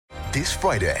This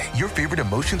Friday, your favorite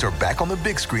emotions are back on the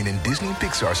big screen in Disney and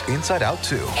Pixar's Inside Out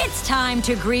 2. It's time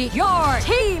to greet your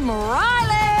Team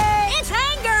Riley. It's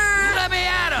anger. Let me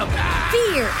at him.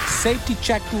 Fear. Safety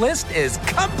checklist is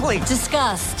complete.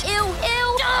 Disgust. Ew.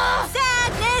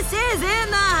 Sadness is in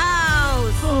the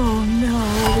house. Oh, no.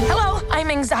 Hello, I'm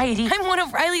anxiety. I'm one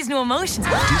of Riley's new emotions.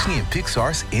 Disney and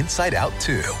Pixar's Inside Out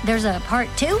 2. There's a part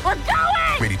 2? We're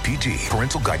going! Rated PG.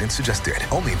 Parental guidance suggested.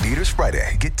 Only in theaters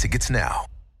Friday. Get tickets now.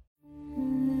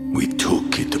 We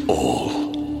took it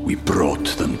all. We brought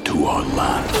them to our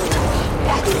land.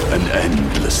 An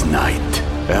endless night,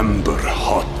 ember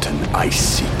hot and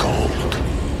icy cold.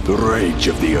 The rage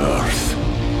of the earth.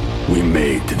 We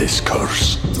made this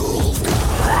curse.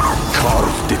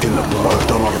 Carved it in the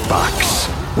blood on our backs.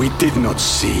 We did not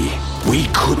see. We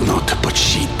could not, but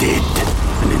she did.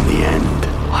 And in the end...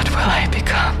 What will I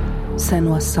become?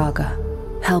 Senua's Saga.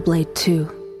 Hellblade 2.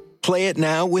 Play it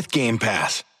now with Game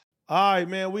Pass. All right,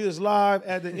 man, we is live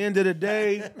at the end of the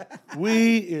day.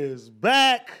 We is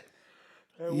back.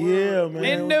 Yeah, man.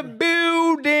 In the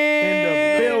building.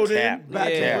 Back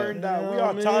to burned out. We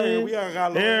are tired. We are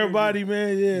got everybody,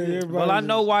 man. Yeah, everybody. Well, I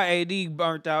know why AD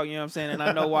burnt out, you know what I'm saying? And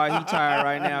I know why he tired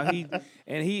right now. He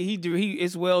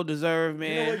it's well deserved,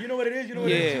 man. You know what it is? You know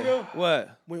what it is, bro?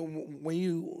 What? When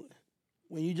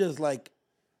you just like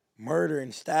murder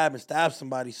and stab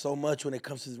somebody so much when it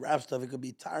comes to this rap stuff, it could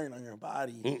be tiring on your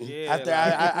body.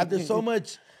 Yeah, after so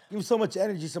much, give so much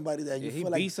energy to somebody that you he feel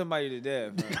beat like somebody to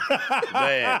death,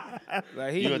 man. Man,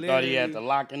 Like he you thought he had the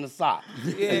lock in the sock.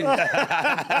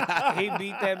 Yeah. He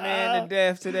beat that man to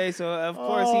death today, so of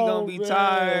course he gonna be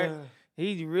tired.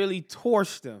 He really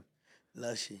torched him.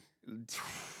 lushy.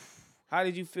 How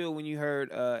did you feel when you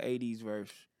heard AD's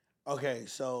verse? Okay,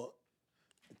 so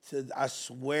I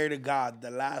swear to God,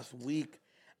 the last week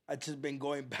I just been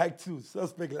going back to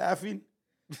Suspect laughing.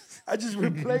 I just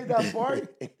replayed that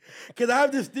part because I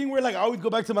have this thing where like I always go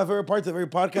back to my favorite parts of every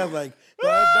podcast. Like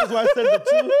that's why I said the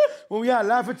two when we had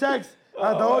laugh attacks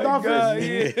at the old office. God,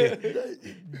 yeah.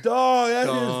 Dog, that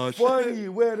is funny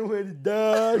when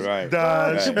Dodge. Right.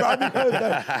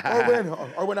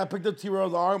 Or when I picked up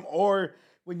T-Roy's arm, or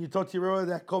when you told T-Roy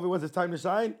that COVID was his time to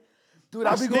shine. Dude,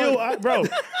 I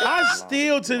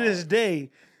still to this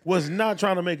day was not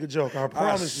trying to make a joke. I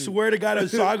promise you. Swear to God.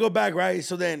 So I go back, right?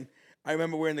 So then I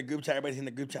remember we're in the group chat. Everybody's in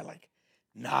the group chat like,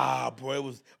 nah, bro, it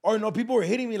was... Or no, people were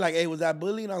hitting me like, hey, was that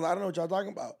bullying? I was like, I don't know what y'all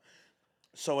talking about.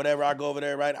 So I go over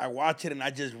there, right? I watch it and I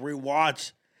just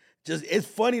rewatch. It's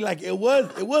funny. Like, it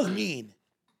was mean.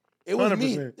 It was 100%.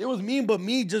 Mean. It was mean, but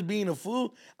me just being a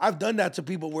fool, I've done that to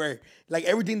people where, like,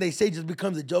 everything they say just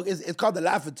becomes a joke. It's called the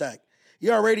laugh attack.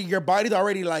 Your body's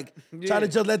already, like, trying to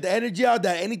just let the energy out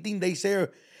that anything they say,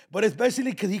 but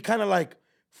especially because he kind of, like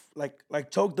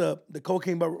choked the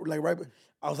cocaine, but, like, right,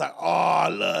 I was like, oh,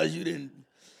 Luz, you didn't.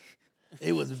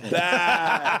 It was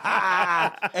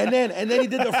bad. and then he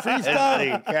did the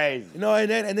freestyle. Crazy. You know,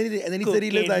 and then he said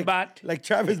he looked like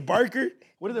Travis Barker.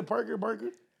 What is it,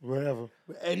 Barker? Whatever.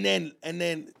 And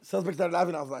then Suspect started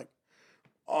laughing. I was like,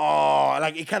 oh,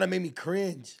 like it kind of made me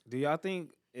cringe. Do y'all think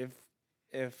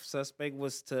if Suspect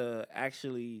was to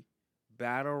actually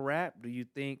battle rap, do you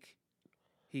think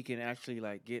he can actually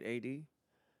like get AD?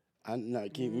 I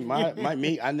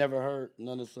never heard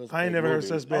none of Suspect. I ain't never heard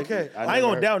Suspect. Okay. I ain't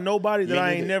gonna doubt nobody that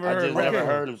I ain't never heard. I just never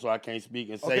heard him, so I can't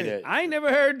speak and say that. I ain't never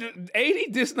heard AD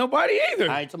diss nobody either.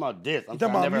 I ain't talking about diss. I'm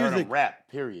talking talking about never music. heard him rap,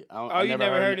 period. You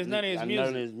never heard none of his music?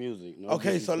 None of his music. No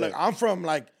Okay, so look, I'm from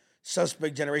like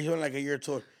Suspect generation, like a year or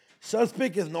two.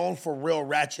 Suspect is known for real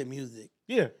ratchet music.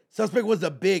 Yeah. Suspect was I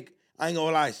ain't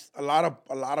gonna lie, a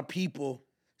lot of people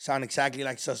sound exactly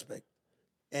like Suspect.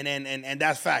 And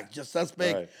that's fact. Just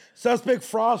Suspect, right. Suspect,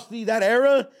 Frosty, that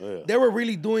era, they were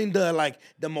really doing the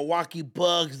Milwaukee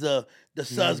Bugs, the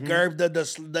Sus Gerb,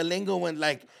 the lingo, when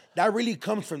like that really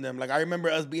comes from them. Like I remember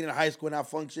us being in high school and at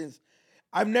functions.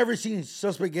 I've never seen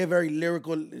Suspect get very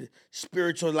lyrical,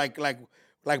 spiritual,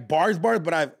 like bars,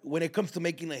 but when it comes to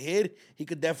making a hit, he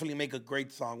could definitely make a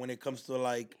great song when it comes to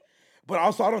like. But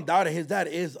also, I don't doubt it. His dad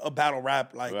is a battle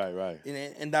rap, like right.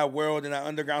 In that world, in that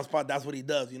underground spot. That's what he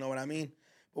does. You know what I mean?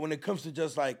 But when it comes to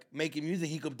just like making music,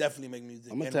 he could definitely make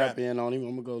music. I'm gonna tap in on him.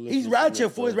 I'm gonna go listen. He's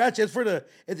ratchet, fool. He's ratchet. It's for the.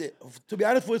 To be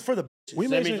honest, it's for the. We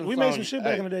made some shit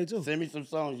back in the day too. Send me some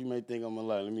songs you may think I'm gonna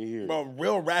like. Let me hear it. Bro,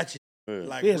 real ratchet.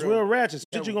 Like it's real ratchet.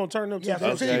 Shit you gonna turn up to. Yeah,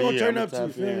 some shit you gonna turn up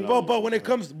to. But when it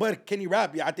comes, can he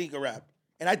rap? Yeah, I think he can rap.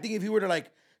 And I think if he were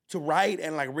to write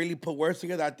and like really put words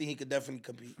together, I think he could definitely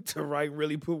compete. To write,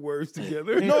 really put words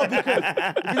together? No, because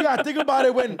you gotta think about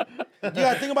it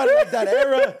like that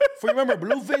era. For you remember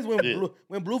Blueface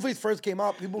when Blueface first came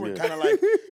out, people were kind of like,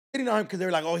 hitting on him because they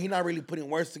were like, oh, he's not really putting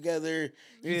words together.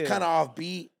 He's Yeah. kind of off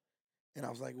beat. And I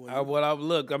was like,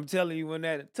 well, I'm telling you, when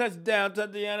that touchdown,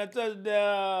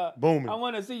 touchdown, Booming. I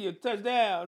want to see your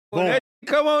touchdown. When Boom. that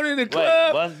come on in the Wait,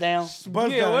 club, bust down.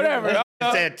 whatever.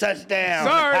 Said touchdown.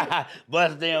 Sorry.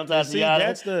 Bust down, See, Tatiana.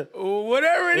 that's the.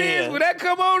 Whatever it is, Yeah. when that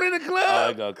come on in the Oh,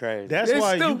 club, it go crazy. That's It's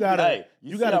why you stupid. gotta. Hey,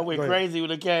 you gotta got went go ahead. crazy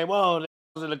when it came on. It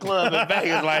was in the club in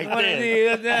Vegas like what it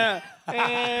this. is now.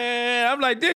 And I'm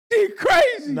like, this is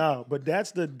crazy. No, but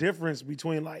that's the difference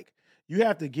between like you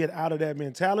have to get out of that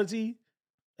mentality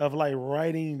of like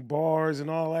writing bars and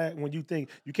all that. When you think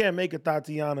you can't make a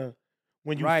Tatiana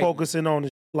when you Right. focusing on the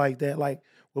like that. Like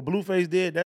what Blueface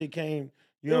did, that shit came.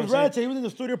 You know it was what I'm saying? Ratchet. He was in the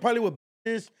studio probably with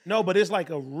bitches. No, but it's like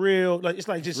a real, like it's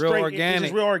like just Real straight, organic. It's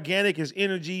just real organic. It's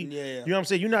energy. Yeah. You know what I'm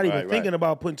saying? You're not even Right, thinking right.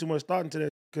 about putting too much thought into that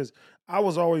because I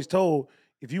was always told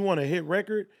if you want a hit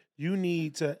record, you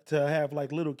need to have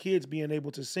like little kids being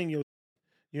able to sing your.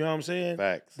 You know what I'm saying?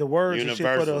 Facts. The words and shit for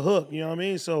the Universal. hook. You know what I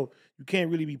mean? So you can't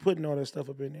really be putting all that stuff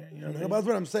up in there. You know what I mean? That's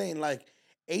what I'm saying. Like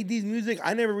AD's music,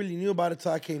 I never really knew about it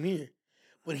till I came here.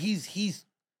 But he's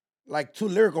like too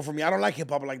lyrical for me. I don't like hip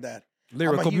hop like that.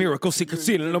 Lyrical miracle, secret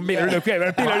seal, no mirror, no fear,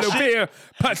 no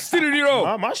My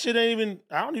shit ain't even.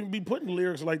 I don't even be putting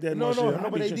lyrics like that. in my No, shit. I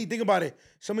but be AD, just- think about it.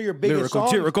 Some of your biggest Lyrical,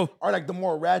 songs lyrical. are like the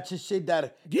more ratchet shit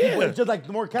that Yeah. people- it's just like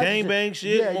the more catchy Gangbang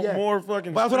shit, Yeah, more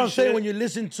fucking. But that's what I'm street saying. shit. When you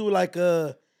listen to like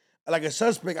a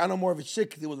Suspect, I know more of his shit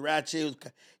because it was ratchet. It was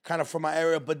kind of from my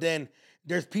era. But then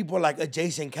there's people like a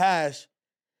Jason Cash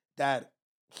that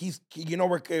he's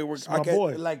my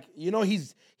boy. like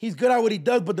he's good at what he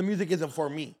does, but the music isn't for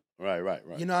me. Right.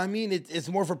 You know what I mean? It's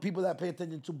more for people that pay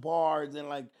attention to bars and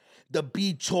like the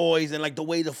beat choice and like the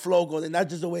way the flow goes, and that's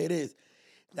just the way it is.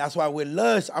 That's why with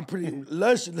Lush, I'm pretty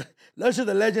Lush. Lush is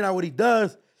a legend at what he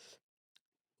does,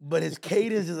 but his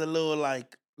cadence is a little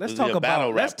like. Let's Was he talk a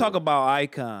battle about rapper?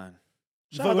 Icon.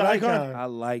 Shout out to Icon. I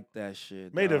like that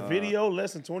shit. Made a dog. video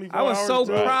less than 24 I was hours. so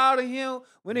ago. proud of him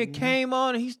when it came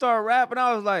on and he started rapping.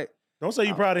 I was like, Don't say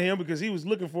you proud of him because he was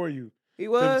looking for you he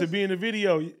was to be in the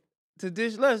video. to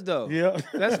dish less though. Yeah,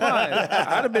 That's fine.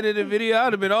 I'd have been in the video.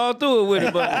 I'd have been all through it with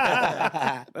it.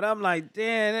 But I'm like,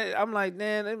 damn.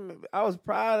 I was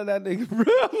proud of that nigga, bro.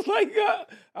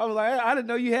 I was like, I didn't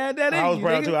know you had that in I was you,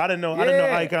 proud nigga. too. I didn't know. Yeah. I didn't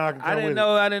know Icon could come with it.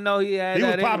 I didn't know he had He that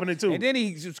was in popping him. it, too. And then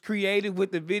he just created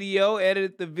with the video,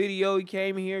 edited the video. He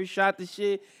came here, shot the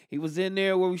shit. He was in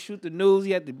there where we shoot the news.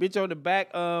 He had the bitch on the back,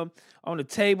 on the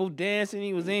table dancing.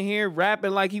 He was in here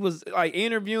rapping like he was like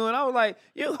interviewing. I was like,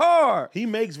 you hard. He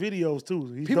makes videos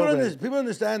too. He's People dope at it. people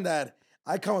understand that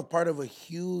Icon was part of a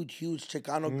huge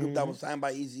Chicano group that was signed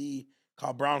by Eazy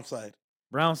called Brownside.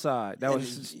 Brownside.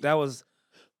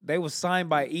 They was signed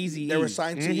by Eazy. They were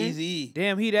signed to Eazy.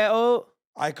 Damn, he that old?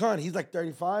 Icon, he's like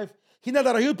 35. He's not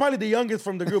that old. He was probably the youngest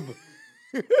from the group.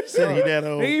 Said he that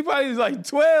old. Nigga, he probably was like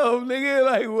 12, nigga.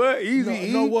 Like what?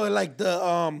 Easy. No, what like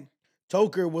the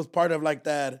Toker was part of like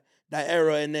that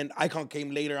era, and then Icon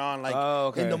came later on,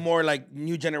 like in the more like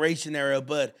new generation era.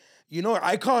 But you know,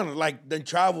 Icon like then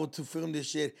traveled to film this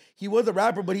shit. He was a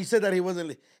rapper, but he said that he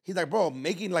wasn't. He's like, bro,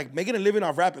 making a living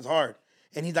off rap is hard.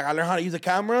 And he's like, I learned how to use a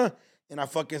camera, and I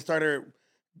fucking started.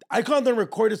 Icon then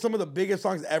recorded some of the biggest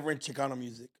songs ever in Chicano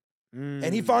music.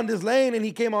 And he found his lane, and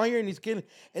he came out here, and he's killing.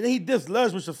 And then he dissed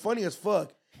Lush, which was funny as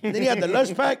fuck. And then he had the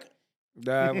Lush pack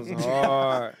That was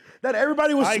hard. that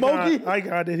everybody was smoking.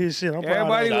 Icon did his shit. I'm proud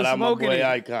Everybody of him. was Shout out my smoking boy it.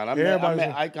 Icon. I Everybody met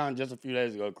was- Icon just a few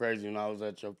days ago. Crazy when I was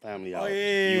at your family house.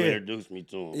 yeah. You introduced me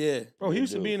to him. Yeah. Bro, he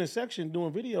used to Dude. be in a section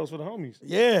doing videos for the homies.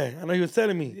 Yeah, I know he was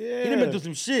telling me. Yeah. He done been through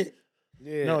some shit.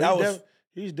 Yeah. No, that he was-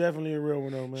 he's definitely a real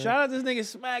one though, man. Shout out this nigga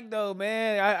Smack though,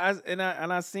 man.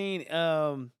 I seen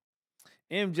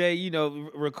MJ, you know,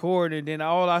 record, and then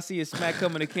all I see is Smack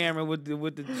coming to camera with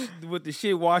the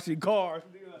shit washing cars.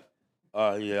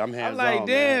 Yeah, I'm hands I'm like, on.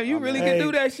 damn, man. you I'm really hands- can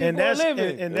do that shit and for a that's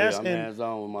living. and Yeah, that's I'm and, hands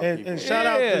on with my and, people. and shout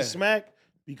out Yeah. to Smack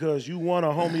because you want a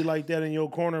homie like that in your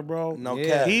corner, bro. No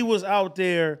Yeah. cap. He was out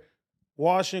there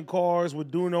washing cars with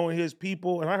Duno and his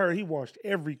people, and I heard he washed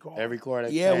every car. Every car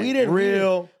that Yeah, came. we didn't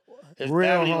real. His real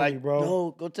family homie, like, bro.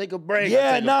 no, go take a break.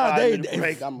 Yeah, Take a nah, 5-minute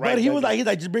break. I'm right but he back was in.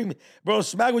 like, just bring me. Bro,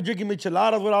 Smack was drinking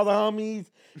micheladas with all the homies.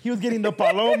 He was getting the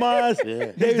palomas. Yeah.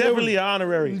 He's definitely an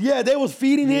honorary. Yeah, they was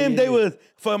feeding him. They was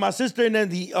for my sister, and then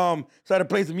he started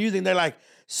playing some music. And they're like,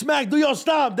 Smack, do your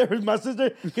stop. There was my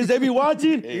sister, because they be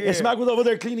watching. And Smack was over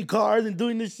there cleaning cars and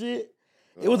doing this shit.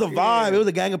 It was a vibe. It was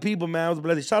a gang of people, man. It was a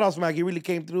blessing. Shout out Smack. He really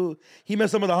came through. He met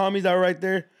some of the homies that were right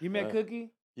there. You met Cookie?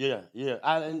 Yeah.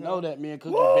 I didn't know that me and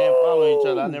Cookie been following each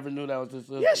other. I never knew that was his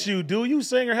sister. Yes, you do. You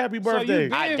sing her happy birthday.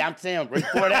 I'm saying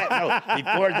before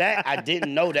that, I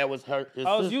didn't know that was her. His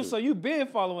sister. So you been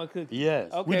following Cookie?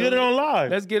 Yes. Okay, we did it on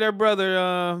live. Let's get her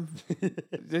brother.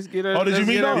 Let's get her. Oh, did you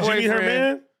meet her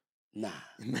man? Nah.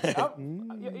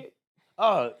 you.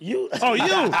 you. Oh, you. Oh,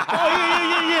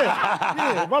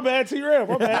 yeah. My bad, T-Rail.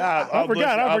 My bad. I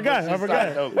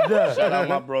forgot. Shout out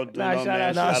my bro. Shout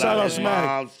out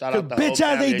Smack. Bitch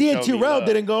ass they did, T-Rail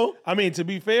didn't go. I mean, to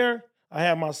be fair, I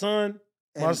have my son.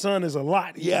 My son is a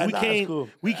lot. Yeah,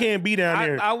 we can't be down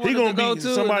there. I He gonna go be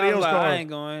too, somebody else's car. I ain't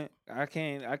going. I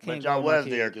can't. But y'all was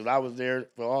there because I was there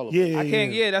for all of it. I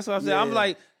can't. Yeah, that's what I'm saying. I'm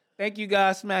like. Thank you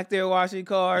guys, Smack there washing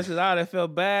cars, because I'd have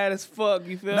felt bad as fuck.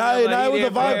 You feel me? Nah, it was a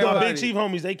vibe though. Big Chief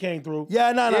homies, they came through.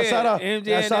 Yeah, shout out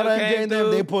MJ and them.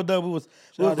 They pulled up. It was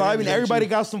vibing. Everybody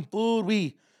got some food.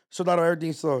 We sold out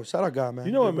everything. So shout out God, man.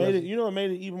 You know what made it? You know what made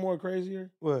it even more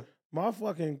crazier? What? My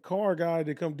fucking car guy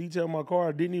to come detail my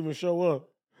car didn't even show up.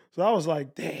 So I was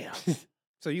like, damn.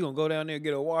 So you gonna go down there and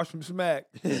get a wash from Smack?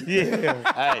 Yeah.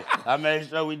 Hey, I made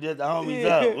sure we did the homies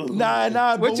up.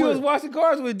 Nah. What you was washing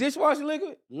cars with dishwashing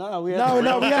liquid? No, we had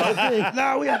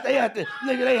they had to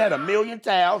nigga, they had a million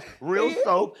towels, real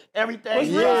soap, everything. What's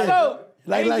real soap?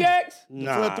 Ajax?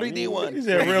 Nah. 3D one. He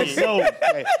said real soap.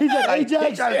 He said He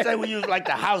Ajax. trying to say we use like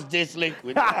the house dish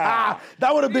liquid. That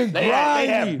would have been They grimy.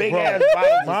 had big ass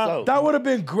bottles of soap. That would have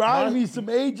been grimy. Some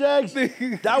Ajax.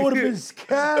 That would have been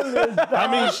scandalous. I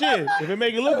mean, shit. If it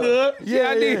make it look good.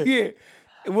 I did.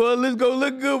 Yeah. Well, let's go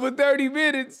look good for 30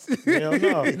 minutes. Hell no.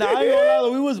 Nah, I ain't gonna lie.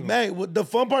 We was mad. The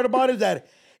fun part about it is that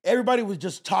everybody was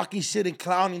just talking shit and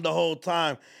clowning the whole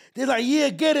time. They're like, yeah,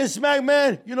 get it, Smack,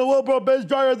 man. You know what, bro? Best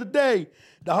dryer of the day.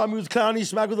 The homie was clowning.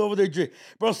 Smack was over there drinking.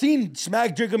 Bro, seeing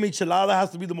Smack drink a michelada has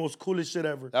to be the most coolest shit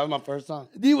ever. That was my first time.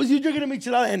 You drinking a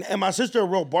michelada, and my sister a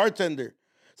real bartender.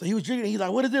 So he was drinking, he's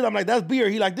like, what is it? I'm like, that's beer.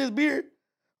 He like, this beer?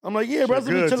 I'm like, yeah, bro, that's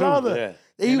a michelada. Yeah.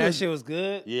 And that shit was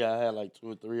good? Yeah, I had like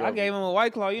 2 or 3 I gave him a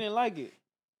White Claw. You didn't like it.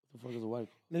 What the fuck is a White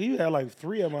Claw? Nigga, you had like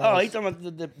 3 of my Oh, house. he talking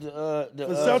about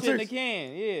the shit in the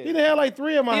can, yeah. He done had like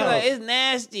 3 of my He house. like, it's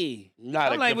nasty. Nah,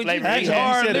 I'm like, the would you flavor. drink Actually,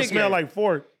 hard he said it liquor? smelled like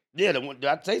fork. Yeah, the one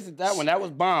I tasted that one. That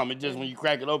was bomb. It just when you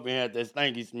crack it open, it had that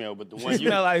stanky smell. But the one It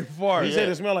smell like fart. He said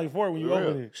it smelled like fork when you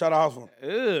open it. Shout out House Phone.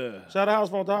 Ugh. Shout out House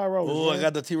Phone to High Road. Oh, I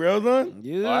got the T-Rails on?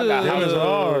 Yeah. Oh, I got Them is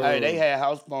hard. Hey, they had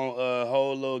House Phone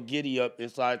whole little giddy up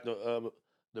inside the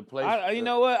place. You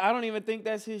know what? I don't even think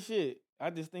that's his shit. I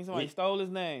just think somebody stole his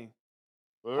name.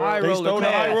 High They roller stole the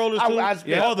class. high rollers too? I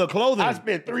spent- Oh, the clothing. I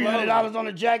spent $300 on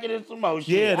a jacket and some more shit.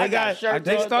 Yeah, they I got- shirts.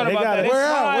 They started They about got that. it. Where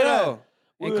at? Where at?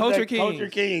 We In was Culture at Kings. Culture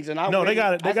Kings, and I No, they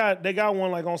went- got one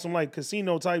like on some like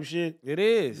casino type shit It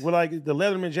is. with like the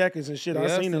Leatherman jackets and shit. I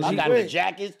Yeah, seen this. I shit. got the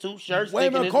jackets, 2 shirts. Wait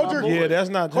a minute, thinking it's Culture- my boy. Yeah, that's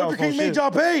not Culture House Phone King made shit. y'all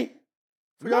pay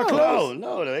for y'all clothes.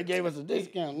 No, they gave us a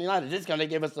discount. Not a discount. They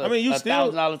gave us I mean, you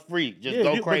still- $1,000 free. Just Yeah,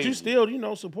 go but crazy. you still,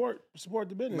 support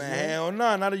the business. Man, hell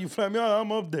nah. Now that you flat me out,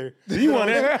 I'm up there. You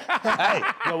want it? Hey,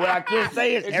 but what I can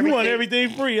say is You want everything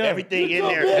free, huh? everything in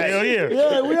there. Hell yeah.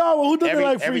 Yeah, we all. Who doesn't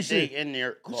like free everything shit? in there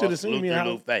You costs should have seen me Luther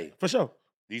out. Lufe. For sure.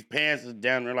 These pants is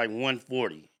down there like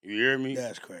 $140. You hear me?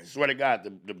 That's crazy. Swear to God,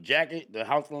 the jacket, the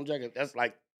House Phone jacket, that's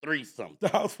like 3 something. The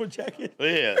House Phone jacket.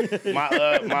 Yeah, my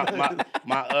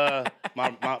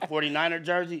 49er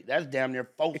jersey, that's damn near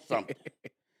 4 something.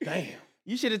 Damn.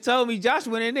 You should have told me Josh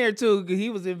went in there too, because he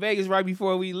was in Vegas right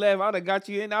before we left. I would have got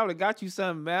you in. I would have got you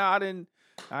something, man.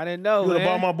 I didn't know. You would have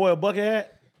man. bought my boy a bucket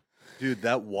hat? Dude,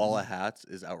 that wall of hats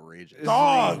is outrageous.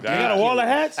 Dog, you got a wall of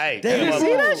hats? Hey, Damn. You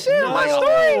see that shit on my No.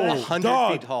 story? 100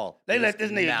 Dog. feet tall. they It let is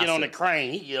this nigga get on the massive.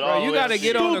 crane. He get Bro, all you the way got to up get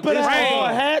shit. on the Stupid ass crane. wall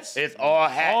of hats? It's all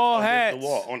hats. All against hats. The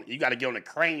wall. You got to get on the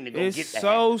crane to go get It's the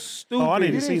so hat. stupid. Oh, I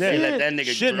need to see They that. let that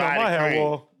nigga Shitting on drive my the hat crane.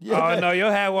 wall. Oh, no,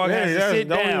 your hat wall has to that's- sit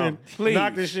don't down. even Please.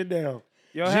 knock this shit down.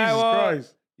 Your Jesus hat wall,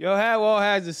 Christ. Your hat wall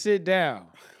has to sit down.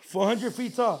 400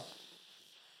 feet tall.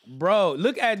 Bro,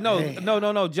 look at,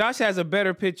 no. Josh has a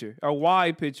better picture, a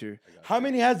wide picture. How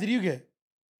many hats did you get?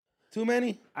 Too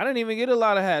many? I didn't even get a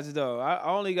lot of hats, though. I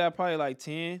only got probably like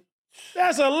 10.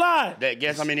 That's a lot.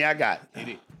 Guess how many I got?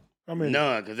 I mean,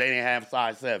 None, because they didn't have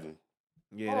size 7.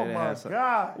 Yeah, Oh that didn't my have some-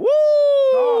 God.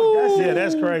 Woo! yeah,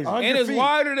 that's crazy. 100 And it's feet.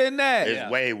 wider than that. It's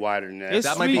way wider than that. It's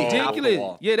That might be half the ridiculous.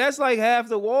 wall. Yeah, that's like half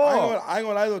the I wall. ain't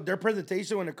gonna lie though, their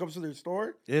presentation when it comes to their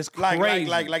store, It's like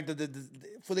crazy.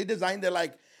 so they designed it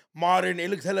like modern. It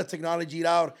looks hella technologied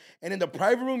out. And in the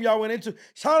private room y'all went into,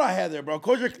 shout out Heather, bro.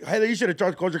 Heather, you should have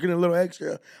charged Culture King a little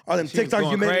extra. All them She was TikToks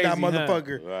you going made of that crazy, huh?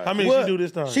 motherfucker. How many What? she do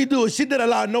this time? She did a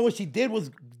lot. No, what she did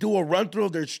was do a run through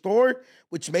of their store,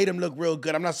 which made them look real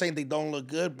good. I'm not saying they don't look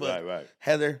good, but Right.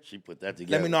 Heather, She put that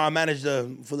together. let me know I manage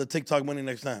for the TikTok money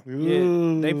next time.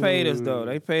 Yeah, they paid us though.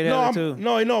 They paid No, Heather too.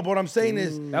 no, I know. But what I'm saying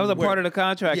is That was a part of the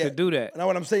contract Yeah. to do that. Now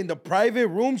what I'm saying, the private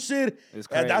room shit, It's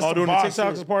crazy. that's All doing the boss TikToks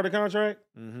shit. is part of the contract?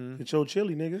 Mm-hmm. Get your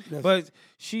chili, nigga. But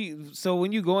so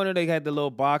when you go in there, they had the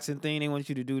little boxing thing. They wanted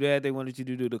you to do that. They wanted you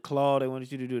to do the claw. They wanted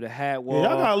you to do the hat wall.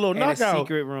 y'all got a little and knockout.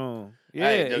 secret room. Yeah,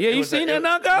 Hey, yeah. it You was seen a- that it-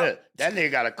 knockout? look, that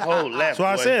nigga got a cold left. So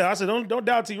I boy. said, don't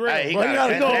doubt T-Rail. Hey, he Bro, got he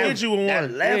that gonna left- hit you with that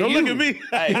one. left- Don't look you- at me.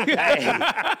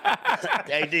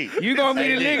 Hey, D. You gonna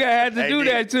be the nigga I had to do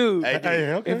that too. Hey, D.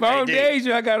 Hey, okay. If I don't D. engage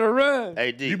you, I gotta run.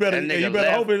 Hey, D. You better, that nigga you better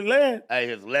left, hope it land. Hey,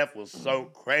 his left was so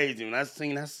crazy. When I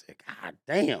seen that, I said, God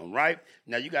damn, right?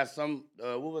 Now you got some,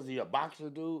 what was he, a boxer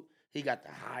dude? He got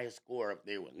the highest score up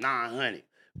there with 900.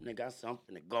 Nigga got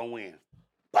something to go in.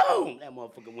 Boom! That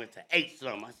motherfucker went to 8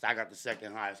 something. I said, I got the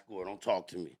second highest score. Don't talk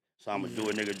to me. So I'm gonna do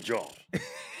a nigga jaw.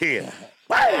 Here.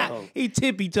 Bam! He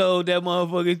tippy toed that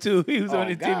motherfucker too. He was Oh, on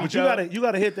the God. tippy But toe. you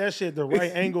gotta hit that shit the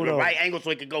right angle The though. right angle so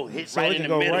it could go hit So right it in can the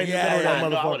go middle. right in the middle of that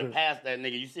I would motherfucker. have passed that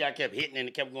nigga. You see, I kept hitting it and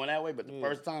it kept going that way, but the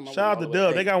first time I Shout out went to all the way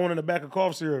Dub. They back. got one in the back of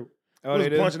cough syrup. Oh, I was they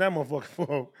do? punching that motherfucker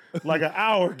for like an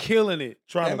hour. Killing it.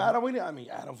 Trying Damn, to.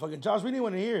 Adam fucking Josh, we didn't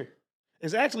want to hear.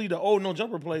 It's actually the old No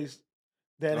Jumper place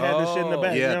that had this shit in the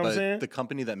back. Yeah, you know what but I'm saying? the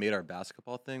company that made our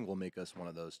basketball thing will make us one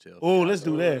of those too. Oh, let's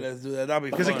do that. Let's do that. That'll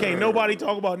be Because it fun. can't nobody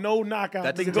talk about no knockout.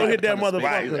 That Nigga, doesn't go take hit a that ton of space.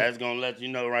 Right, motherfucker. that's gonna let you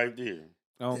know right there.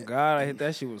 Oh God, I hit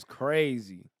that shit was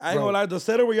crazy. I ain't gonna lie, the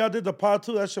setup where y'all did the pod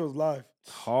too, that shit was live.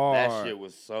 Hard. That shit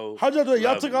was so. How'd y'all do it?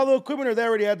 Y'all took lovely. all the equipment or they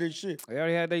already had their shit? They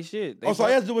already had their shit. They Also, all bought-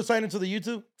 you had to do was sign into the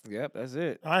YouTube? Yep, that's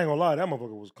it. I ain't gonna lie, that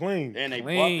motherfucker was clean. And they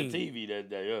Clean. bought the TV that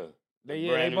day, They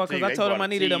brand new bought because TV. I They told them bought I a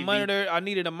needed a TV. monitor. I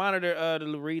needed a monitor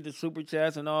to read the super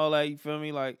chats and all that. You feel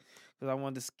me? Like, because I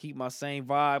wanted to keep my same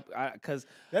vibe. Because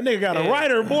That nigga got a Yeah.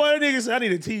 writer, boy. That nigga said, I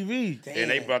need a TV. And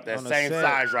they brought that On the same set.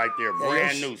 size right there,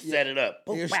 brand Yeah, new. Set it up.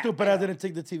 Your Boom, stupid bam, ass didn't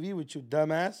take the TV with you,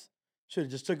 dumbass. Should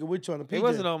have just took it with you on the PJ. it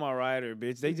wasn't on my rider,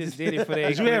 bitch. They just did it for their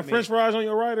Did you have French fries on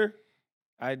your rider?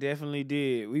 I definitely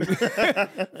did. We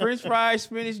French fries,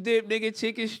 spinach dip, nigga,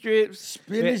 chicken strips.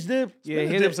 Spinach dip? Yeah,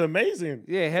 Spinach Heather- dip's amazing.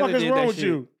 Yeah, Fuck Heather is did wrong that with shit.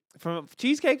 you? From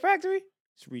Cheesecake Factory?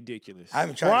 It's ridiculous. I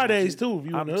haven't tried it. Fridays too. If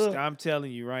you in the hood. I'm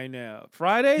telling you right now.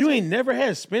 Fridays? You ain't never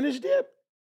had spinach dip?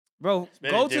 Bro,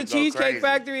 Spinach go to dip go Cheesecake crazy.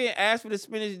 Factory and ask for the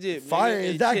spinach dip. Fire. nigga,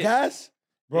 Is and that shit. gas?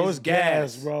 Bro, It's it's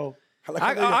gas, gas. bro.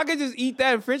 I could just eat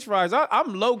that and French fries.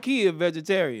 I'm low key a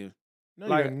vegetarian. No,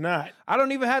 Like- you're not. I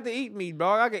don't even have to eat meat,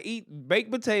 dog. I can eat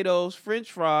baked potatoes,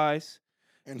 French fries,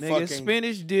 And nigga, fucking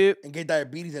spinach dip. and get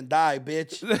diabetes and die,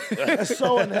 bitch. That's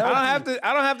so unhealthy.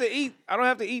 I don't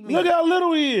have to eat meat. Look how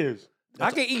little he is.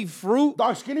 I can eat fruit.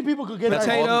 Dog, skinny people could get That's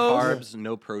Potatoes. all carbs,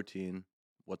 no protein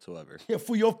whatsoever. Yeah,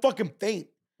 for your fucking faint.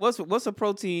 What's a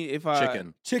protein if I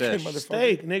Chicken, Chicken, fish, motherfucker.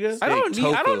 Steak, nigga. I don't Steak,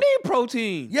 need tofu.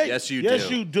 protein. Yeah, Yes, you Yes,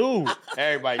 do. you do.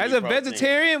 Everybody As eat a protein.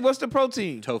 vegetarian, what's the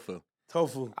protein? Tofu,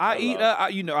 tofu. I Hello.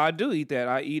 eat I do eat that.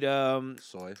 I eat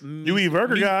soy. You eat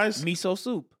burger, guys. miso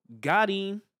soup. Got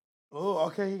him. Oh,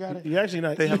 okay, you got it. You actually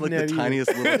not They have like eating the that either.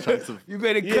 tiniest little chunks of You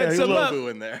better Yeah, cut you some love up. tofu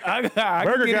in there. I can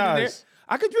Burger get it in there. guys.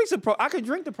 I could drink I could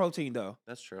drink the protein though.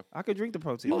 That's true. I could drink the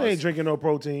protein. You ain't drinking no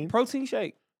protein. Protein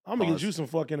shake. I'm gonna get Pause. you some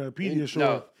fucking Pediasure.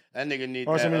 No, that nigga need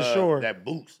Or some Ensure. that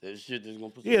boost. That shit that's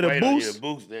gonna put some Yeah, the weight on you. Boost. The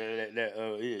boost. Yeah.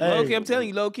 Hey. Low key, I'm telling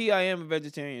you, low key, I am a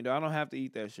vegetarian though. I don't have to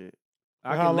eat that shit.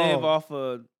 I For how can live long? off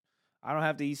of. I don't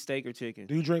have to eat steak or chicken.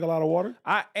 Do you drink a lot of water?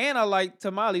 I like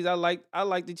tamales. I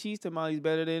like the cheese tamales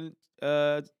better than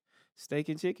steak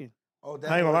and chicken. Oh, I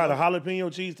ain't gonna lie, the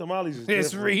jalapeno cheese tamales is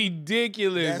It's different.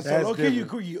 ridiculous. Yeah, so That's low key,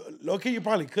 different. you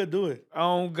probably could do it.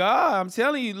 Oh God, I'm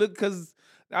telling you, look, cause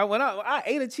when I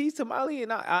ate a cheese tamale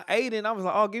and I ate it and I was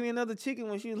like, oh, give me another chicken.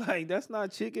 When she was like, that's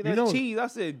not chicken, You that's know, cheese. I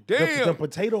said, The, damn. the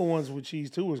potato ones with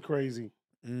cheese too was crazy.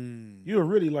 Mm. You were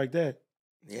really like that.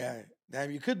 Yeah,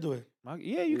 damn, you could do it.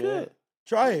 Yeah, you Yeah. could.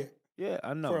 Try it Yeah,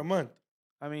 I know. for a month.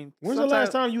 I mean, When's the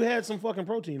last sometimes- time you had some fucking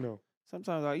protein though?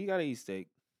 Sometimes like, you gotta eat steak.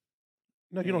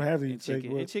 No, you don't have to And eat steak.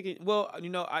 chicken. but- And chicken. Well,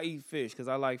 I eat fish because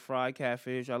I like fried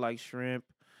catfish. I like shrimp.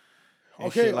 and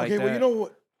Okay, shit like okay, well, that. you know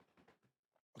what?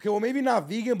 Okay, well, maybe not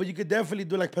vegan, but you could definitely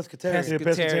do like pescatarian. Yeah,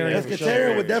 pescatarian. for sure.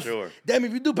 Pescatarian would For definitely. sure. Damn,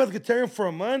 if you do pescatarian for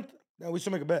a month, then we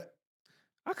should make a bet.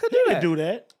 I could You do can that. do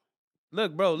that.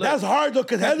 Look, bro. Look. That's hard though,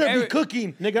 cause Heather Every- be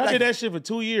cooking. Nigga, I did that shit for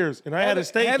 2 years, and I had a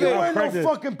steak. Heather- and You I ain't no pregnant.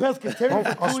 fucking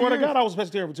pescatarian. for I 2 swear to years. God, I was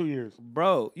pescatarian for 2 years.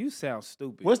 Bro, you sound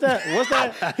stupid. What's that? What's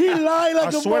that? He lied like I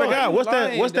a swear to boy. God, what's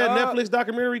that? What's that Lying, dog. Netflix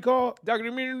documentary called?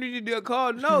 Documentary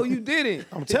called? No, you didn't.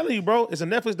 I'm telling you, bro, it's a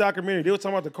Netflix documentary. They were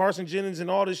talking about the Carson Jennings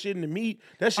and all this shit and the meat.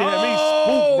 That shit had me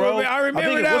Oh, spooked, bro. I remember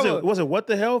think that it, one. was it What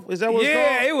the Hell? Is that what it's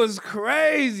Yeah, called? it was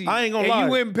crazy. I ain't gonna and lie.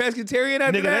 you went pescatarian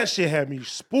after Nigga, that shit had me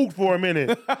spooked for a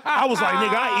minute. I was like,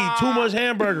 nigga, I eat too much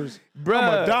hamburgers. Bruh,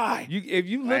 I'ma die. If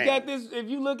you look at this, if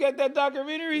you look at that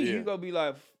documentary, Yeah. you gonna be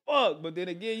like, fuck. But then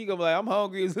again, you gonna be like, I'm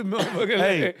hungry as a motherfucker.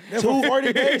 Hey, Then for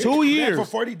 40 days, 2 then years. for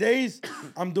 40 days,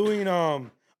 I'm doing a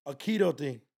keto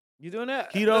thing. You doing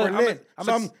that? Keto?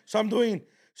 Look, So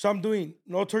I'm doing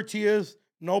no tortillas,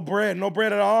 no bread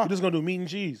at all. You're just gonna do meat and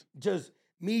cheese. Just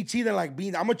meat, cheese, and like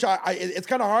beans. I'm gonna try. It's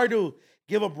kind of hard to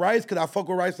give up rice because I fuck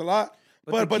with rice a lot.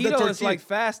 but the keto tortilla, is like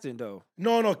fasting though.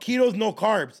 no keto's no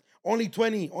carbs. Only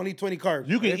 20 carbs.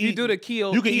 You can If eat. you do the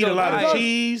keto, You can eat a lot diet, of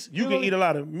cheese. You can eat a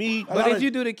lot of meat. But if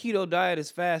you do the keto diet, it's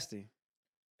fasting.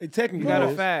 It technically You gotta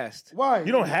is. fast. Why?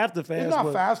 You don't have to fast. It's not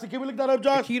but fasting. Can we look that up, The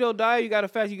Josh? keto diet, you gotta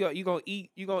fast. You gonna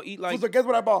eat like So guess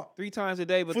what I bought? 3 times a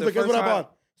day. But So the guess first what I time,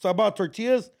 bought? So I bought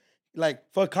tortillas, like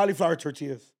for cauliflower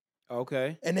tortillas.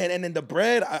 Okay. And then the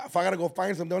bread, if I gotta go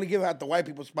find some, they only give it at the white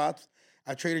people spots.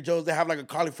 At Trader Joe's, they have like a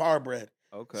cauliflower bread.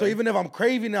 Okay. So even if I'm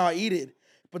craving now, I eat it.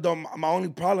 But my only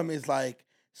problem is like,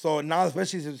 so now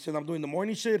especially since I'm doing the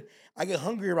morning shit, I get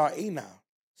hungry around 8 now.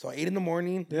 So 8 in the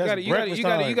morning. You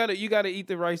gotta eat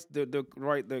the rice,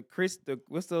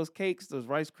 what's those cakes? Those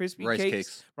Rice Krispie Rice cakes?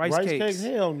 cakes. Rice cakes.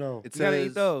 Hell no. It You gotta eat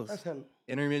says those. That's hell.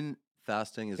 intermittent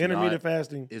fasting is Intermittent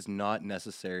fasting. is not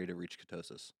necessary to reach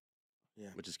ketosis. Yeah.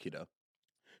 Which is keto.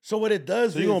 So what it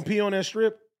does So is you gonna pee on that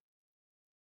strip?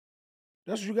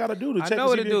 That's what you gotta do to I check. know to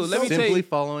what see to if do. you- Let me tell Simply you.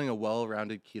 following a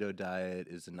well-rounded keto diet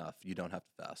is enough. You don't have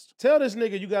to fast. Tell this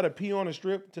nigga you gotta pee on a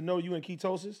strip to know you in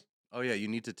ketosis. Oh yeah, you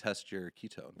need to test your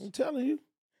ketones. I'm telling you,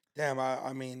 damn.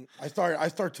 I mean, I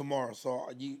start tomorrow. So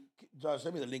Josh,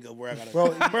 send me the link of where I gotta. bro.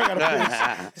 Bro, I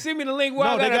gotta Send me the link where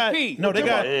No, I they gotta got. pee. No, they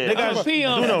got. They got. I'ma pee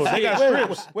on Duno, it. they got Wait,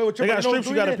 strips. wait, They got strips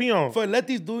you gotta pee on. For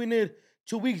Letty's doing it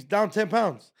 2 weeks, down 10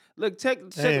 pounds. Look, check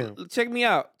Damn. me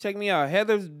out. Check me out.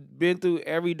 Heather's been through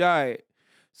every diet,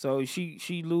 so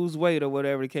she lose weight or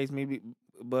whatever the case may be.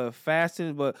 But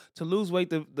fasting, but to lose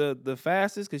weight the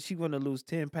fastest, because she want to lose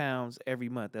 10 pounds every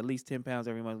month, at least 10 pounds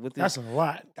every month. With this, That's a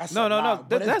lot. That's no.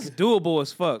 That's doable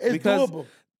as fuck. It's because, doable.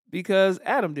 because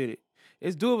Adam did it.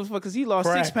 It's doable as fuck because he lost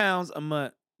Crack. 6 pounds a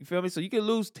month. You feel me? So you can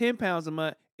lose 10 pounds a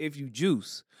month if you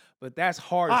juice. But that's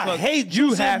hard as I fuck. hate You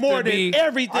juicing have more to than be-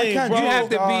 everything, I can't bro. You have to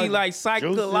be dog. like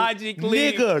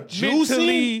psychologically, Nigga, juicing?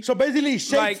 mentally, So basically,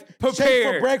 shake, like, shake for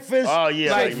prepared. breakfast. Oh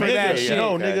yeah, Like, for that shit.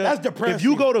 No, okay. nigga. That's depressing. If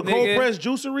you go to Nigga. cold press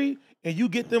juicery and you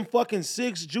get them fucking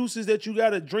 6 juices that you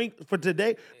gotta drink for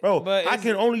today, bro, But I it's-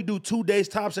 can only do 2 days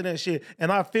tops of that shit,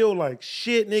 and I feel like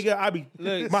shit, nigga.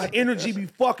 Look, My energy be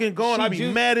fucking gone. she I be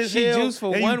juice- mad as she hell. juice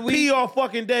for and 1 you week. pee all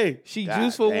fucking day. She God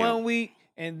juice for damn. 1 week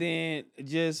and then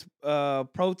just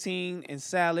protein and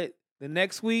salad the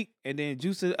next week, and then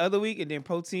juice the other week, and then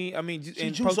protein. I mean, She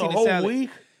and juice protein a and whole salad. week.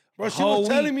 Bro, she whole was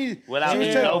telling me. Without she was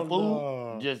eating telling-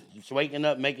 no food, just waking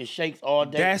up, making shakes all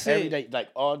day, That's every it. day, like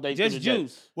all day. Just through the day.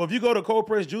 juice. Well, if you go to cold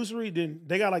press juicery, then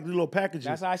they got like little packages.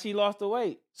 That's how she lost the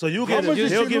weight. So you How get much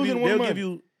is they'll she give losing you one they'll month? give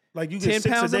you like you 10 get 6 a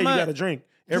pounds a day you month. gotta drink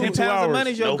every 10 2 pounds a hours. month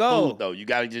is your No goal. food though. You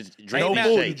gotta just drink No these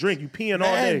food, you shakes. drink, you peeing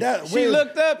all Man, day. that She wait,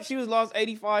 looked up. She was lost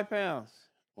 85 pounds.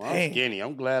 Well, I'm skinny.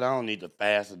 I'm glad I don't need to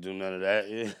fast or do none of that.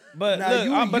 Yeah. But Now, look,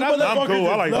 you I'm cool.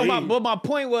 I like but, these. but my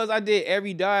point was, I did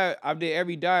every diet. I did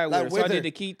every diet with Like her. So with I did her.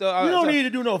 the keto. You don't need to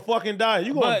do no fucking diet.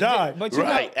 You gonna die. But you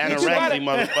Right, got, but you gotta-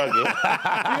 anorexia,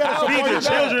 motherfucker. Feed the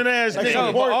children ass So,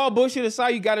 nigga. but all bullshit aside,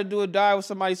 you got to do a diet with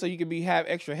somebody so you can have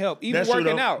extra help, even That's true,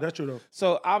 working though. out. That's true though.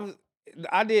 So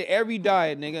I did every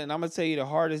diet, nigga, and I'm gonna tell you the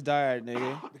hardest diet,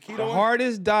 nigga. The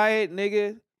hardest diet,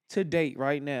 nigga, to date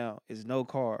right now is no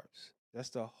carbs. That's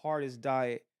the hardest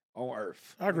diet on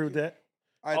earth. I agree with that.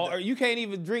 Or you can't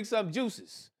even drink some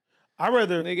juices. I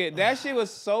rather Nigga, that shit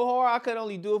was so hard, I could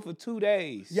only do it for 2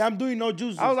 days. Yeah, I'm doing no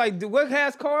juices. I was like, what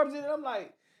has carbs in it? I'm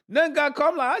like, nothing got carbs.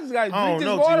 I'm like, I just gotta I drink don't this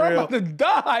know, water. I'm T-Rail. about to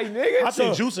die, nigga. I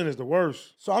think juicing is the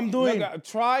worst. So I'm doing. Nigga,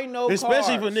 try no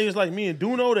Especially carbs. for niggas like me and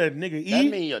Duno that nigga That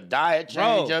eat. mean your diet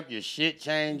change Bro. up, your shit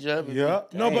change up. Yeah.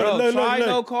 No, Hey, but bro, look, try look.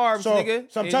 no carbs, so, nigga,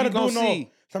 So I'm and trying you to do gon' no.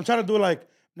 see. So I'm trying to do like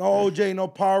no OJ, no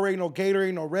Powerade, no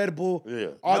Gatorade, no Red Bull. Yeah.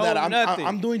 All No that. nothing.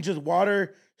 I'm doing just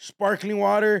water, sparkling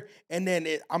water, and then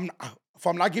if I'm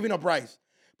not giving up rice,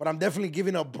 but I'm definitely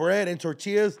giving up bread and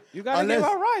tortillas. You gotta give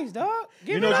out rice, dog.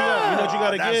 Give You know it what you got- up. you know what you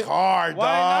gotta That's get? hard, Why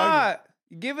dog. not?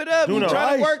 You give it up. Do You no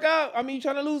trying ice. to work out. I mean, you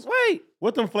trying to lose weight.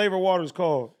 What them flavor waters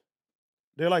called?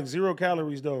 They're like 0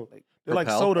 calories though. They're like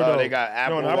Propel? soda though. They got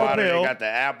apple not water. Propel. They got the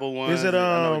apple ones. Is it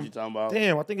I know what you're talking about.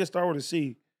 Damn, I think it started with a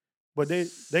C. But they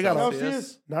got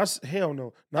Celsius? not hell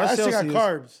no. Not I still got Celsius.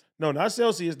 carbs. No, not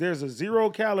Celsius. There's a 0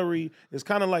 calorie. It's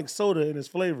kind of like soda in its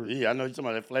flavor. Yeah, I know you're talking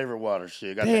about that flavor water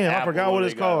shit. Got the Damn, I apple, forgot what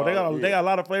it's called. They all- got a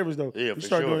lot of flavors though. Yeah, we for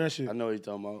start sure. doing that shit. I know what you're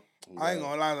talking about. I ain't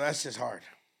gonna lie, that's just hard.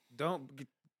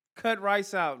 Cut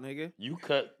rice out, nigga. You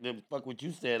cut the fuck what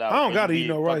you said out. I don't 'cause gotta you eat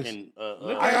be no rice. fucking,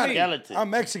 Look I at got me. skeleton. I'm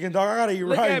Mexican, dog. I gotta eat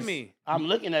Look rice. at me. I'm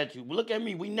looking at you. Look at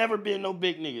me. We never been no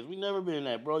big niggas. We never been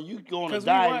that, bro. You going to Cause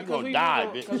die. You gonna die,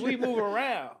 bitch. Because we move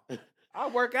around. I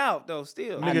work out though.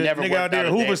 Still. I never nigga worked out there a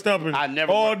Hoover day. stumping I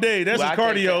never all worked- day. That's Well, his I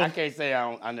can't say- cardio. I can't say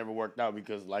I never worked out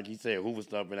because, like he said, Hoover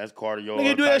stumping. That's cardio.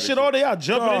 Nigga do that shit all day. I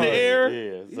jumping in the air.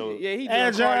 Yeah. So Yeah, he doing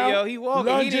Agile, cardio. He walking.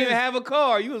 He lunges. didn't even have a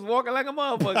car. You was walking like a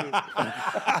motherfucker.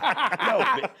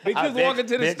 Bitch, I- just walking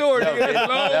to the bitch, store. no, Nigga. That's a bitch,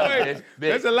 long no, way. bitch,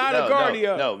 That's a bitch, lot of no,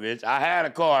 cardio. No, bitch. I had a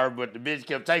car, but the bitch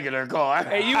kept taking her car.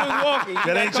 Hey, you was walking. You That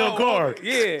got ain't your caught car. walking.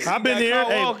 Yeah. I've been you got there.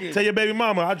 caught Hey, walking. tell your baby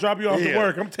mama, I drop you off to Yeah.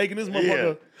 work. I'm taking this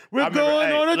motherfucker. We're I remember- going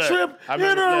hey, on a look, trip I in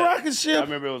remember a that. rocket I ship.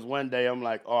 remember it was one day, I'm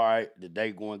like, all right, the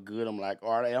day going good. I'm like,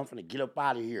 all right, I'm finna get up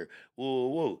out of here. Whoa,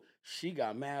 whoa. She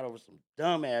got mad over some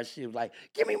dumbass shit. Was like,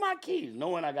 give me my keys.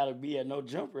 Knowing I gotta be at no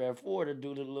jumper at 4 to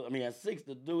do at 6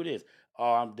 to do this.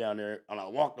 Oh, I'm down there. And I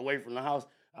walked away from the house.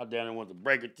 I down there and went to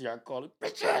break it to her. I called it,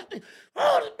 bitch ass thing.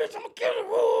 Oh, this bitch, I'm gonna kill her.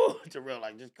 Woo. Terrell,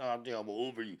 like, just calm down. I'm gonna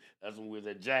Uber you. That's when we was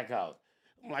at Jack House.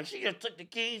 I'm like, she just took the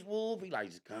keys, woo. He like,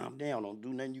 just calm down. Don't do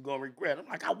nothing you gonna regret. I'm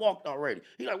like, I walked already.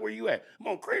 He like, where you at? I'm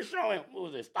on Crenshaw and what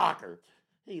was it, Stalker.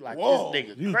 He like, Whoa, this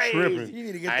nigga you crazy. tripping. You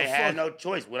need to get I the ain't had fuck. no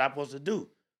choice. What I supposed to do?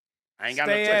 I ain't got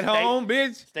Stay no choice. at home,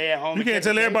 bitch. Stay at home. You and can't take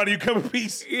tell the everybody you come in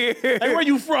peace. Yeah. Hey, where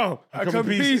you from? I come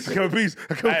in peace. I come in peace.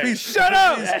 I come in Hey. peace. Shut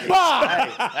up. Hey,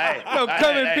 Bah. hey, No,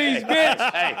 come in peace,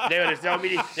 bitch. Hey, they would have told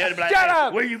me this. They would be like, Shut hey,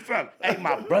 up. where you from? Hey,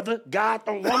 my brother, God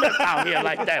don't want us out here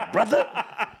like that, brother.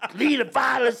 Leave the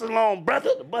violence alone,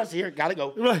 brother. The bus here, gotta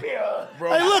go. Right. Yeah.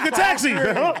 Bro, Hey, look, a taxi.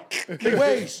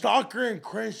 Wait, Stalker and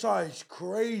Crenshaw is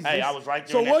crazy. Hey, I was right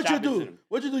there So in that what you shopping do? center.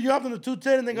 What you do? You hopped on the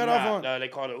 210 and then got off on. No, they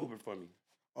called an Uber for me.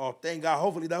 Oh, thank God.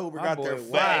 Hopefully that Uber My got boy, there. wow.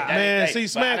 But, hey, fast. that Man, ain't- see, but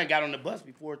Smack- I done got on the bus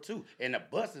before too, and the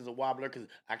bus is a wobbler because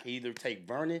I can either take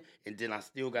Vernon and then I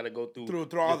still got to go through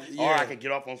all or yeah. I can get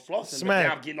off on Slauson. But Smack.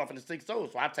 now I'm getting off in the 6-0,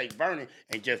 so I take Vernon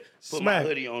and just put Smack. my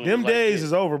hoodie on. Them like days this.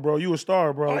 is over, bro. You a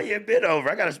star, bro. Oh yeah, bit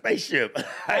over. I got a spaceship.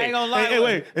 I ain't gonna lie. Hey,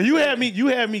 wait. And you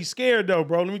had me scared though,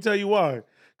 bro. Let me tell you why.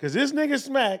 Cause this nigga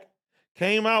Smack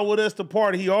came out with us to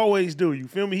party. He always do. You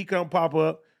feel me? He come pop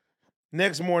up.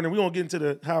 Next morning, we won't get into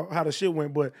the how the shit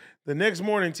went, but the next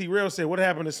morning, T-Rail said, "What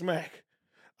happened to Smack?"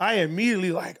 I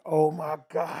immediately like, "Oh my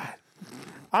God."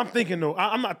 I'm thinking though,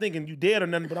 I'm not thinking you dead or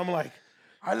nothing, but I'm like,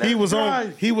 he was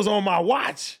on my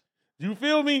watch. You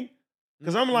feel me?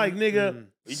 Cause I'm like, nigga.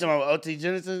 You talking about OT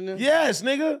Genesis now? Yes,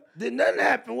 nigga. Did nothing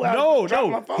happen? Well,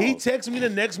 No. He texted me the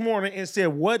next morning and said,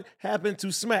 "What happened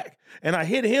to Smack?" And I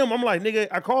hit him. I'm like, nigga,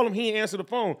 I called him. He didn't answer the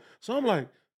phone. So I'm like,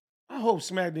 I hope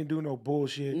Smack didn't do no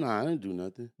bullshit. Nah, I didn't do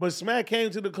nothing. But Smack came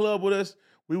to the club with us.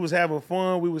 We was having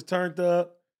fun. We was turned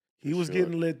up. He was Sure.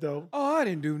 getting lit though. Oh, I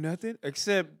didn't do nothing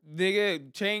except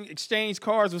nigga exchange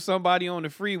cars with somebody on the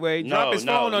freeway, drop his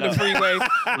phone on the freeway,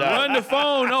 run the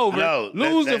phone over,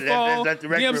 lose the phone. let the You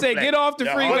know what I'm record saying? play. Get off the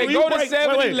No, freeway, wait, go to wait,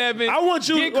 7-Eleven. I want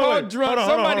you get wait, caught wait. drunk. Hold on,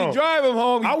 Somebody hold on. drive him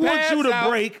home. I want you to pass out.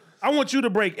 break. I want you to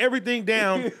break everything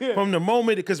down from the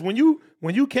moment because when you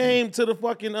came to the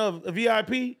fucking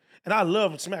VIP, and I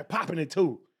love Smack popping it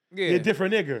too. Yeah. You're a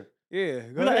different nigga. Yeah,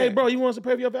 You're like, hey, bro, you want us to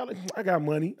pay for your valet? I got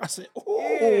money. I said,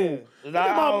 oh, look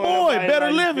at my don't boy, know if better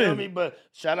anybody feel living. me, but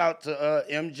shout out to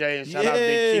MJ and shout out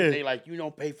Big Yeah. Chief. They like, you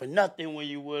don't pay for nothing when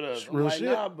you with us. I'm Real like, shit.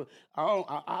 nah, but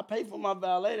I pay for my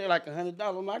valet. They're like $100.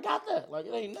 I'm like, I got that. Like,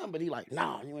 it ain't nothing. But he like,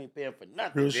 nah, you ain't paying for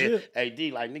nothing. Real bitch. shit. Hey,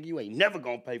 D, like, nigga, you ain't never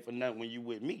gonna pay for nothing when you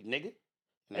with me, nigga.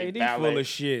 Hey, they full of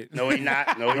shit. No, he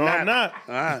not. No, he No, not.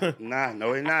 I'm not. Nah,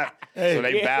 no, he not. Hey. So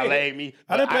they valeted me.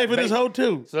 I didn't pay for this hoe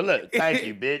too. So look, thank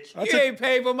you, bitch. You ain't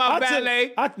paid for my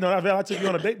valet. I took you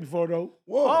on a date before though.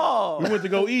 Oh. We went to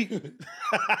go eat.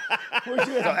 So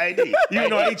AD, You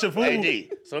know I ate your food. AD.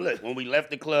 So look, when we left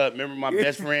the club, remember my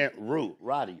best friend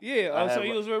Roddy. Yeah, I so had-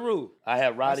 you was with Rue. I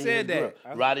had Roddy said and his that.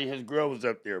 girl. Roddy and his girl was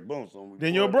up there. Boom. So when we Then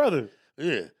pull your up- brother.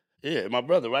 Yeah, my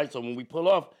brother, right? So when we pull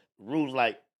off, Rue's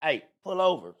like, hey, pull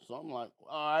over. So I'm like,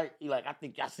 all right. He like, I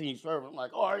think I seen you serving. I'm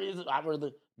like, all right, I'd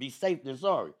rather be safe than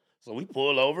sorry. So we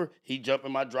pull over. He jump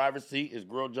in my driver's seat. His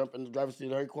girl jump in the driver's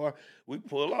seat of her car. We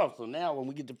pull off. So now when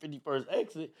we get to 51st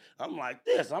exit, I'm like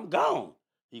this. I'm gone.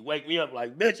 He wake me up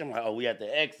like, bitch. I'm like, oh, we at the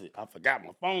exit. I forgot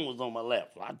my phone was on my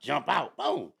left. So I jump out.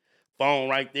 Boom. Phone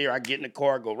right there. I get in the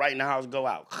car, go right in the house, go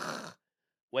out.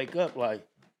 Wake up like,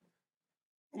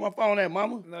 where my phone at,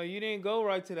 mama? No, you didn't go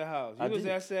right to the house. You was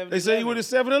at 7-Eleven. They say you went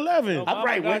to 7-Eleven. No,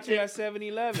 mama got you at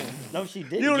 7-Eleven. No, she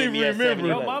didn't. You don't even remember.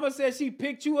 Your mama said she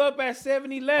picked you up at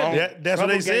 7-Eleven. That's what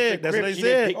they said. That's what they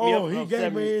said. Oh, he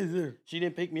gave me his. She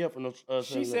didn't pick me up from no.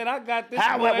 She said, I got this.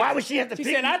 Why would she have to pick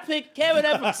She said, me? I picked Kevin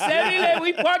up from 7-Eleven.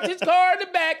 We parked his car in the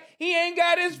back. He ain't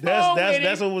got his phone with him.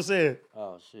 That's what was said.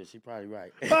 Oh, shit. She probably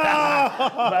right.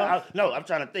 No, I'm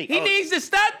trying to think. He needs to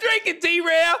stop drinking,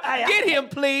 T-Rail. Get him,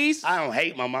 please. I don't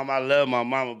hate my mama. I love my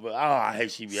mama, but I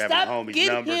hate she be having homies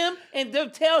Get numbers. him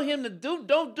and tell him to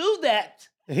don't do that.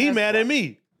 He mad at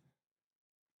me.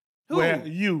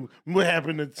 Who? What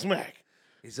happened to Smack?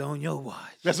 It's on your watch.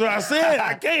 That's what I said.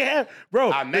 I can't have,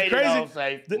 bro. I made it all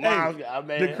safe.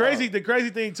 The crazy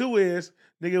thing too is,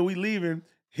 nigga, we leaving.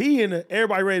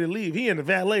 Everybody ready to leave. He in the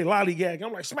valet lollygag.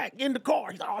 I'm like, Smack, get in the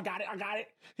car. He's like, oh, I got it.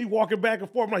 He walking back and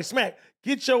forth. I'm like, Smack,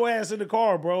 get your ass in the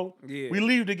car, bro. Yeah. We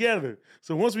leave together.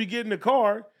 So once we get in the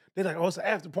car, they're like, oh, it's an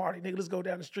after party, nigga. Let's go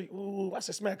down the street. Ooh, I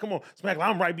said, Smack, come on. Smack,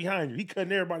 I'm right behind you. He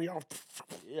cutting everybody off.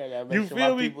 Yeah, I gotta make You sure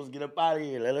feel my me? peoples get up out of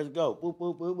here. Let's go. Boop,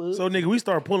 boop, boop, boop. So, nigga, we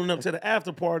start pulling up to the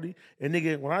after party. And,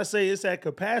 nigga, when I say it's at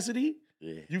capacity,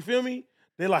 you feel me?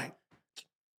 They're like,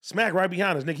 Smack right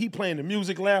behind us. Nigga, he playing the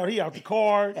music loud. He out the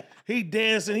car. He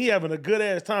dancing. He having a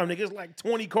good-ass time. Nigga, it's like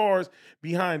 20 cars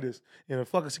behind us. And the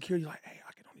fucking security like, hey,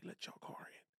 I can only let your car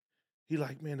in. He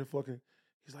like, man,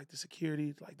 he's like the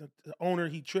security, like the owner,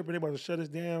 he tripping. They about to shut us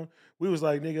down. We was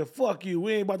like, nigga, fuck you.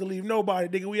 We ain't about to leave nobody.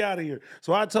 Nigga, we out of here.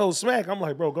 So I told Smack, I'm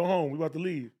like, bro, go home. We about to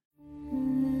leave.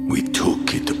 We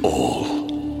took it all.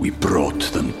 We brought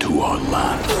them to our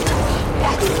land.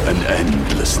 An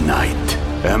endless night,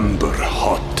 ember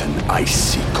hot and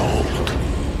icy cold.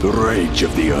 The rage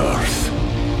of the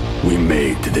earth. We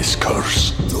made this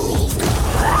curse.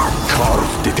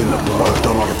 Carved it in the blood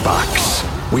on our backs.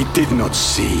 We did not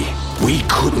see. We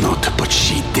could not, but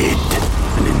she did.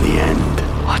 And in the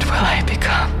end... What will I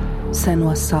become?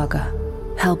 Senua's Saga.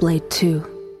 Hellblade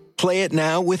 2. Play it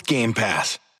now with Game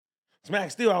Pass.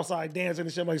 Smack still outside dancing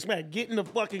and shit. I'm like, Smack, get in the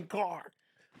fucking car.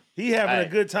 He having a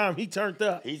good time. He turned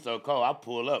up. He's so cold. I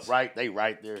pull up, right? They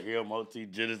right there, Hill, Moti,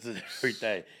 Genesis,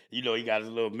 everything. You know, he got his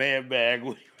little man bag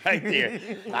right there.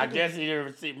 I guess he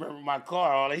didn't remember my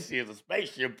car. All they see is a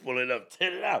spaceship pulling up,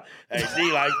 tinted out. Hey,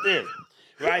 see like this.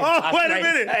 Right? Oh, wait a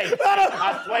minute. Hey,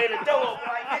 I sway the door. I'm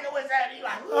like, nigga, what's that? He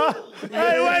like, ooh.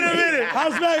 Hey, wait a minute.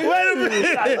 How's Smack? Wait a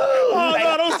minute. Like, Oh,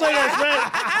 no, don't say that,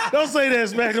 Smack. Don't say that,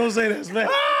 Smack. Don't say that, Smack.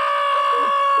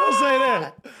 Don't say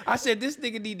that. I said this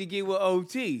nigga need to get with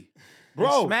OT.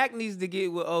 Bro. Smack needs to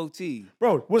get with OT.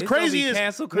 Bro, what's It's gonna crazy be is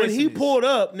cancel when he Christmas. pulled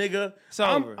up, nigga,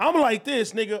 over. I'm like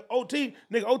this, nigga. OT's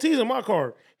in my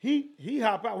car. He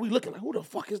hop out. We looking like, who the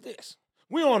fuck is this?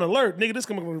 We on alert, nigga. This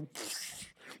coming.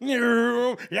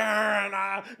 Yeah,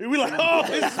 we like, oh,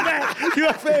 it's Smack. You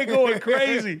ain't going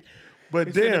crazy.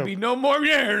 But damn, be no more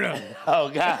there. Oh,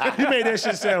 God. he made that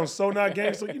shit sound so not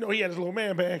gangster. You know, he had his little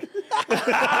man bag.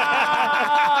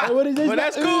 What is this? But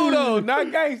that's cool though,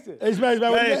 not gangster. Hey, Smack,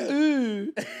 what is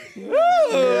that?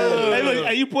 Hey, look,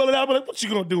 hey, you pull it out, but what you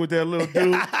gonna do with that little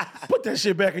dude? Put that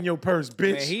shit back in your purse,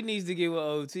 bitch. Man, he needs to get with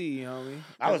OT, you know what I mean?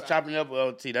 I was chopping up with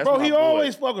OT. That's Bro, my he boy.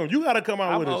 always fuck him. You gotta come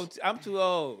out with us. I'm too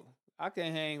old. I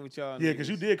can't hang with y'all niggas. Yeah, because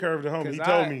you did curve the homie. He 'Cause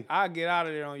told me. I get out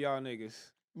of there on y'all niggas.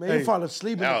 Man, Hey. you fall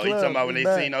asleep in the No, club. you talking about when they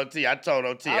Back. seen OT. I told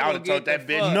OT, I I would would have told get that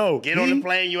the bitch, fuck. No, get on the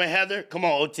plane, you and Heather. Come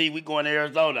on, OT, we going to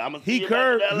Arizona. I'm going to see He you back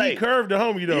curved. in LA. He curved the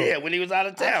homie though. Yeah, when he was out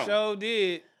of I town. sure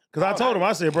did. Because I told him,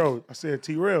 I said, bro, I said,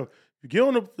 T-Rail, you get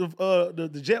on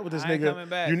the jet with this I ain't nigga, coming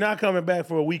back. you're not coming back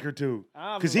for a week or two.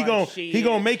 I was Because he like, gonna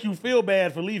shit. make you feel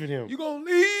bad for leaving him. You gonna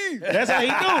leave? That's how he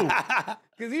do.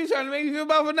 Cause he was trying to make me feel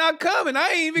bad for not coming. I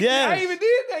ain't even did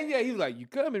that yet. He was like, "You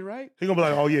coming, right?" He gonna be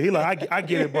like, oh yeah. He like, I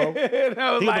get it, bro. He And I was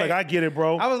gonna be like, I get it,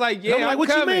 bro. I was like, And "Yeah, I'm like, what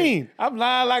coming. you mean? I'm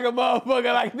lying like a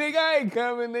motherfucker. Like, nigga, I ain't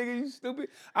coming, nigga. You stupid.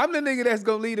 I'm the nigga that's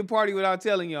gonna lead the party without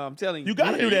telling y'all. I'm telling you. You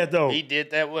gotta do that though. He did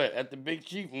that at the Big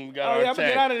Chief when we got Oh, our yeah, I'ma chat.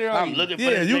 get out of there on I'm you. looking for Yeah,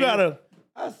 this you nigga. gotta.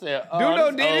 I said, oh, Duno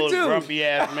this did it old too. grumpy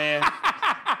ass man.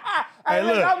 Hey,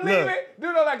 look, I'm leaving. look.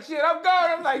 Duno like shit. I'm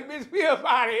going. I'm like, bitch, we up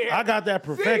out of here. I got that See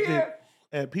ya. perfected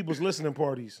at people's listening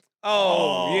parties.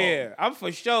 Oh yeah, I'm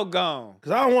for sure gone.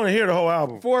 Cause I don't want to hear the whole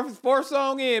album. Fourth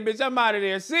song in, bitch. I'm out of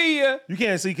there. See ya. You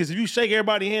can't see, because if you shake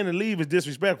everybody's hand and leave, it's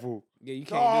disrespectful. Yeah, you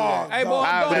can't do that. Hey, boy, But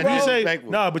I'm But going, if you bro. say,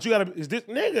 Respectful. nah, but you gotta, is this,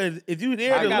 nigga, if you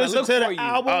there I to gotta listen look to for the you.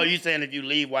 album, Oh, you saying if you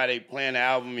leave while they playing the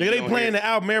album? nigga, they playing the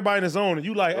album, everybody in the zone, and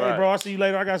you like, hey, Right. bro, I'll see you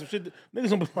later. I got some shit. Niggas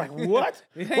gonna be like, what?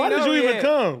 It ain't Why did you over even yet.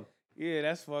 come? Yeah,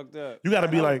 that's fucked up. You gotta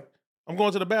be like, I'm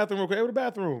going to the bathroom real quick. Hey, where the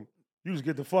bathroom? You just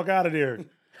get the fuck out of there.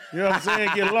 You know what I'm saying?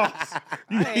 Get lost.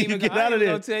 You get out of there.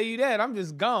 I ain't gonna tell you that. I'm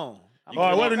just gone. All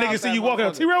right, what the nigga see you walking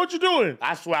out? T-Rail, what you doing?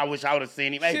 I swear I wish I would have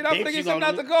seen him. Hey, Shit, I'm bitch, thinking something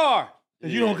out the car.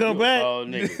 You don't come back? Oh,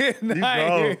 nigga.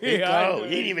 Nah, He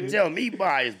didn't even tell me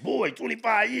by his boy.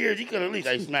 25 years. He could at least,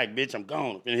 hey, smack, bitch, I'm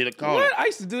gone. Finna hit a corner. What? I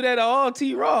used to do that at all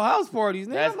T-Raw house parties.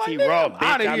 Nigga. That's I'm like, T-Raw, nigga, bitch.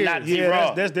 outta I'm here. not T-Raw.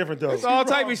 Yeah, that's different, though. It's all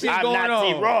type of shit I'm going not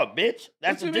on. T-Raw, bitch.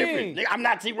 That's What the you difference. mean? Nigga, I'm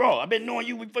not T-Raw. I've been knowing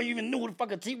you before you even knew who the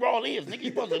fuck a T-Raw is. Nigga, you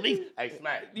supposed to at least, hey,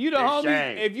 smack. You the It's homie.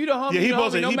 shame. If you the homie, Yeah, he you the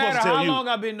supposed homie, to- no he matter supposed to tell how you. long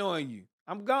I've been knowing you.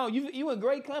 I'm gone. You in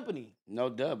great company. No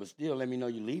duh, but still let me know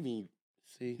you leaving.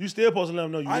 See? You still supposed to let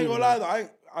them know you I ain't leaving, gonna lie man.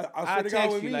 though. I I swear to God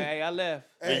text with you me. like, hey, I left.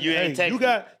 And you ain't Hey,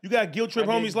 texting. you got guilt trip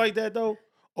I homies did. like that though.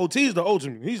 OT's the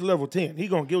ultimate. He's level 10. He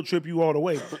gonna guilt trip you all the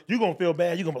way. You gonna feel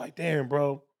bad. You gonna be like, damn,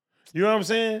 bro. You know what I'm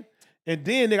saying? And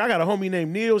then, nigga, I got a homie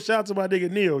named Neil. Shout out to my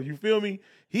nigga Neil. You feel me?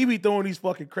 He be throwing these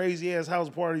fucking crazy ass house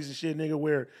parties and shit, nigga,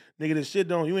 where, nigga, this shit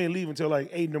you ain't leaving until like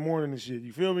 8 in the morning and shit.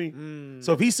 You feel me?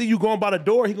 So if he see you going by the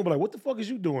door, he gonna be like, what the fuck is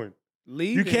you doing?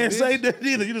 Leave. You can't say that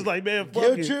either. You just like, man,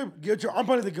 fuck Guilt trip. I'm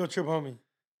probably the guilt trip, homie.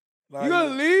 Like, You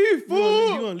gonna leave,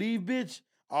 fool? You gonna leave, bitch?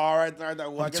 All right. Well,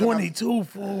 I I'm guess 22,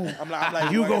 fool. I'm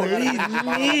like, You well, I gonna gotta leave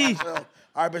follow me? myself.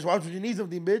 All right, bitch. Watch when you need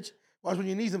something, bitch. Watch when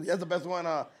you need something. That's the best one.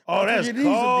 Watch when that's you need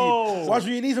something. cold. Watch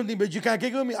when you need something, bitch. You can't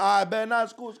kick with me. I bet not.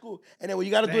 School. And then what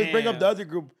you gotta do is bring up the other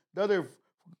group, the other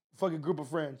fucking group of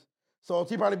friends. So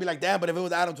he probably be like, damn, but if it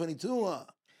was Adam 22,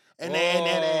 and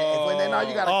then now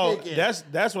you gotta kick it.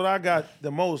 That's what I got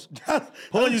the most.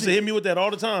 Pun used to hit me with that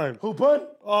all the time. Who Pun?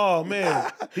 Oh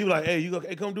man, he was like,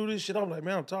 "Hey, come do this shit." I'm like,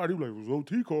 "Man, I'm tired." He was like,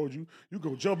 "OT called you. You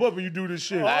go jump up and you do this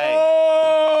shit."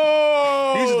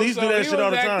 Oh, He used to do that shit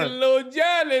all the acting time. a little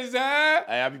jealous, huh?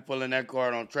 Hey, I be pulling that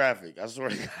card on traffic. I swear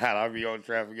to God, I be on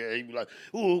traffic. He be like,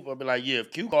 ooh. I be like, yeah,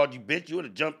 if Q called you, bitch, you would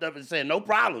have jumped up and said, no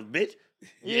problems, bitch.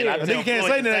 Yeah, a nigga can't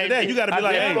say nothing to that. You gotta be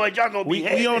like, hey, Floyd, y'all gonna we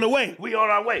behave. on the way. We on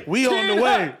our way. We on the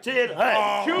way. Ted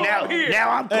Hut. Now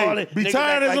I'm Hey, calling. be niggas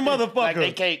tired act as a like motherfucker. Like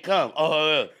they can't come.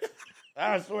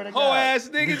 I swear to God. Whole ass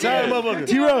nigga. Be tired, motherfucker.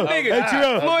 T-Row. Nigga. Hey,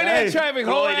 T-Row. Floyd Hey, in traffic.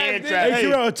 Whole Floyd ass in nigga. traffic. Hey,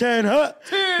 T-Row, 10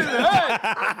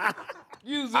 Hut.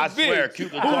 You's a I swear, bitch. Q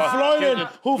could Who call. Floyd and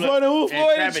who? Floyd in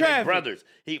Traffic traffic. brothers.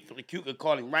 Q could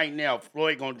call him right now.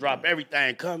 Floyd gonna drop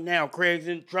everything. Come now, Craig's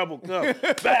in trouble. Come.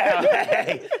 Bow.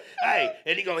 Hey,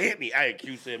 and he gonna hit me. Hey,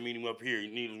 Q said meet him up here.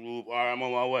 You need to move. All right, I'm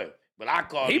on my way. But I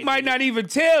called. He might not even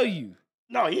tell you.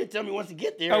 No, he'll tell me once he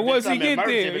get there. Oh, If once it's he something get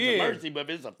emergency, there, if it's yeah. emergency, but if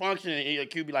it's a function,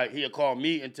 Q be like, he'll call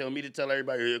me and tell me to tell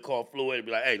everybody. He'll call Floyd and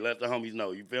be like, hey, let the homies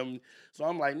know. You feel me? So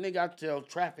I'm like, nigga, I tell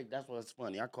traffic. That's what's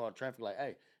funny. I call traffic like,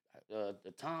 hey, the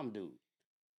Tom dude,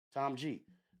 Tom G.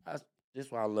 This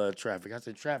is why I love traffic. I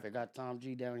said, traffic, got Tom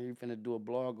G down here. He finna do a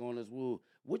blog on this wool.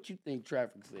 What you think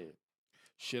traffic said?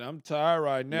 Shit, I'm tired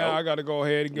right now. Nope. I gotta go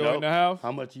ahead and go Nope. in the house.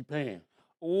 How much he paying?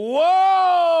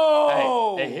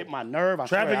 Whoa! Hey, it hit my nerve. I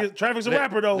swear. Traffic's a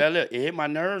rapper though. Look, it hit my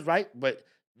nerves, right? But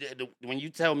when you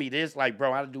tell me this, like,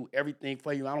 bro, I do everything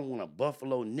for you. I don't want a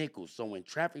Buffalo nickel. So when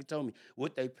traffic told me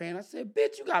what they paying, I said,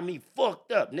 bitch, you got me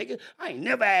fucked up, nigga. I ain't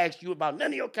never asked you about none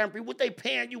of your company. What they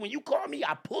paying you? When you call me,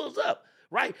 I pulls up.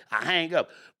 Right? I hang up.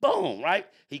 Boom, right?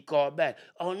 He called back.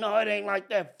 Oh, no, it ain't like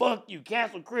that. Fuck you.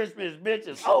 Cancel Christmas, bitch.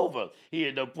 It's over. He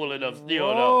ended up pulling up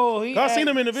still, though. I seen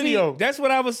him in the video. See, that's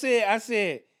what I was saying. I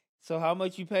said, so how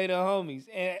much you pay the homies?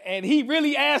 And he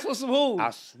really asked for some hooves.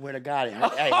 I swear to God, it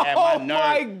had my nerve.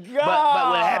 my God. But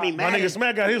what had me My mad nigga is,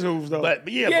 Smack got his hooves though. but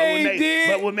Yeah, he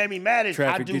did. what made me mad is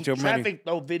Traffic, I do get your money. traffic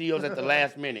throw videos at the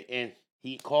last minute, and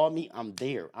he called me. I'm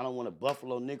there. I don't want a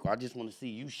Buffalo nickel. I just want to see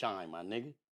you shine, my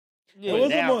nigga. Yeah. What's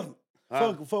the now-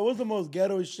 most? What's the most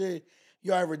ghetto shit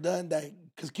you ever done?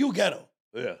 Cause Q ghetto.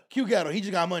 Yeah, Q ghetto. He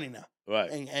just got money now. right.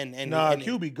 And nah, and-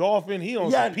 Q be golfing. He on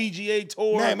Yeah. some PGA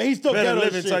tour. Man, he's still Better ghetto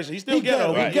living as shit. type shit. He's still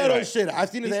ghetto. He Right, ghetto right. as shit. I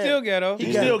seen his He's head. still ghetto.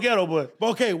 He's still ghetto, but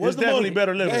Okay, what's it's the definitely most,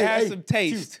 better living. He has some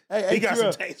taste. Hey, He got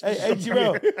some T-Rail. taste. Hey,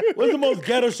 T-Rail, what's the most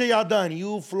ghetto shit y'all done?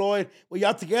 You, Floyd, well,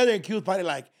 y'all together, and Q's probably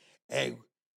like, hey,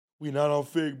 we not on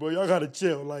fig, but y'all gotta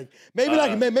chill. Like maybe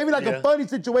like yeah. a funny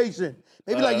situation.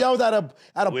 Maybe like y'all was at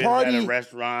a We was party at a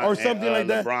restaurant or something and, like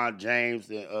that. LeBron James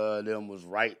and them was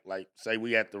right. Like, say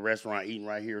we at the restaurant eating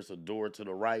right here. It's a door to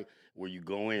the right where you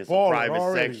go in. It's a Baller private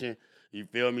already. section. You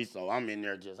feel me? So I'm in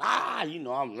there just, I'm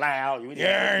loud. We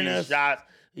Yeah, did Ernest. shots.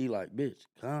 He like, bitch,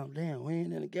 calm down. We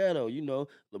ain't in the ghetto.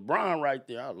 LeBron right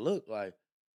there. I look like,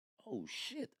 oh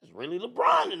shit, that's really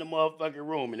LeBron in the motherfucking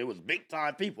room. And it was big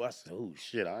time people. I said, oh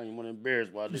shit, I ain't want to embarrass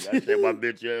my nigga. I said my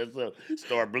bitch ass up.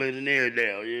 Start blending in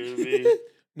down. You know what I mean?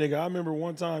 Nigga, I remember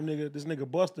one time, this nigga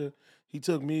Buster, he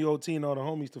took me, OT, and all the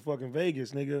homies to fucking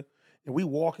Vegas, nigga. And we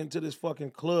walk into this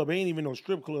fucking club. It ain't even no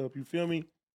strip club, you feel me?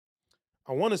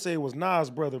 I want to say it was Nas'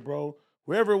 brother, bro.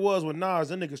 Whoever it was with Nas,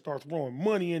 that nigga start throwing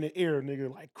money in the air,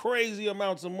 nigga, like crazy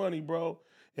amounts of money, bro.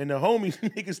 And the homies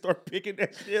niggas start picking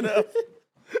that shit up.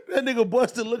 That nigga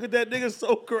busted. Look at that nigga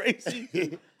so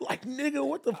crazy. Like, nigga,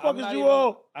 what the fuck is you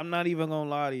on? I'm not even gonna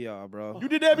lie to y'all, bro. You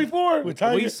did that before?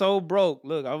 We so broke.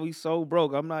 Look, we so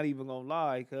broke. I'm not even gonna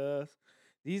lie, cuz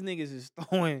these niggas is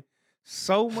throwing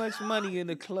so much money in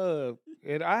the club,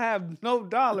 and I have no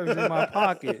dollars in my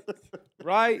pocket.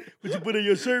 Right? What you put in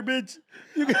your shirt, bitch?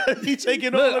 You got you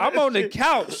taking Look, all of I'm that on the shit.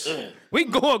 couch. We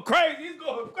going crazy. He's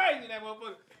going crazy, that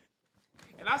motherfucker.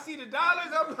 And I see the dollars,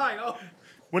 I'm like, oh.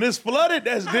 When it's flooded,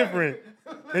 that's different.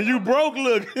 And you broke,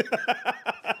 look.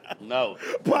 No.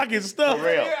 Pocket stuff. For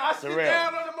real. I For sit real.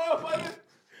 down on the motherfucker.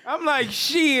 I'm like,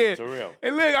 shit. For real.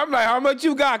 And look, I'm like, how much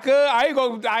you got, cuz? I ain't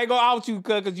gonna out you,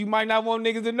 cuz, because you might not want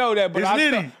niggas to know that. But It's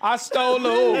Nitty. I stole the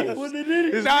hooves. What's the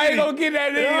Nitty? It's Now I ain't Nitty. gonna get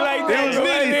that nigga like that. It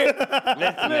was Nitty.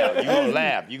 Listen now, you gonna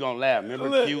laugh. You gonna laugh. Remember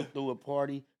Look. Q threw a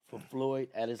party for Floyd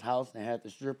at his house and had the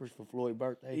strippers for Floyd's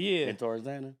birthday? Yeah. In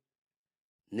Tarzana?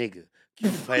 Nigga,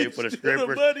 Q paid for the Steal the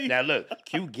strippers. money. Now look,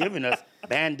 Q giving us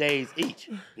Band-Aids each.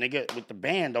 Nigga, with the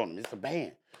band on them. It's a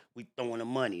band. We throwing the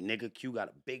money. Nigga, Q got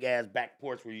a big ass back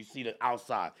porch where you see the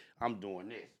outside. I'm doing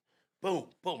this. Boom,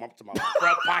 boom. I'm to my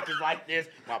front pockets like this,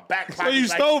 my back pockets So you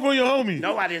like stole from your homie?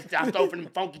 No, I didn't. I stole from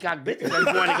them funky cock bitches that was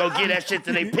going to go get that shit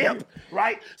to they pimp,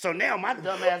 right? So now my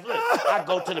dumb ass, look, I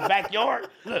go to the backyard.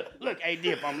 Look, AD,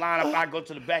 if I'm lying up, I go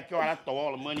to the backyard, I throw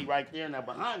all the money right there. Now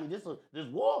behind me, this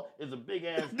wall is a big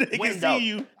ass They can window. see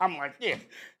you. I'm like this.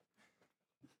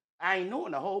 I ain't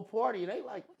knowing the whole party. They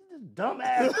like, what is this dumb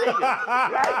ass nigga?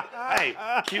 Right?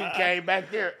 Hey, Q came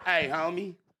back there. Hey,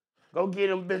 homie. Go get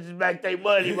them bitches back their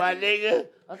money, my nigga.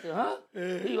 I said, huh?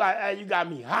 He like, hey, you got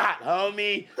me hot,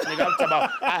 homie. Nigga, I'm talking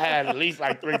about, I had at least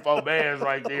like 3-4 bands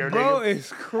right there, Bro, nigga.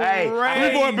 it's crazy.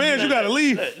 Hey, 3-4 bands, you gotta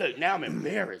leave. Look, now I'm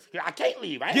embarrassed. I can't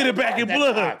leave. I ain't Get it had back in that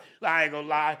blood. time. I ain't gonna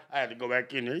lie. I had to go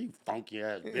back in there. You funky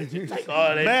ass bitch. You take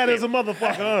all that Mad shit. as a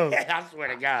motherfucker, huh? I swear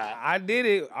to God. I did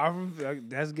it.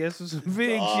 That's guess was some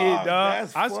big Dog, shit, dog.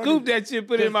 that's I funny. scooped that shit,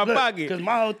 put it in my pocket. Because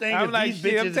my whole thing I'm is like, these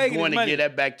shit, I'm bitches is taking going this to money. get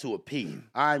that back to a P.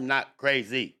 I'm not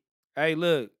crazy. Hey,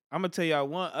 look, I'm gonna tell y'all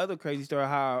one other crazy story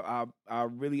how I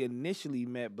really initially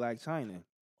met Black China.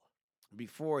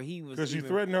 Before he was Because you even-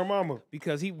 threatened her mama.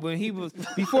 Because before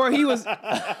he was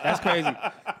that's crazy.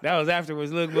 That was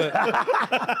afterwards. Look,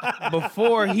 but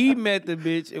before he met the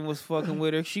bitch and was fucking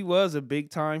with her, she was a big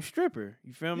time stripper.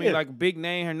 You feel me? Yeah. Like a big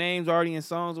name. Her name's already in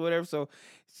songs or whatever. So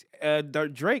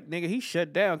Drake, nigga, he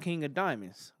shut down King of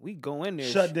Diamonds. We go in there.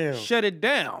 Shut down. Shut it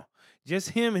down. Just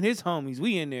him and his homies.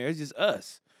 We in there. It's just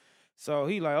us. So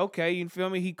he like, okay, you feel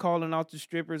me? He calling out the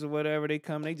strippers or whatever. They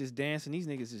come, they just dancing. These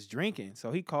niggas is drinking.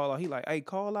 So he call out, he like, hey,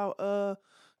 call out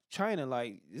China.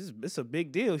 Like, this a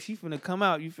big deal. She finna come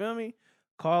out, you feel me?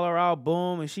 Call her out,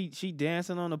 boom, and she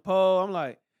dancing on the pole. I'm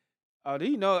like, oh, do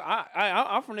you know,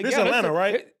 I'm from the This ghetto. Atlanta,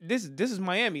 right? This is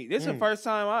Miami. This is the first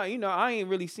time I ain't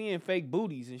really seeing fake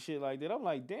booties and shit like that. I'm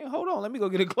like, damn, hold on, let me go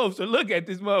get a closer look at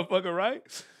this motherfucker, right?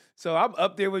 So I'm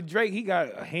up there with Drake. He got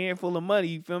a handful of money.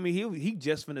 You feel me? He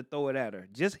just finna throw it at her.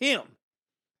 Just him,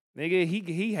 nigga.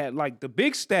 He had like the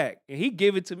big stack, and he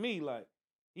gave it to me. Like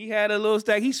he had a little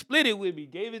stack. He split it with me,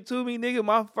 gave it to me, nigga.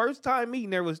 My first time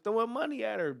meeting her was throwing money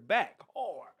at her back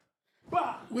hard.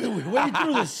 Bah! Wait, you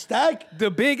threw the stack? The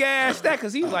big ass stack,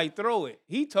 cause he was like, throw it.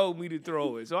 He told me to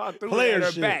throw it, so I threw Player it at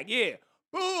her shit. back. Yeah.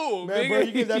 Boom, Man, nigga. bro,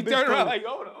 you gave that She bitch turned around scoliosis. like,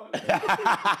 hold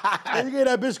on. And you get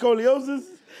that bitch scoliosis?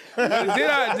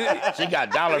 She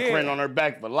got dollar print on her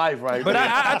back for life right But there.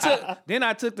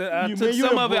 I took You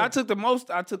some the of it. boy.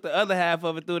 I took the other half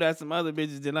of it, threw it at some other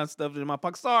bitches, then I stuffed it in my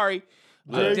pocket. Sorry.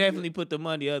 I Drake- definitely put the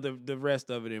money the rest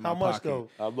of it in How my much pocket. though?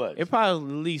 How much? It probably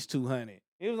was at least 200.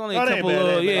 It was only Oh, a that ain't couple bad, that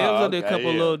little, ain't yeah, bad. it was Oh, only a okay,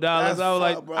 couple yeah. little dollars. That's I was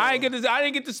like, fuck, bro. I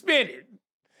didn't get to spend it.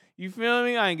 You feel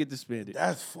me? I ain't get to spend it.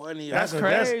 That's funny. That's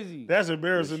crazy. That's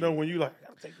embarrassing though when you like,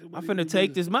 I'm finna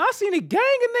take this. Man, I seen a gang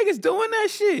of niggas doing that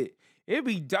shit. It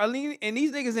be darling, and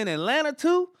these niggas in Atlanta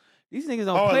too. These niggas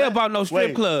don't play about no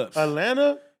strip clubs.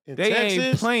 Atlanta and They Texas,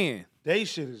 ain't playing. they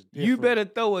shit is different. You better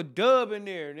throw a dub in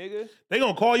there, nigga. They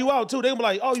gonna call you out too. They gonna be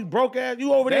like, oh, you broke ass,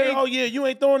 you over They- there. Oh yeah, you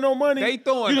ain't throwing no money. They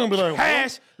throwing You gonna be like,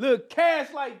 cash, look,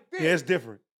 cash like this. Yeah, it's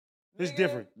different. It's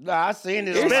different. Nah, I seen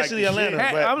it. Especially on, like, Atlanta.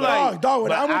 shit, but- I'm but- like, Dog, when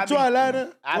but I went to be-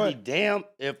 Atlanta, I be damned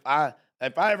if I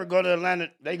ever go to Atlanta,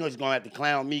 they just gonna have to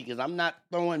clown me because I'm not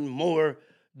throwing more,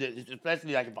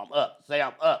 especially like if I'm up. Say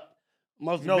I'm up.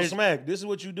 Most No, bitch- Smack, this is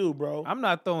what you do, bro. I'm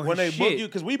not throwing when they shit. book you,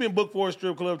 because we've been booked for a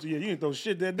strip club to you. You didn't throw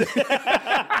shit that day.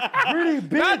 Pretty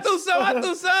bitch. I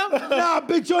threw some. Nah,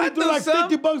 bitch, you only threw like some.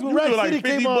 $50 when You Rack threw like City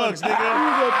 50 came on. bucks, nigga.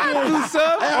 I threw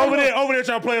some. over there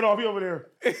trying to play it off. He over there.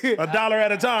 $1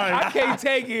 at a time. I can't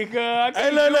take it, cuz. I can't Hey,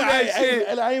 do look, that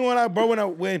shit. I ain't want to, bro.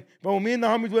 When me and the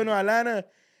homies went to Atlanta,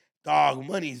 dog,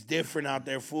 money's different out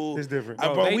there, fool. It's different.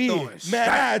 Bro, they we throwing man,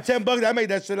 I had $10. I made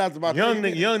that shit out to about Young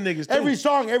 30 niggas too.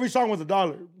 Every song was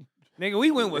 $1. Nigga,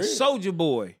 we went with Soulja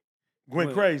Boy.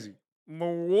 went crazy.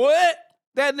 What?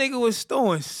 That nigga was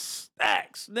throwing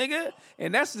stacks, nigga.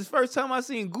 And that's the first time I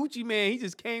seen Gucci Man. He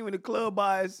just came in the club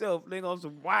by himself, nigga, on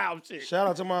some wild shit. Shout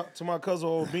out to my cousin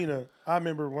Obina. I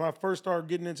remember when I first started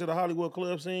getting into the Hollywood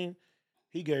club scene,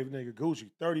 he gave nigga Gucci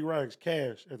 30 racks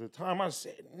cash. At the time, I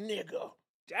said, nigga,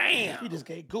 Damn. he just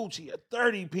gave Gucci a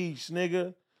 30 piece,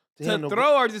 nigga. To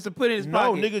throw or just to put in his No,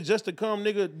 pocket? nigga, just to come,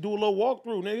 nigga, do a little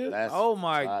walkthrough, nigga. That's Oh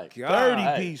my tight. God.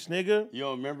 30 piece, nigga. You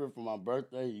don't remember for my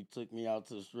birthday, you took me out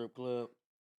to the strip club?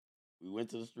 We went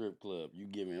to the strip club. You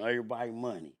giving everybody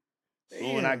money.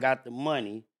 Soon I got the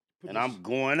money, and I'm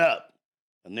going up.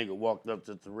 A nigga walked up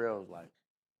to Terrell, was like,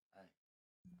 hey,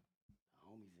 the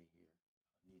homies in here.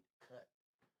 I need to cut.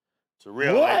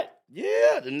 Terrell, What? like,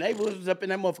 yeah, the neighbor was up in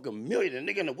that motherfucker million.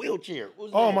 The nigga in the wheelchair.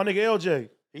 What's Oh, that? my nigga LJ.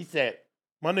 He said,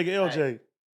 My nigga LJ. the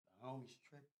homies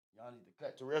tripping. Y'all need to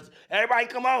cut Terrell. Everybody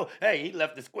come on. Hey, he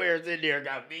left the squares in there.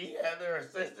 Got me, Heather, her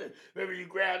sister. Remember you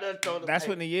grabbed us, told them, That's hey.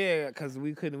 when because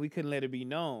we couldn't let it be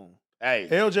known. Hey,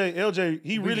 LJ,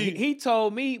 he really. He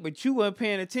told me, but you weren't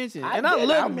paying attention. I And I did.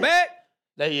 looked I mean- back.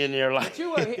 they in there like, But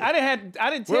you, I didn't Where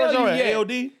was tell y'all you at? yet.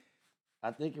 AOD?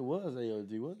 I think it was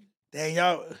AOD, wasn't it? Dang,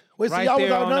 y'all. Wait, so Right y'all was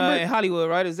there out in numbered? Hollywood,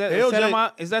 right? Is that LJ,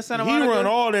 Santa He Monica? run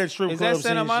all that strip Is club that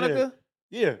Santa scene Monica? shit.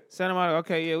 Yeah. Santa Monica.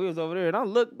 Okay, yeah, we was over there, and I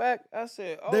looked back. I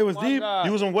said, "Oh They was my deep? God.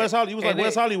 You was in West Hollywood. You was like And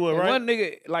West they- Hollywood, and right? One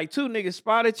nigga, like two niggas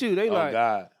spotted you. They Oh, like,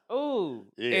 God. "Ooh,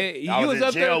 Yeah. And I you was was in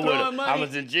up there jail with throwing him. money. I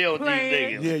was in jail with these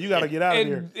playing, niggas. Yeah, you gotta get out of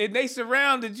there. and they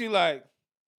surrounded you like,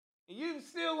 and you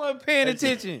still weren't paying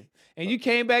attention. And you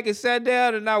came back and sat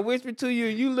down, and I whispered to you,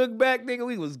 and you looked back, nigga,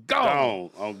 we was gone. Gone.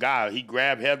 On God. He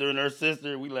grabbed Heather and her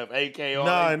sister. We left AK on.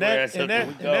 Nah, They in that grabbed something.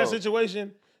 We gone.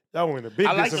 situation, that one a big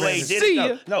I like the way he disadvantage. did See it.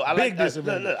 ya. though. No, I Big like that.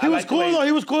 disadvantage. Look, He I was like the cool, way- though.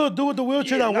 He was cool to do with the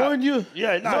wheelchair Yeah, that nah. warned you.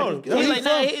 Yeah, No, no. that's He's what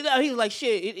like, nah, he was like,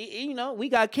 shit, you know, we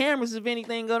got cameras if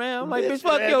anything go down. I'm like, bitch,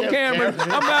 fuck Yeah, your yeah, camera.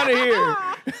 camera. I'm out of here.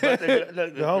 But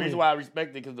the homie. reason why I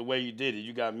respect it because the way you did it,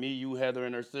 you got me, you, Heather,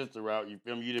 and her sister out. You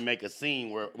feel me? You didn't make a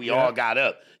scene where we all got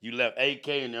up. You left AK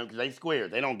in them because they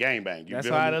squared. They don't gangbang. You That's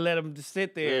feel why me? I let them just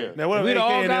sit there. Yeah. Now, what if We'd AK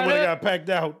all and them got would have up. got packed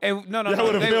out? And no, That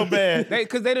would've felt bad.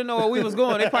 Because they didn't know where we was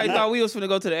going. They probably thought we was finna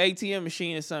go to the ATM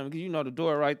machine or something. Because you know the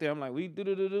door right there. I'm like, we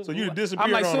do. So you disappeared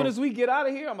I'm like, on soon them. as we get out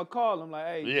of here, I'm gonna call him. Like,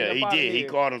 hey, Yeah, get he up outta did. He here.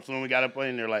 called him soon we got up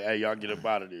in there like, hey, y'all get up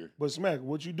out of there. But Smack,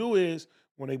 what you do is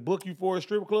when they book you for a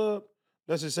strip club,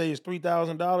 let's just say it's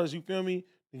 $3,000. You feel me?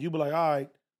 And you be like, all right,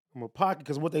 I'm a pocket.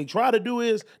 Because what they try to do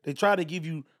is they try to give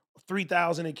you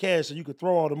 $3,000 in cash so you could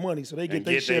throw all the money so they get And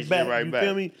their get their shit shit back. right You back.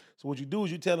 feel me? So what you do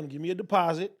is you tell them, give me a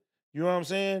deposit. You know what I'm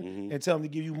saying? Mhm. And tell them to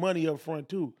give you money up front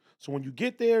too. So when you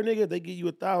get there, nigga, they give you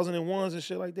 1,001s and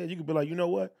shit like that. You could be like, you know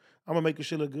what? I'm gonna make this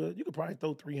shit look good. You could probably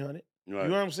throw 300. Right. You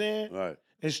know what I'm saying? Right.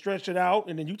 And stretch it out,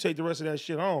 and then you take the rest of that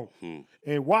shit home. Hmm.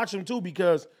 And watch them too,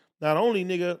 because not only,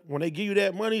 nigga, when they give you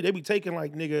that money, they be taking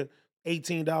like, nigga,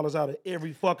 $18 out of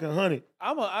every fucking 100.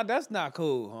 That's not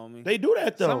cool, homie. They do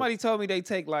that though. Somebody told me they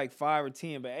take like 5 or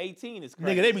 10, but 18 is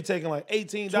crazy. Nigga, they be taking like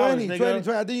 $18, 20, nigga.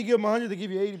 20. I think you give them 100 to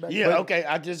give you 80 back. Yeah, okay.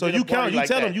 I just So did a you count, party you like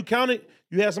tell that. them, you count it,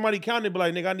 you have somebody count it, be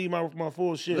like, nigga, I need my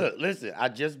full shit. Look, listen, I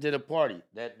just did a party.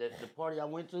 The party I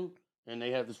went to, and they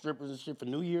had the strippers and shit for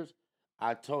New Year's.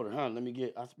 I told her,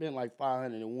 I spent like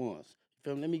 500 at once.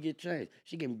 You feel me? Let me get change.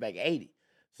 She gave me back 80.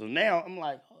 So now I'm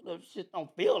like, hold up, shit don't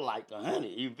feel like 100.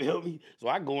 You feel me? So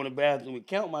I go in the bathroom and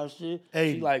count my shit.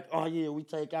 Hey. She like, oh yeah, we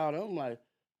take out. I'm like,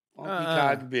 funky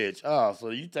Uh-uh. cock bitch. Oh, so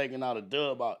you taking out a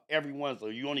dub out every one, so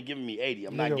you only giving me 80.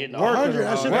 I'm not Nigga, getting working 100. them,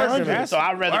 That shit working 100. them. so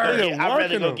I'd rather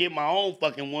Working go them. get my own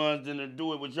fucking ones than to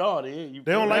do it with y'all. Then you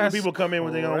They feel don't me? like when That's people come in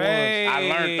with their own ones. I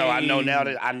learned though. I know Hey. now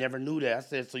that I never knew that. I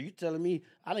said, so you telling me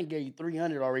I done gave you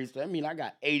 300 already? So that mean I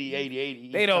got 80, 80,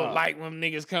 80. They each don't time. like when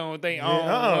niggas come with their Yeah, own.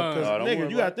 because No, don't nigga, worry you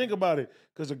about gotta it. think about it.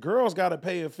 Because the girls gotta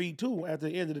pay a fee too at the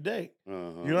end of the day. Uh-huh.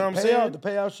 You know what I'm Payout, saying? the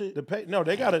payout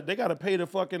shit. They gotta pay the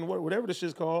fucking whatever the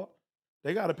shit's called.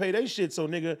 They gotta pay their shit. So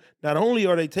nigga, not only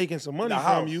are they taking some money The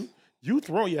from house. you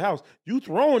throwing your house, you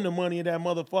throwing the money in that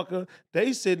motherfucker.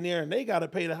 They sitting there and they gotta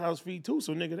pay the house fee too.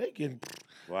 So nigga, they can.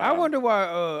 Wow. I wonder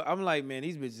why. I'm like, man,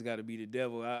 these bitches got to be the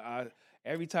devil. I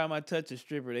every time I touch a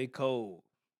stripper, they cold.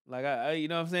 Like I, you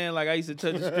know what I'm saying? Like I used to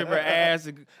touch a stripper ass,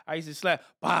 and I used to slap,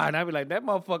 bah, and I'd be like, that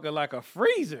motherfucker like a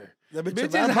freezer. That bitch Bitch a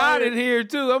is hot vampire? in here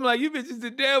too. I'm like, you bitches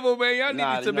the devil, man. Y'all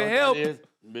need some help.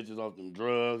 Bitches off them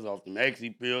drugs, off them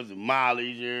Exy pills and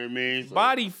Molly's, you know what I mean? So,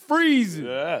 Body freezing.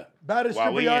 yeah. Baddest While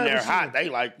stripper we y'all in there ever hot, seen? they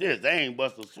like this. They ain't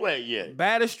bust a sweat yet.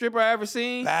 Baddest stripper I ever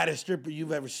seen? Baddest stripper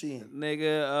you've ever seen.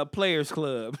 Nigga, Players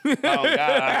Club. Oh,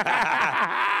 God.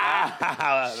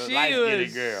 She Light-skinned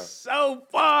was girl. so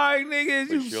fine, nigga.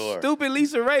 For You sure. stupid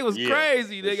Lisa Ray was Yeah,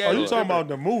 crazy, for nigga. sure. Oh, you talking about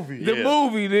the movie? The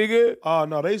movie, nigga. Oh,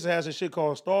 no, they used to have some shit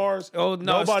called Stars. Oh,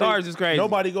 no, Stars is crazy.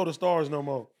 Nobody go to Stars no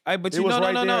more. Hey, but It you was no,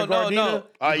 right no, there no, in no, Gardena. no.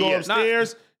 Oh, You go yeah.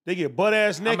 upstairs, they get butt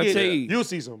ass naked. tell you. You'll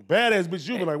see some badass bitches.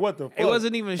 You'll be like, what the fuck? It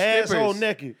wasn't even strippers. Asshole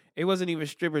naked. It wasn't even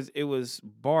strippers. It was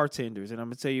bartenders. And I'm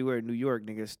going to tell you where in New York,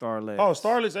 nigga, Starlet. Oh,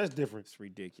 Starlets, that's different. It's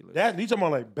ridiculous. That you talking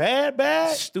about like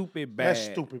bad? Stupid bad. That's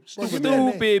stupid. Stupid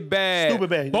Stupid bad. Stupid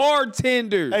bad.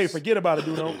 Bartenders. Hey, forget about it,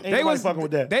 dude. Ain't nobody fucking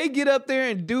with that. They get up there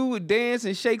and dance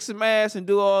and shake some ass and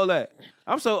do all that.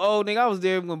 I'm so old, nigga. I was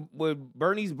there when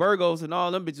Bernice Burgos and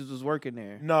all them bitches was working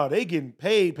there. No, they getting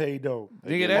paid though.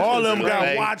 Nigga, that's all of them what's got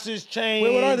right. watches, chains.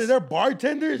 Wait, what are they? They're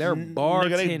bartenders? They're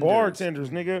bartenders. Nigga, they bartenders,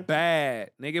 nigga.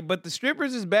 Bad, nigga. But the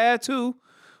strippers is bad too.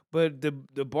 But the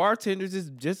bartenders is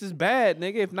just as bad,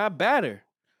 nigga, if not badder.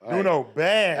 You know,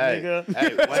 bad, nigga.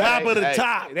 Hey, Top of the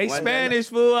top. They Spanish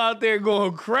fool out there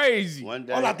going crazy. One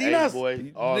day, Oh, Latinas?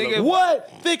 boy, all Nigga, of What?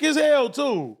 Thick as hell,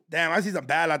 too. Damn, I see some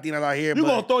bad Latinas out here. You but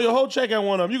gonna throw your whole check at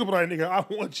one of them. You can be like, nigga, I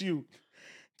want you.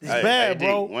 It's bad, D,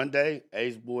 bro. One day,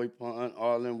 Ace Boy, Pun,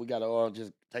 all them, we gotta all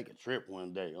just take a trip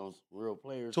one day on some real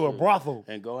players. To a shit brothel.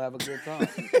 and go have a good time.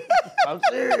 I'm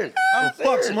serious.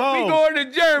 Fuck some We hoes. going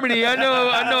to Germany. I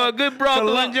know a good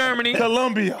brothel in Germany.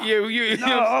 Colombia. You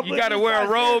No, you gotta wear a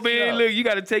robe in. Look, you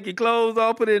gotta take your clothes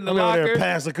off, put it in the I'm over there locker.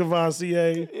 passing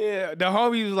Cavassier. Yeah, the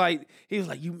homie was like,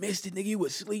 you missed it, nigga. You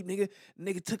was asleep, nigga.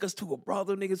 Nigga took us to a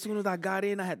brothel, nigga. As soon as I got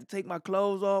in, I had to take my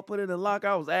clothes off, put it in the locker.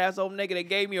 I was asshole, nigga. They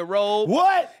gave me a robe.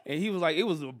 What? And he was like, it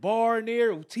was a bar in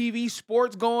there, TV,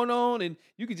 sports going on, and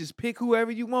you could just pick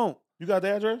whoever you want. You got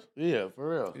the address? Yeah, for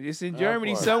real. It's in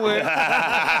Germany part. somewhere.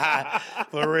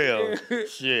 For real.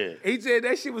 Shit. He said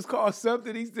that shit was called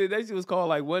something. He said that shit was called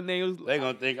like one name. They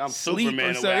gonna think I'm Sleep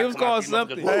Superman. or something. It was called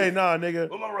something. Hey, nah, nigga.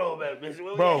 Where my robe at, bitch?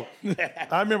 Where we Bro, at?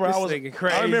 I remember This I was nigga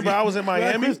crazy. I remember I was in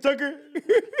Miami. Chris Tucker?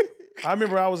 I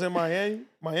remember I was in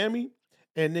Miami,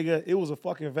 and nigga, it was a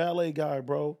fucking valet guy,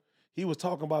 bro. He was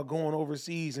talking about going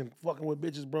overseas and fucking with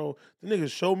bitches, bro. The nigga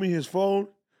showed me his phone.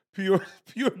 Pure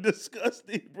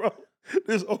disgusting, bro.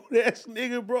 This old ass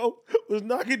nigga, bro, was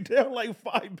knocking down like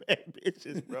 5 bad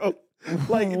bitches, bro.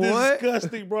 Like What?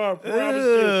 disgusting, bro. I promise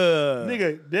you.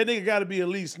 Nigga, that nigga gotta be at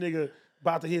least, nigga,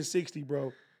 about to hit 60,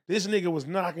 bro. This nigga was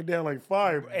knocking down like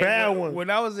 5 Hey, bad when- ones. When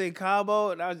I was in Cabo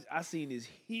and I seen this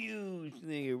huge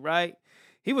nigga, right?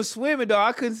 He was swimming though.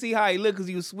 I couldn't see how he looked because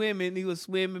he was swimming. He was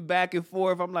swimming back and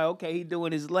forth. I'm like, okay, he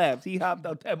doing his laps. He hopped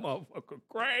out that motherfucker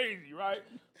crazy, right?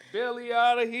 Belly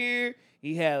out of here.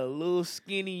 He had a little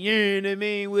skinny, you know what I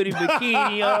mean, with a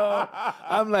bikini on.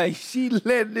 I'm like, she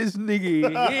let this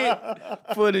nigga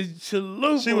hit for the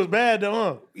chalupa. She was bad though,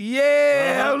 huh?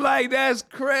 Yeah, I'm like, that's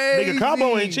crazy. Nigga,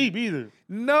 Cabo ain't cheap either.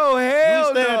 No, hell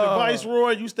You stay at the no.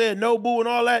 Viceroy, you stay at Nobu and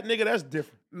all that, nigga, that's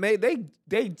different. Man,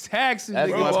 they taxing That's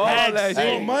nigga one for all place- that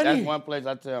hey, shit. money. That's one place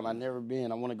I tell him I never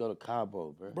been. I want to go to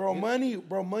Cabo, bro.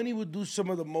 Money would do some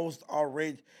of the most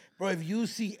outrageous. Bro, if you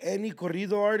see any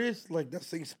corrido artist like that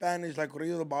sing Spanish, like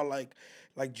corrido about like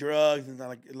drugs and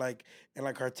like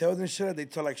cartels and shit, they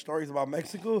tell like stories about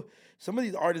Mexico. Some of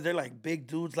these artists, they're like big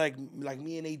dudes, like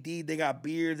me and AD. They got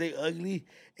beards, they ugly,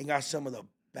 and got some of the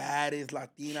baddest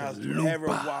Latinas who ever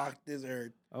walked this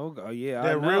earth. Oh yeah,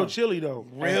 That I know. real chilly though.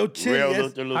 Real chilly. Real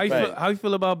Yes. Luther How you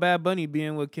feel about Bad Bunny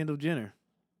being with Kendall Jenner?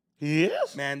 He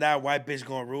is? Man, that white bitch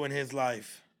gonna ruin his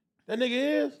life. That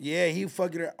nigga is? Yeah, he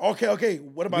fucking her. Okay.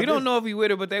 What about We don't this? know if he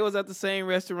with her, but they was at the same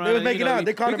restaurant. They was and, making out.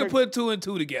 They called we him could put 2 and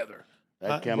 2 together.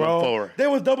 That came bro. before. They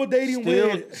was double dating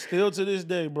with. Still to this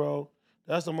day, bro.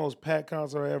 That's the most packed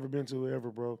concert I ever been to ever,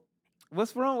 bro.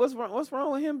 What's wrong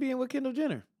with him being with Kendall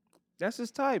Jenner? That's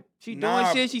his type. She Nah.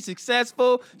 doing shit. She's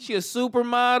successful. She a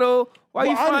supermodel. Why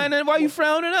Well, you frowning? Why you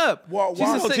frowning up? Well, She's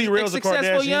why- a T-Rail's a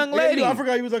successful Kardashian. young Yeah, lady. I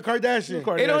forgot he was a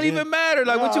Kardashian. It don't even matter.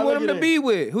 Like what you Nah, want him look to at be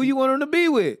with? Who you want him to be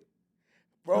with?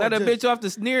 Bro, Not a just- bitch off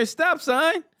the nearest stop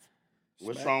sign.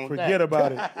 What's wrong with that? Forget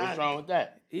about it. What's wrong with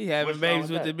that? He having What's wrong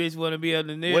babies with the that? bitch want to be on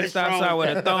the nearest What's stop wrong sign with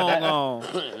a that? thong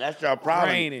on. That's your problem.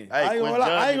 Raining. Hey, I ain't quit gonna lie,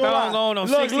 I ain't judging. gonna lie. Thong on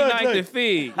Look, 69th and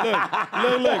Fig.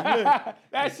 Look.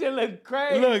 That shit look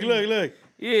crazy. Look.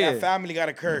 Yeah. That family got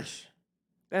a curse.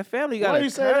 That family Why got you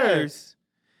a say that? curse.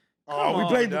 Oh, we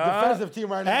playing the defensive team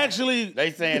right now. Actually,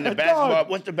 They saying the basketball.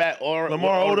 What's the Lamar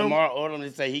Odom. Lamar Odom.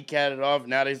 They say he catted off.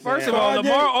 Now they saying First of all,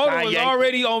 Lamar Odom was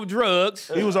already on drugs.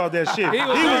 he was off that shit. He was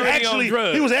already on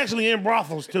drugs. He was actually in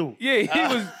brothels too. Yeah,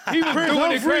 he was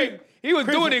doing it crazy. He was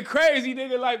doing it crazy,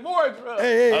 nigga, like more drugs.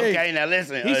 Okay, now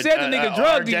listen. He said the nigga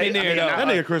drugged him in there, though. That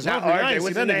nigga Chris Humphrey, I ain't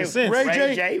seen that nigga since.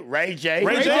 Ray J. Ray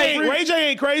J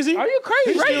ain't crazy. Are you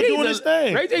crazy? He's still doing his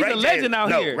thing. Ray J's a legend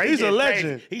out here. He's a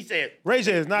legend. He said Ray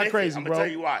J is not crazy, I'm bro. gonna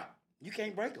tell you why. You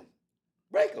can't break him.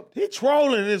 Break him. He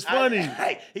trolling. It's funny.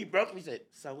 Hey, he broke him. He said,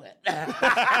 "So what?"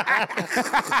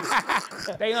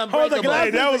 They unbreakable.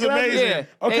 Hey, that was amazing. Yeah.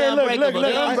 Okay, look.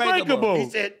 Unbreakable. He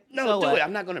said, "No, So do what? it.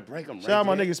 I'm not gonna break him." Shout out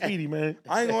my nigga Speedy, man.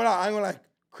 I ain't gonna lie.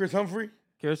 Chris Humphrey.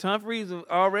 Chris Humphries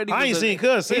already. I ain't seen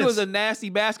Cuz He since. was a nasty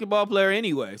basketball player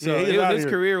anyway. So Yeah, he's out his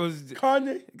here. career was.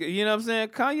 Kanye. You know what I'm saying?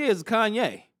 Kanye is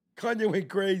Kanye. Kanye went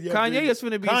crazy. Kanye is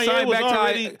finna be Kanye signed was back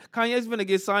already- to. Kanye's finna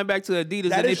get signed back to Adidas,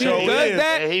 That and is if he true. does He is.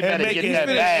 that, He better And get make that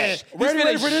it- bag.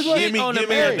 Ready for this one? shit on Give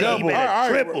me America. a double. All right,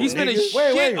 Triple. He's finna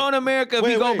Wait. shit on America if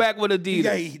he go back with Adidas.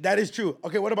 Yeah, that is true.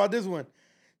 Okay, what about this one?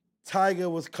 Tiger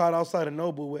was caught outside of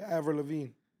Noble with Avril Lavigne.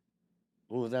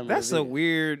 What was that? That's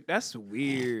weird. That's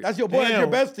weird. That's your boy, that's your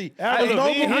bestie. Avril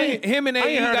Lavigne, Him and I ain't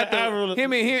AE heard got of the Avril-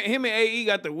 him and AE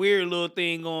got the weird little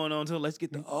thing going on. So let's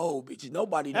get the old bitches.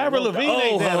 Nobody. Avril knows the Lavigne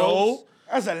ain't that hoes. old.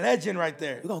 That's a legend right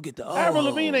there. We gonna get the old. Avril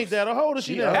Lavigne ain't that old. How old is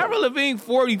she now? Avril Lavigne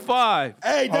 45.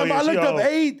 Hey, Oh, yeah, I she looked up old.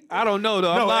 8. I don't know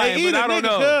though. I'm No, lying, AE but I don't the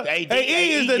know. nigga, AE cuz.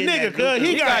 AE is the getting nigga, that good cuz.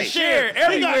 He cuz. got shared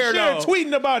shared. He got everywhere, shared though.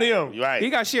 tweeting about him. Right. He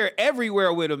got shared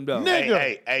everywhere with him though.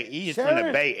 Nigga. Hey, he is from the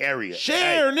Sharon? Bay Area.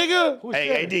 Share, nigga.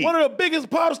 Hey, AD. One of the biggest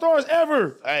pop stars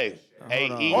ever. Hey,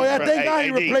 AE. Oh, yeah, from- thank God he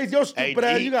AD. replaced your stupid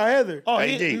ass. You got Heather. Oh, AD.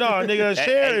 no, nigga.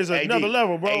 Cher is another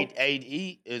level, bro.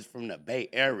 AD is from the Bay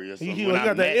Area. So He when I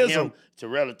got that met ism. him,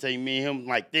 Terrell tell me and him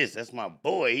like this. That's my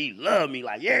boy. He love me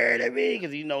like, yeah, that me.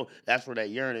 Because, you know, that's where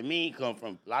that yearn and mean come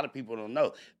from. A lot of people don't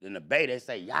know. In the Bay, they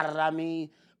say, yada da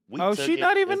mean. We Oh, took she it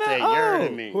not even and that said, yearn old.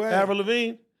 and mean. Who else? Avril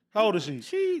Lavigne. How old is she?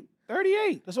 She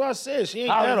 38. That's what I said. She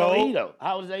ain't How that old is AE, old. though?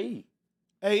 How old is AE?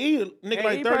 Hey, nigga, Hey,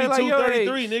 like he probably 32, like your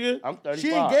 33, age. nigga. I'm 35.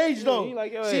 She engaged, though. he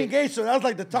like your She age. engaged, so that's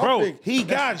like the top Bro, pick. he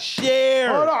got shared.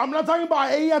 Hold on, I'm not talking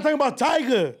about AE, I'm talking about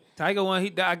Tiger. Tiger one.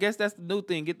 I guess that's the new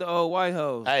thing. Get the old white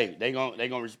hoes. Hey, they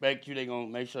gonna respect you. They gonna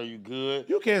make sure you good.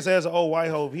 You can't say that's an old white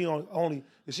hoe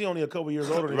if she only a couple years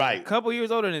older than Right. you. Couple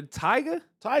years older than Tiger.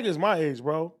 Tiger's my age,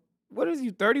 bro. What is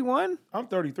you? 31? I'm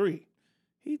 33.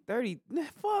 He 30. Nah,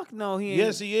 fuck no. He ain't.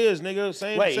 Yes, he is, nigga.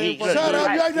 Same fucking Shut up,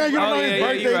 right. you act like you don't Oh, know yeah, his yeah,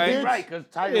 birthday, you right. bitch. Right, because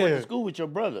Tiger went Yeah. to school with your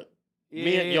brother. Yeah,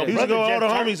 Me and your yeah. He used to brother go all the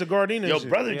just homies to Gardena and Your shit.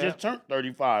 brother Yeah. just turned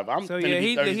 35. I'm So finna yeah, be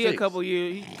he 36. a couple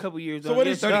years. So on. what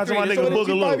Yeah, is 33. my That's nigga what- So is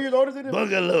she Boogaloo. 5 years older than him?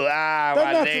 Boogaloo. Ah, That's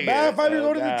my not too nigga. bad. 5 years Oh,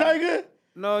 older than God. Tiger?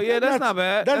 No, yeah, that's not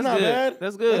bad. That's not good. bad.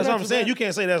 That's good. That's what I'm saying. You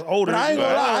can't say that's older. But I ain't than gonna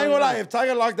you. lie. I ain't gonna lie. If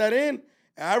Tiger locked that in, and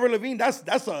Avril Lavigne,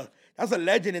 that's a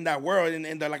legend in that world,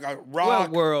 in the like a rock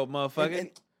What world, motherfucker? and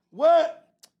what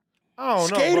I don't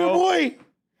know, skater bro. boy.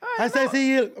 I said,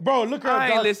 see, bro, look her up. I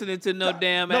ain't dog. listening to no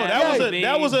damn. No, ass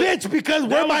that was a bitch because we're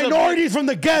that was a minorities from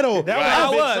the ghetto. That I was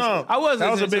a big was. song. I was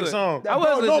That was a listening big to it. song. I was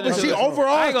Bro, no, listening but to she it.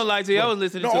 overall. I ain't gonna lie to you. I was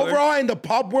listening No, to her. overall in the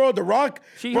pop world, the rock,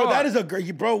 She bro, hard. that is a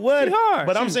great, bro. What? She hard.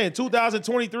 But I'm She- saying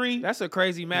 2023, that's a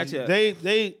crazy matchup.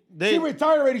 they She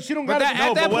retired already. She don't But got that- to at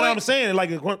no, that but what point- I'm saying,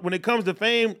 like when it comes to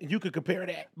fame, you could compare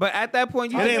that. But at that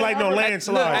point, you It ain't like no Look,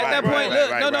 landslide. at that Right, point, right,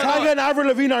 look, right, no, no, right. Tiger no. and Avril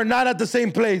Lavigne are not at the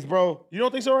same place, bro. You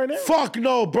don't think so right now? Fuck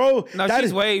no, bro. No, That she's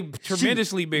is- way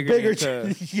tremendously bigger. bigger.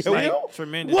 Than Cuz. Yeah, Like, well,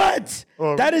 tremendous. What?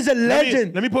 Or- That is a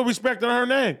legend. Let me put respect on her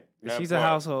name. She's a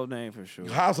household name for sure.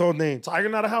 Household name. Tiger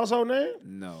not a household name?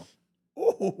 No,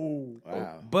 Ooh.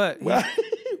 Wow. but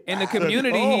in the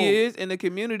community Oh. he is. In the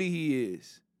community he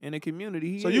is. In the community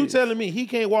he is. So you telling me he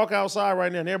can't walk outside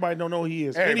right now and everybody don't know who he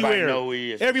is? Everybody Anywhere. know who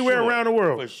he is. for Everywhere sure. around the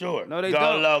world. For sure. No, they Go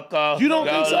don't. Loco. You don't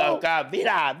Go think so? Loco.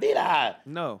 Vida.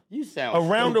 No. You sound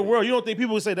Around the stupid. world. You don't think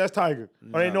people would say that's Tiger?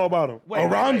 Or they know about him? Wait,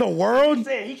 Around the He world?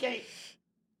 said he can't.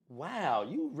 Wow,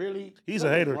 you really? He's a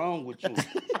something's hater. Wrong with you?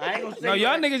 I ain't gonna say No,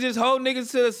 y'all that. niggas just hold niggas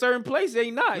to a certain place.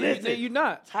 They not. Listen. You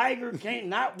not. Tiger can't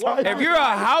not walk. If you're a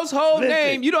household Listen.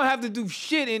 name, you don't have to do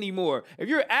shit anymore. If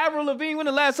you're Avril Lavigne, when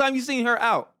the last time you seen her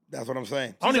out? That's what I'm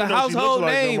saying. I don't She's a even know what she looks household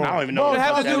like no name. more. I don't even know. You what don't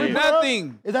have the to fuck do that is.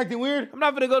 nothing. It's acting weird. I'm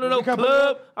not gonna go to no You can't put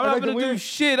club. that- I'm not acting gonna do weird?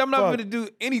 shit. I'm not Fuck. gonna do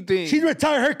anything. She's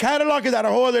retired. Her catalog is at a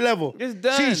whole other level. It's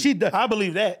done. She done. I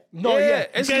believe that. No, Yeah, yeah. You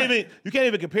it's can't not-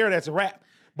 even compare that to rap.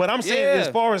 But I'm saying Yeah. as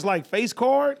far as like face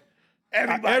card,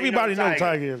 everybody know know who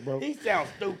Tiger is, bro. He sounds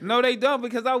stupid. No, they don't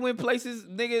because I went places,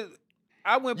 nigga.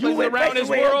 I went You places went around places this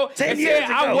with him world 10 and years said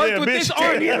I ago. worked Yeah, with bitch, this 10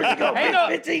 artist. years ago, Ain't bitch, no,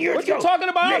 15 years what you ago. talking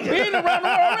about? I've Nigga. been around the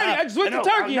world already. I just went to No,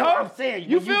 Turkey, no, ho. I'm saying,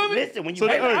 You when feel me? Listen, when you So,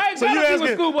 Hey, I ain't so you gotta be with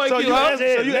asking, Schoolboy so Q, you huh? asking,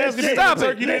 so you asking if Stop the it.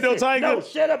 turkey didn't know Tiger? No,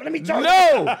 shut up. Let me talk.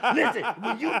 No. Listen,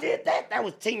 when you did that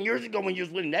was 10 years ago when you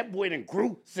was with him. That boy done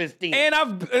grew since then. And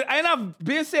I've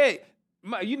been said,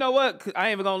 you know what? I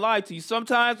ain't even gonna lie to you.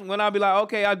 Sometimes when I be like,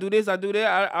 okay, I do this, I do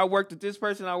that. I work with this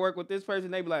person, I work with this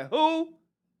person. They be like, who?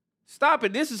 Stop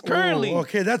it. This is currently. Ooh,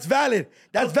 okay, that's valid.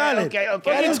 That's valid. Okay. What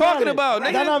are you That's talking valid. about,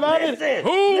 nigga? That's not valid. Listen,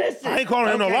 Who? Listen. I ain't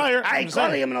calling him no liar. I I'm ain't just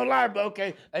calling saying. him no liar, but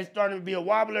okay, it's starting to be a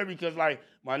wobbler because like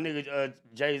my nigga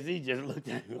Jay-Z just looked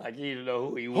at me like he didn't know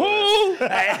who he was. Who?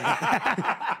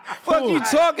 Fuck you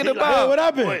talking He's like, about? Hey, what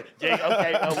happened? Boy,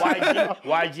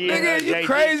 YG Nigga, and you Jay-Z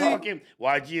crazy. talking.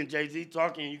 YG and Jay-Z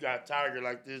talking. You got Tiger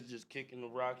like this, just kicking the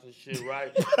rocks and shit,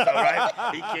 right? So, right?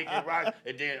 He kicking rocks,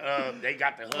 and then they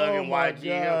got the hug and my YG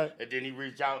him, God. and then he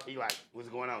reached out. He like, "What's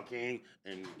going on, King?"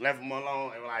 And left him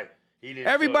alone, and like he didn't.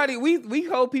 Everybody, we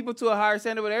hold people to a higher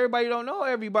standard, but everybody don't know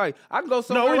everybody. I can go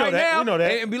somewhere we know right that. now We know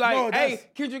that. and be like, No, hey, that's-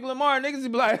 Kendrick Lamar, niggas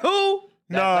be like, who?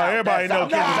 No, everybody know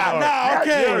Kendrick Lamar. Nah,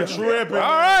 okay. You're tripping. All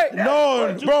right.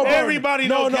 No, bro. Everybody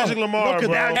know Kendrick Lamar, Look at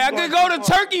bro. that. I could go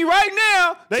to Turkey right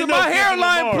now They to know my Kendrick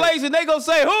hairline Lamar. place and they gonna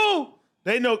say, who?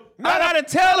 They know. I gotta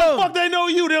tell them. Fuck, they know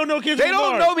you. They don't know Kendrick They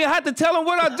Lamar. don't know me. I have to tell them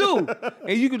what I do.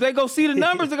 And they go see the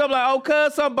numbers and go like, oh,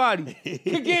 cuz somebody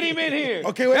can get him in here.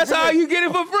 Okay, wait that's for how this. you get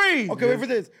it for free. Okay, wait for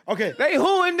this. Okay. They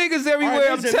hooing niggas everywhere. All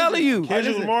right, I'm listen, telling you. Kendrick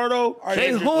listen. Lamar, though. They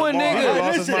Kendrick hooing Lamar, niggas.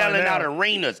 lost his He's mind selling now. out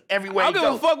arenas everywhere. I don't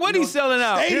give a fuck what he's selling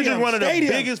out. Kendrick's one of the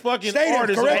biggest fucking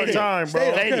artists of all time, bro.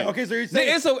 Okay, so you're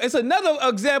saying It's another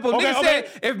example. Okay, Nigga okay.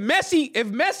 said if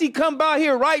Messi come by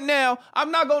here right now, I'm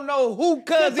not gonna know who Get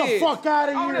cuz the is. fuck out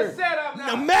of On here. the setup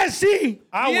now. Messi.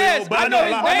 I Yes, will, but I know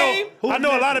his I name. I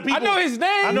know a lot of people. I know his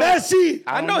name. Messi.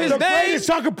 I know his the name. greatest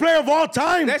soccer player of all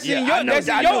time. That's in I your, know, that's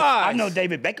in I your know, eyes. I know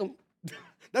David Beckham.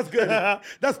 That's good.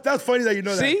 That's funny that you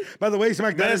know See? that. By the way,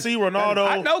 Smack, that is- Messi, Ronaldo.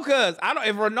 I know, cuz I don't.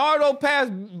 If Ronaldo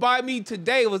passed by me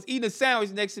today, was eating a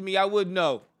sandwich next to me, I wouldn't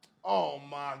know. Oh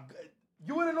my god.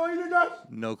 You wouldn't know either, Josh?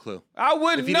 No clue. I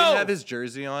wouldn't If he know. didn't have his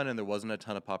jersey on and there wasn't a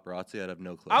ton of paparazzi, I'd have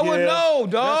no clue. I wouldn't know, dog.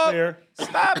 That's fair.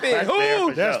 Stop it. That's Who? fair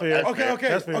for That's sure. fair. Okay,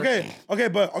 That's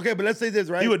fair. but let's say this,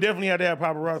 right? He would definitely have to have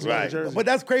paparazzi on Right. his jersey. But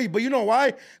that's crazy. But you know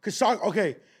why? Because soccer.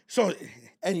 Okay, so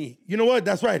and you know what?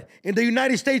 That's right. In the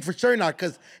United States, for sure not,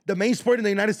 because the main sport in the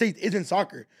United States isn't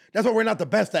soccer. That's why we're not the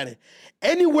best at it.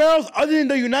 Anywhere else other than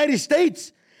the United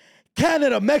States,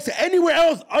 Canada, Mexico, anywhere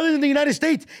else other than the United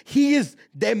States, he is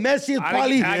the Messi is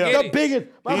probably I get the it. biggest.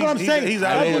 That's what I'm saying. he's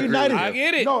That's out the there. United. I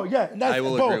get it. No, yeah, that's, I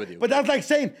will bro, agree with you. But that's like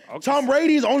saying Tom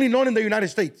Brady is only known in the United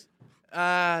States.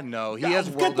 No, he has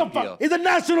Get world the appeal. fuck. It's a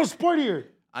national sport here.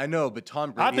 I know, but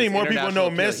Tom Brady. I think is more people know international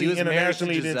appeal. He Messi was married to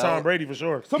internationally than Giselle. Tom Brady for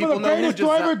sure. Some People of the know who greatest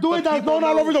to ever Giselle- do it but that's people known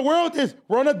all know- over the world is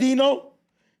Ronaldinho,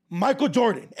 Michael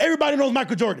Jordan. Everybody knows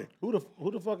Michael Jordan. Who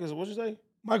the fuck is? What you say?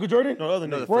 Michael Jordan? No other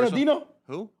No, nigga. the first one. Ronaldinho?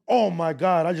 Who? Oh my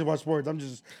God, I just watch sports. I'm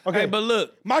just okay. Hey, but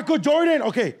look, Michael Jordan,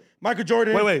 okay. Michael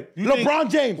Jordan. Wait. You LeBron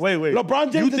think- James. Wait.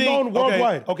 LeBron James You is think- known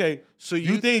worldwide. Okay. So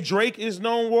you think Drake is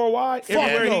known worldwide? Fuck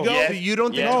Everywhere no. he goes? Yes. So you don't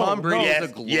think Yes. Tom Brady Yes. is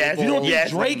a global? Yes. You don't think Yes.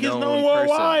 Drake is known known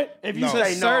worldwide? person? If you to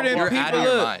say certain no, You're out people, of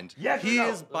your look, mind. Yes or he no?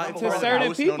 is by To far the certain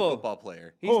most people. known football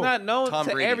player. he's not known Tom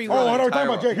to Brady. everyone. Oh, hold on, we're Entire talking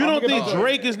about Drake. You I'm don't gonna think get back to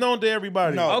Drake is known to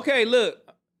everybody? No. Okay, look,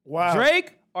 Wow.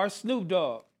 Drake or Snoop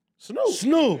Dogg. Snoop.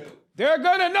 Snoop. They're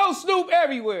gonna know Snoop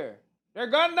everywhere. They're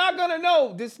not gonna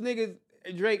know this nigga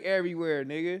Drake everywhere,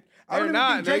 nigga. I don't They're even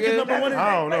not, think Drake is nigga. number one in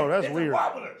I don't know. That's It's weird. a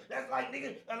wobbler. That's like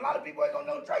niggas. A lot of people ain't gonna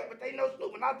know Drake, but they know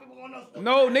Snoop. A lot of people gonna know Snoop.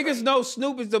 No, niggas know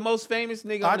Snoop is the most famous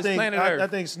nigga on this planet Earth. I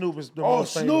think Snoop is the Oh,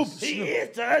 most Snoop. famous. He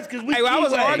is to us because we. Hey, I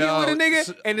was T-Way. arguing with a No,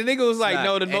 nigga, and the nigga was like, Smack,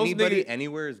 "No, the most anybody nigga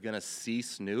anywhere is gonna see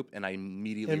Snoop, and I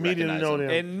immediately Immediately recognize know him. them.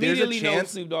 immediately There's a know who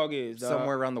chance Snoop Dogg is." Dog.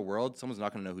 Somewhere around the world, someone's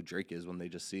not gonna know who Drake is when they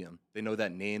just see him. They know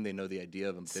that name, they know the idea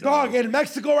of him. They don't Dog, know- in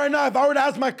Mexico right now, if I were to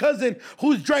ask my cousin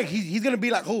who's Drake, he's gonna be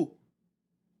like, who?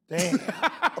 Damn.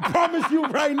 I promise you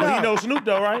right now. But he knows Snoop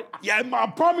though, right? Yeah, I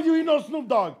promise you he knows Snoop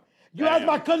Dogg. You ask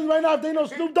my cousin right now if they know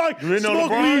Snoop Dogg, Do they know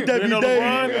smoke LeBron? weed Do they every know day.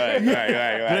 LeBron? Right.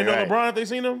 Do they know LeBron if they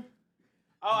seen him?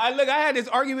 Oh, I had this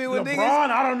argument with LeBron, niggas.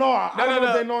 I don't know. I don't know no.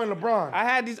 if they know LeBron. I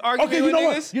had these arguments Okay, you with know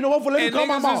niggas. what? You know what? Let me and call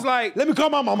my niggas mom. was like, Let me call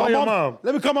my mom. Call your mom.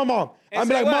 Let me call my mom. And I'm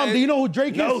be say like, what? Mom, do you know who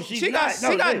Drake No, is? she's She got- not. she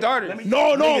No, got Nick, daughters. let me- No,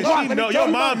 Nigga, Mom, she let me know- tell your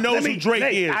you, mom knows who Nick, Drake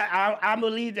Nick, is. I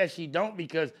believe that she don't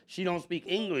because she don't speak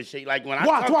English. She, like when I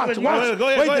Watch, talk watch, to watch. her, Go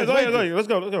ahead. Wait, Let's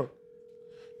go.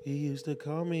 He used to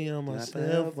call me on my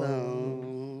cell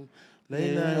phone.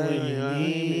 Late night when you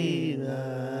need me.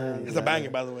 It's a banger,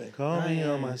 by the way. Call me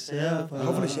on my cell phone.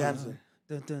 Hopefully she answers.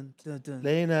 Dun, dun, dun, dun.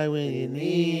 Late night when you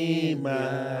need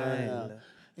my love.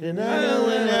 And I know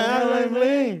when I like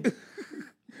bling.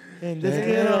 And this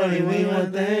can only mean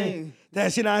one thing.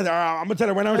 That shit, I'm gonna tell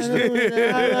her right now.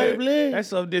 I like bling. That's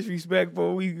so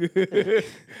disrespectful.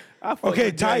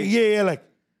 Okay, Tiger. Yeah, like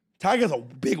Tiger's a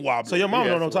big wobbler. So your mom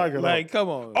don't know Tiger, though. Like, come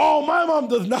on. Oh, my mom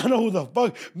does not know who the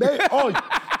fuck. Oh,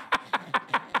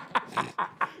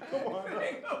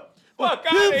 Fuck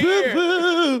out of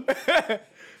here.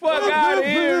 Fuck out of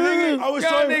here, nigga. I was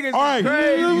Y'all trying. niggas All right,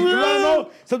 crazy. you wanna know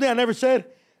something I never said?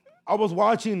 I was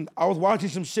watching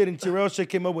some shit, and Terrell shit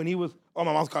came up when he was. Oh,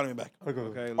 my mom's calling me back. Okay, All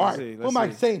let's right, see. what am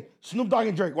I saying? Snoop Dogg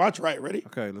and Drake. Watch right. Ready?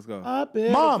 Okay, let's go. I better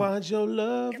Mom. find your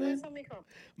loving.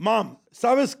 Mom,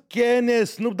 ¿sabes quién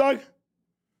es Snoop Dogg?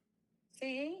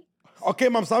 Sí, Okay,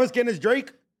 mom, ¿sabes quién es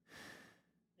Drake?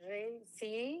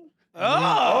 sí.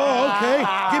 Oh, okay.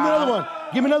 Give me another one.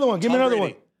 Give me another one. Give me Tom another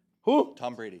Brady. one. Who?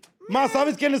 Tom Brady. Ma,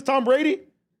 ¿sabes quién es Tom Brady?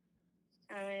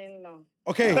 No.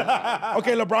 Okay.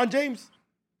 Okay, LeBron James.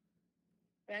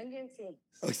 Brandon, sí.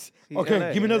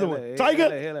 Okay, give me another one.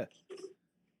 Tiger?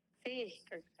 Sí.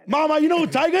 Mama, you know who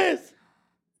Tiger is?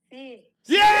 Sí.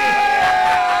 Yeah!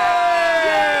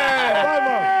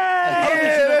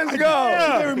 Let's go.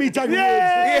 Never meet Tiger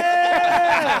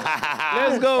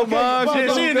Let's go, mom. Mom, Shit,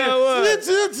 go. she in there. What?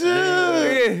 Woods.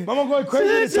 Mama going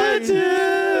crazy with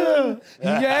Tiger.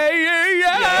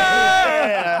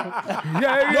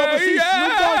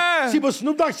 But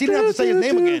Snoop Dogg, she didn't have to say his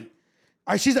name again.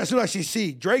 She's as soon as she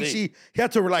see Drake, he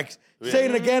had to like say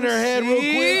it again in her head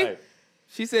real quick.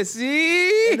 She said,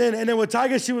 "See." And then with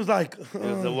Tiger, she was like, It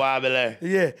was a wobbler.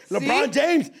 yeah. LeBron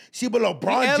James, but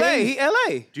LeBron James. He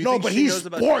LA. Do you No, think but she he's knows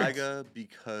about sports. Tyga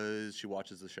because she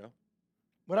watches the show?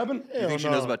 What happened? Do you think she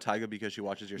knows about Tyga because she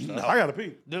watches your stuff? I gotta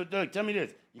pee. Dude, tell me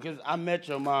this. Because I met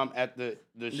your mom at the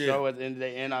show at the end of the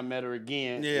day, and I met her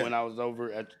again when I was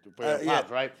over at for her pops,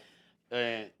 right?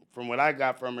 And from what I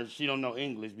got from her, she don't know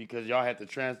English because y'all had to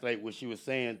translate what she was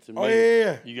saying to me. Oh,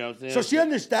 yeah. You know what I'm saying? So she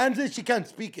understands it, she can't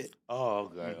speak it.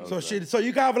 Oh, okay. So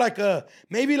you can have like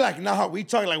maybe like not how we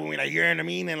talk, like when we like, you know what I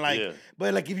mean? And like,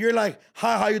 but like if you're like,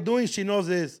 hi, how you doing? She knows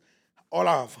this.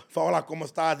 Hola, ¿cómo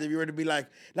estás? If you were to be like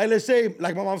let's say,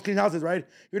 like my mom's clean houses, right?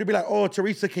 You were to be like, oh,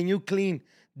 Teresa, can you clean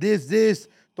this?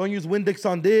 Don't use Windex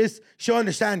on this. She'll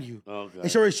understand you. Okay.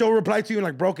 And she'll reply to you in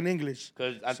like broken English.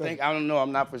 Because I don't know,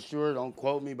 I'm not for sure, don't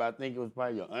quote me, but I think it was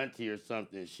probably your auntie or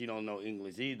something. She don't know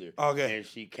English either. Okay. And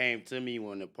she came to me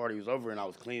when the party was over and I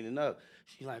was cleaning up.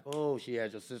 She like, oh, she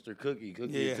had your sister Cookie.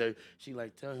 She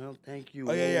like, tell him thank you.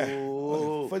 Oh, yeah.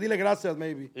 Oh. For dile gracias,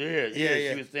 maybe. Yeah.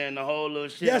 She was saying the whole little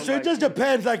shit. Yeah, I'm so like, it just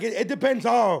depends. Like it depends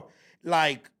how,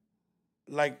 like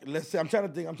let's say I'm trying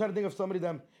to think of somebody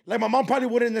that like my mom probably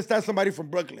wouldn't understand somebody from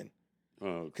Brooklyn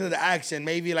because of the accent,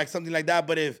 maybe like something like that.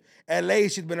 But if LA,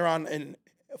 she's been around in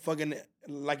fucking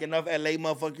like enough LA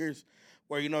motherfuckers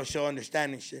where she'll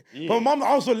understand and shit. Yeah. But my mom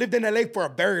also lived in LA for a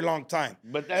very long time,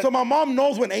 so my mom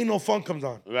knows when Ain't No Fun comes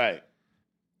on. Right.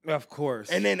 Of course.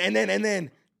 And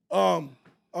then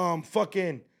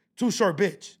fucking Too Short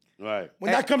Bitch. Right.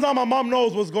 When that comes on, my mom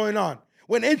knows what's going on.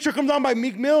 When Intro comes on by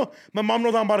Meek Mill, my mom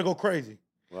knows I'm about to go crazy.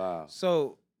 Wow.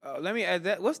 So let me add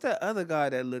that. What's that other guy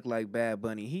that looked like Bad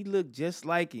Bunny? He looked just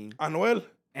like him. Anuel?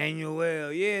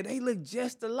 Anuel. Yeah, they look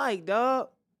just alike, dog.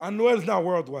 Anuel's not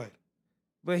worldwide.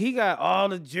 But he got all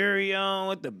the jewelry on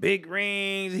with the big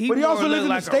rings. But he also lived in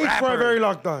the States for a very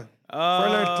long time. For a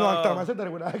very long time. I said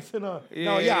that with an accent.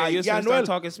 You start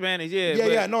talking Spanish,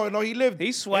 No, he lived. He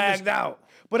swagged out.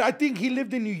 But I think he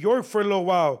lived in New York for a little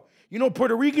while.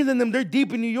 Puerto Ricans and them, they're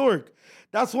deep in New York.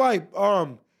 That's why,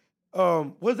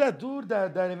 what's that dude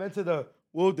that invented the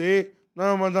 "Whoa Day"?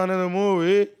 The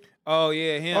movie? Oh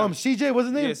yeah, him. CJ, what's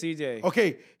his name? Yeah, CJ.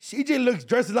 Okay, CJ looks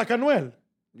dressed like Anuel.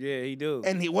 Yeah, he do.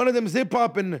 And one of them is hip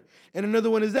hop, and another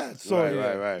one is that. So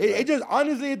right. It just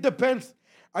honestly it depends.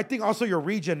 I think also your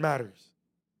region matters.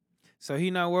 So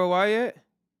he not worldwide yet?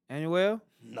 Anuel?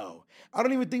 No. I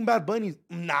don't even think Bad Bunny's.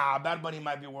 Nah, Bad Bunny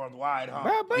might be worldwide, huh?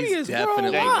 Bad Bunny He's is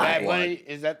definitely worldwide. Bad Bunny,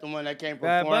 is that the one that came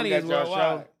Bad performed Bunny at is your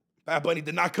worldwide. show? Bad Bunny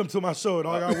did not come to my show,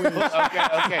 dog. I wish.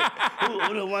 Okay.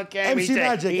 Who the one came? MC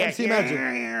Magic. MC Magic.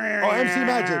 Oh, MC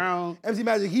Magic. MC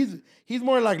Magic. He's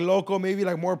more like local, maybe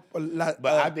like more. But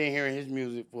I've been hearing his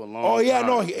music for a long time. Oh yeah,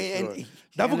 no. Sure.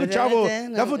 That fool could travel.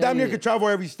 That fool damn near could travel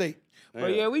every state.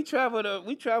 But yeah, we traveled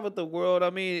the world.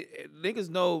 I mean, niggas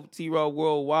know T-Raw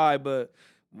worldwide, but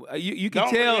you can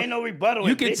tell. Ain't no rebuttal.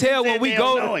 You can tell when we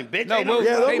go. They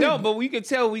don't. But we can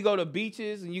tell when we go to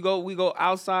beaches and we go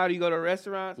outside. Or you go to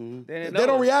restaurants. Mm-hmm. They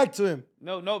don't react to him.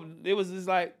 No. It was just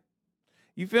like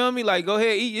You feel me? Like, go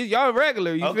ahead, eat. Y'all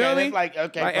regular. You Okay, feel me? that's like,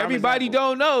 okay, prime everybody example.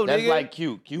 don't know, That's nigga. like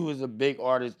Q. Q is a big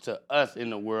artist to us in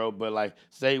the world, but like,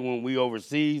 say when we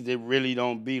overseas, it really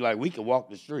don't be like we can walk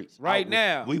the streets. Right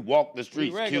now. We walk the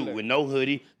streets, Q, regular. with no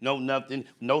hoodie, no nothing,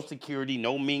 no security,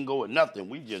 no mingo or nothing.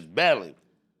 We just battling.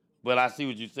 But I see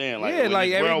what you're saying. Like, Yeah, when like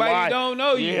it's everybody worldwide, don't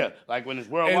know you. Yeah, like when it's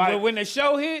And worldwide. but when the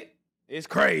show hit, it's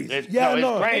crazy. It's crazy.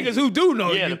 Niggas who do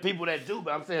know Yeah, you. the people that do.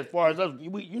 But I'm saying, as far as us,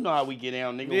 you know how we get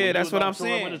down, nigga. Yeah, When that's you what was I'm on tour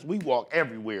saying. with us, we walk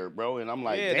everywhere, bro. And I'm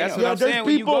like, Yeah, damn. that's what I'm saying.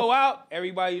 When you go out,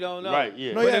 everybody don't know. Right,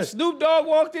 yeah. But if Snoop Dogg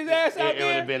walked his ass out It would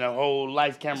there, have been a whole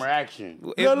lights, camera, action.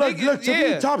 Look, to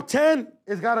me, top 10,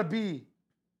 it's got to be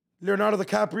Leonardo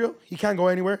DiCaprio. He can't go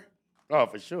anywhere. Oh,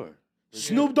 for sure.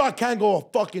 Snoop Dogg can't go a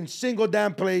fucking single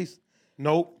damn place.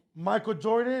 Nope. Michael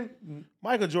Jordan.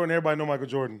 Michael Jordan, everybody know Michael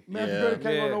Jordan. Michael Jordan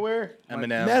can't go nowhere.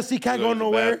 Eminem. Messi can't go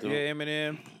nowhere. Yeah,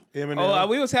 Eminem. Eminem. Oh,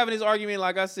 we was having this argument,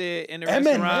 like I said, in the Eminem?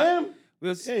 restaurant. We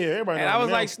was, Yeah, everybody and know I was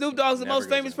Eminem. like, Snoop Dogg's the Never most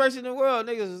goes famous person in the world.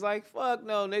 Niggas was like, fuck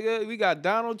no, nigga. We got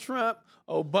Donald Trump,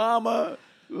 Obama,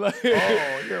 like,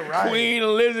 you're right. Queen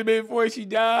Elizabeth before she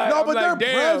died. No, I'm but like,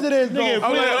 they're damn. presidents, though. Nigga, if I'm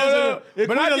Queen like, Elizabeth, if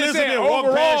but Queen I just Elizabeth said walked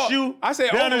overall, past you I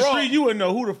said down the overall. street, you wouldn't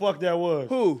know who the fuck that was.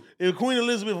 Who? If Queen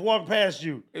Elizabeth walked past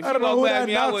you. If I she don't know walked who past that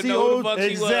me, I wouldn't Nazi know who the old- fuck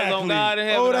she was. On God in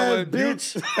heaven, Old I ass would.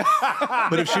 bitch.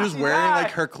 But if she was wearing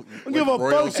like her, Don't give a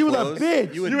fuck. She was a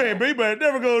bitch. You would You know. ain't big, but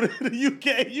never go to the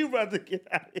UK. You about to get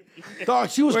out of here. Dog,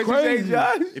 she was What'd you say, crazy.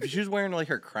 Josh? If she was wearing like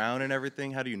her crown and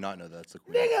everything, how do you not know that's the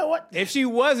queen? Nigga, what? If she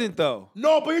wasn't though,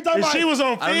 No, but you're talking If about. she was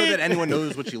on I don't know Fig, that anyone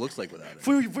knows what she looks like without it.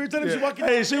 For you're telling me she walking.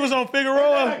 hey, she was on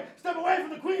Figueroa. Step away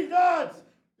from the Queen's gods.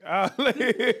 I'd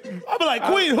be like,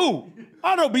 Queen who?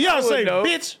 I know Beyonce, know.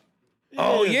 bitch.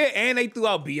 oh yeah, and they threw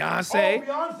out Oh, Beyonce.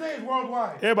 Beyonce is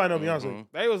worldwide. Everybody know Beyonce.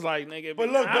 They was like, nigga, But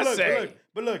look, Beyonce.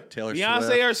 but look. Taylor Beyonce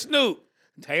Swift, or Snoop,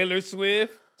 Taylor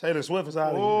Swift, Taylor Swift is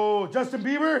out of here. Oh, Justin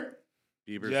Bieber.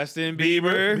 Bieber, Justin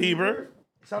Bieber. Bieber.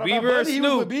 Shout out Bieber my or buddy, he was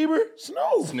Snoop? with Bieber.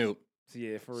 Snoop. Snoop.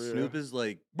 Yeah, for real. Snoop is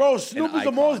like Bro, Snoop is the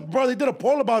icon. most. Bro, they did a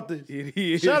poll about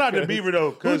this. Shout out to Bieber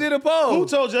though. 'cause Who did a poll? Who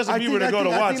told Justin I Bieber think- to I go to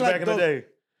think- I Watts think, like, back in the those- day?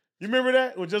 You remember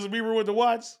that? When Justin Bieber went to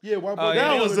Watts? Yeah, white Oh, boy. yeah,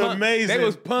 That they was punk- amazing. They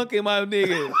was punking my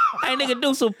nigga. Hey, nigga,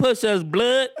 do some push-ups,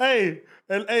 blood. Hey,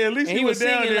 at least And he was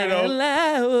down singing there like, though.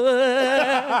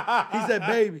 "Hello." He said,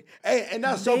 "Baby." Hey, and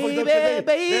that's so fucked up. 'cause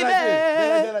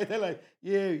Baby, They're like,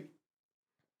 yeah.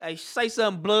 Hey, say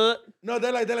something, blood. No,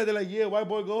 they're like, yeah, white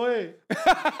boy, go ahead.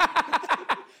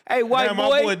 Hey, white Now boy,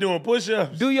 my boy doing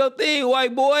push-ups. do your thing,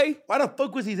 white boy. Why the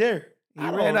fuck was he there? He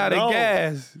ran out know. of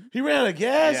gas. He ran out of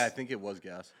gas? Yeah, I think it was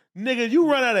gas. Nigga, you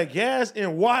run out of gas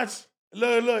in Watts?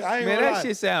 Look, I ain't Man, gonna that lie.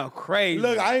 shit sound crazy.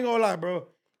 Look, I ain't gonna lie, bro.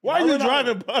 Why I you went out-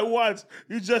 driving by Watts?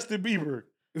 You Justin Bieber.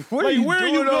 what Like, are you where are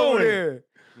doing you over going? there?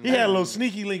 He had a little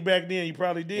sneaky link back then. You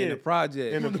probably did. In the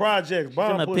project. In the projects. Bomb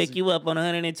I'm gonna pussy. pick you up on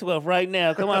 112 right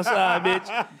now. Come outside, bitch.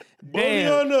 Damn.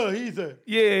 Damn. No, he said.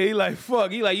 Yeah, he like, fuck.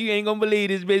 He like, you ain't gonna believe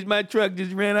this, bitch. My truck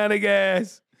just ran out of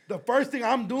gas. The first thing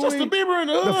I'm doing. Justin Bieber in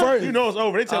the hood. first- You know it's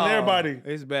over. They telling Oh, everybody.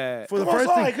 It's bad. For the Come first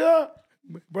outside, thing,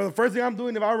 cuz. bro, the first thing I'm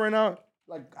doing if I run out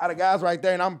of gas right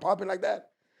there and I'm popping like that,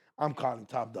 I'm calling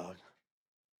Top Dog.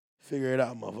 Figure it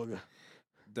out, motherfucker.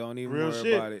 Don't even Real worry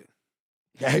shit. about it.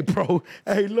 Hey, bro.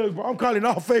 Hey, look, bro. I'm calling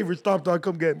all favorites. Top Dog,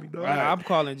 come get me, dog. I'm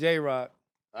calling J-Rock.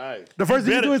 All right. The first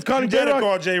thing you do is calling You better J-Rock.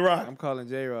 call J-Rock. I'm calling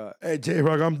J-Rock. Hey,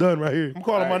 J-Rock, I'm done right here. I'm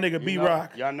calling my All right, nigga you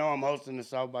B-Rock. Y'all know I'm hosting the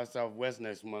South by Southwest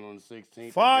next month on the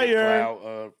 16th. Fire. Big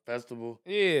Cloud Festival.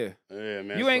 Yeah. Yeah,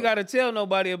 man. You ain't got to tell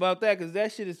nobody about that because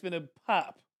that shit is finna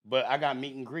pop. But I got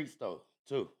meet and greets though,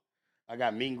 too. I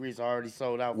got meet and greets already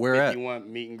sold out. Where at?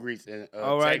 51 meet and greets in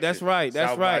All right, Texas, that's right,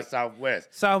 that's South right. by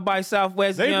Southwest. South by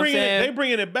Southwest, They you know what I'm bringing saying? it. They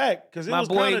bringing it back because it My was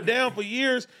boy- kind of down for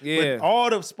years. Yeah. But all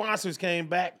the sponsors came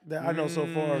back that I know so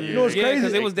far. You know what's yeah, crazy?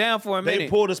 because it was down for a They minute.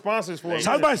 pulled the sponsors for us.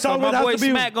 South by So Southwest my has boy to be.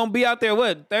 Smack gonna be out there,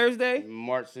 what, Thursday?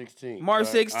 March 16th. March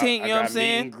 16th, you know what I'm got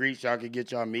saying? Meet and greets. Y'all can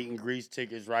get y'all meet and greets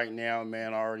tickets right now,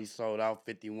 man. I already sold out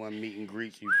 51 meet and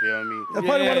greets. You feel me? That's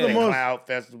probably one of the Big most. Cloud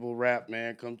Festival rap,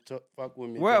 man. Come fuck with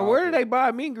me. Where did they buy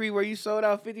a meet and greet where you sold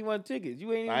out 51 tickets?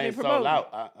 You ain't even I been ain't promoting. sold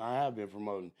out. I have been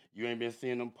promoting. You ain't been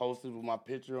seeing them posted with my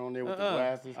picture on there with the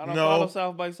glasses? I don't No. follow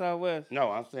South by Southwest. No,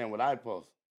 I'm saying what I post.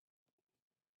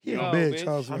 He a No, bitch. bitch.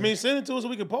 House I mean, send it to us so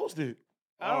we can post it.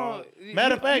 I don't.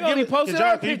 Matter of fact, you only give it. posted Can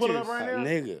our Can you pull it up pictures. right now?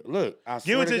 Nigga, look. I Give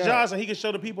swear it to God. Josh and he can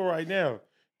show the people right now.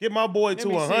 Get my boy Let to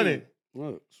me 100.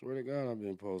 Look, swear to God, I've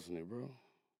been posting it, bro.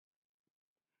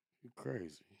 You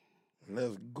crazy.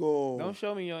 Let's go. Don't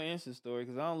show me your Insta story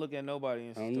because I don't look at nobody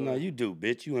Insta story. No, you do,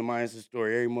 bitch. You in my Insta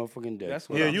story every motherfucking day. That's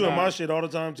what Yeah, I'm you in my trying. shit all the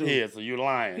time too. Yeah, so you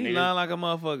lying, He nigga. lying like a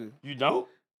motherfucker. You don't?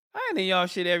 I ain't in y'all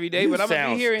shit every day, You but I'm gonna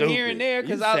sound be here and here stupid. and there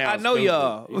because You I sound know stupid.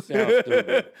 y'all. You sound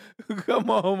stupid. Come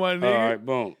on, my nigga. All right,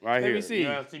 boom, right Let here. me see. You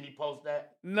ever see me post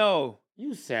that? No.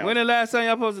 You sound. When the last time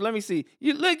y'all posted? Let me see.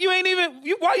 You look. You ain't even.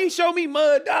 Why you show me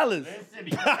mud dollars?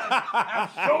 I'm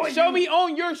showing Show you. me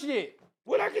on your shit.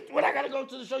 What I gotta go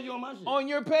to show you on my shit? On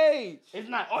your page. It's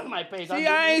not on my page. See,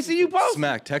 I ain't see you post.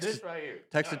 Smack, text This it, right here.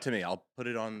 text it to me. I'll put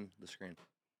it on the screen.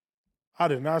 I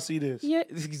did not see this. Yeah,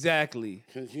 exactly.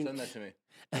 Send that to me.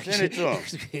 Send it to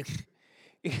him.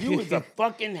 You was a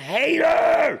fucking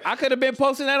hater. I could have been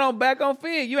posting that on back on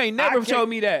feed. You ain't never showed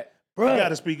me that. You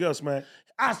gotta speak up, Smack.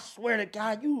 I swear to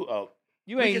God,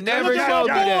 you ain't never showed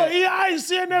me that. Yeah, I ain't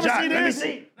seen, never John, seen let me this.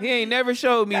 see. He ain't never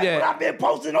showed me That's that. what I've been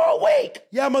posting all week.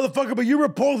 Yeah, motherfucker, but you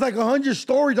repost like 100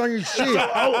 stories on your shit.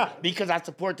 Because I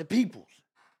support the peoples.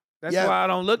 That's Yeah. why I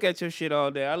don't look at your shit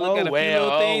all day. I look Oh, at a few well,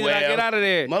 little things and I get out of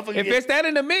there. Motherfucker If get- it's that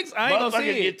in the mix, I ain't gonna Motherfuckers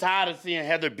see get it. tired of seeing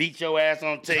Heather beat your ass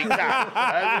on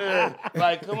TikTok.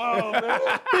 Like, come on, man.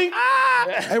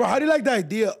 Hey, bro, how do you like the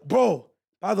idea? Bro,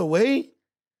 by the way,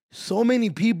 so many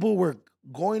people were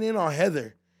going in on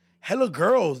Heather. Hella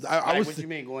girls. I Like, was, what you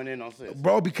mean going in on sis?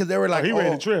 bro, because they were like, He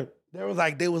ready to trip. They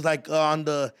was like on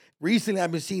the recently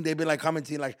I've been seeing they've been like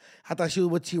commenting like I thought she was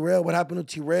with T-Rail. What happened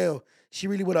to T-Rail? She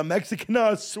really with a Mexican?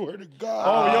 I swear to God.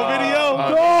 Oh, your video?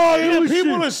 dog, it Yeah, was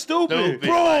people shit. are stupid. Stupid.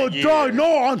 Bro, Like, yeah. dog,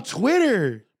 no, on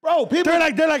Twitter. Bro, people.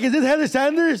 They're like, is this Heather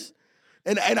Sanders?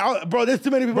 And bro, there's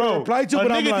too many people to Bro, reply to, a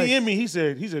but I'm nigga like, DM me, he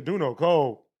said, Duno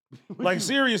cold. Like,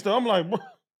 serious though. I'm like, bro.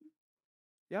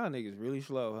 Y'all niggas really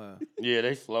slow, huh? Yeah,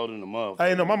 they slowed in the motherfucker.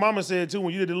 Hey, no, my mama said too,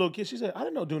 when you did the little kid, she said, I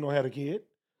didn't know Duno had a kid.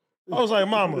 I was like,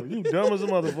 mama, you dumb as a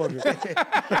motherfucker.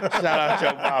 Shout out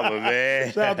your mama,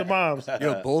 man. Shout out to moms.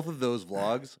 Yo, both of those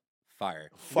vlogs, fire.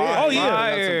 Oh, yeah.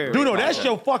 Fire. Duno, that's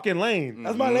your fucking lane.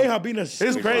 that's my lane. How being a It's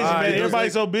crazy, man. Fire.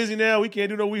 Everybody's so busy now. We can't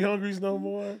do no We Hungries no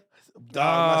more. Dog,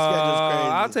 my schedule's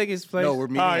crazy. I'll take his place. No, we're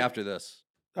meeting All right. after this.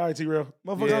 All right, T-Rail.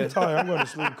 Motherfucker, Yeah. I'm tired. I'm going to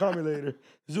sleep. Call me later.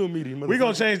 Zoom meeting. We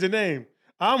gonna change the name.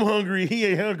 I'm hungry. He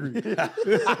ain't hungry.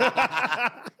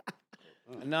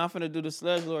 Now I'm finna do the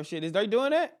Sludge Lord shit. Is they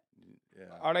doing that? Yeah.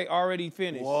 Are they already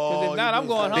finished? Whoa, Because if not, you I'm did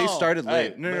going start- home. They started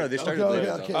late. Hey, No, they started okay, late.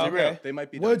 okay, though. okay. They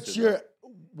might be done What's soon,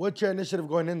 your initiative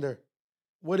going in there?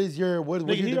 What is your what?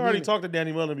 Nigga, you he already demeanor? talked to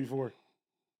Danny Mullen before.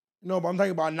 No, but I'm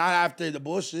talking about not after the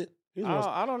bullshit. He's,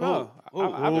 I don't know. Who?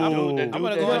 I'm The gonna dude go that in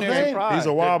there just- and surprise. he's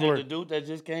a wobbler. The dude that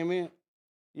just came in,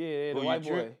 Yeah, the Who, white you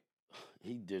boy. trip?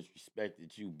 he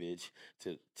disrespected you, bitch,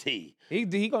 to T. He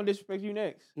gonna disrespect you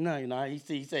next. No, he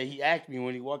said he asked me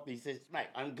when he walked in, he said, Smack,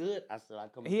 I'm good. I said, I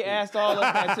come. He through." asked all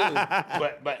us that too.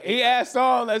 but He asked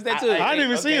all us that too. I didn't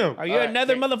even see him. Are you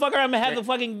another motherfucker I'm gonna have to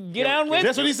fucking get down with?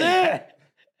 That's what he said.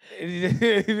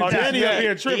 Oh, Danny up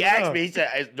here tripping. He asked huh? me, he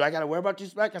said, do I gotta worry about you,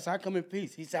 Smack? I said, I come in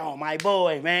peace. He said, oh, my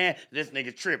boy, man, this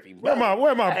nigga trippy, bro.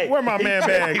 Where my man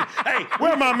bag? Hey,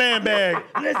 Where my man bag?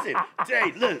 listen,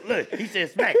 Jay, look. He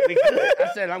said, Smack, we good.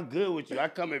 I said, I'm good with you. I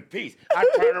come in peace. I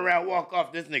turn around, walk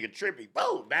off. This nigga trippy.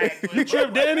 Boom, bag. You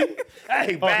tripped Danny?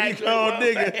 Hey, Oh, bag. he cold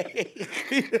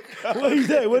nigga. What he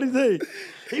say? What he say?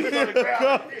 He was on the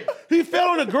ground. He fell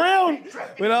on the ground.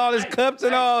 With all his cups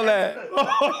and all that.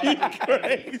 Oh, you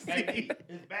crazy.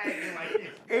 His bag is like this.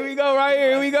 Here we go, right here.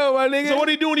 Here we go, my nigga. So what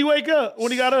he do when he wake up?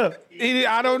 When he got up?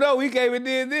 I don't know. We came and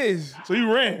did this. So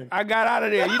you ran. I got out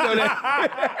of there. You know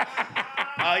that.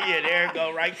 Oh, yeah, there it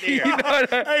go, right there. you know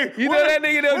that, Hey, you know what that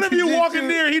nigga. What if you walk in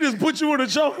there, he just put you in a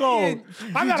chokehold?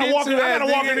 I gotta walk in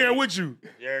nigga. there with you.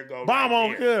 There it go. Bomb right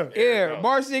on there. good. Yeah,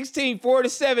 March 16, 4 to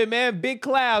 7, man. Big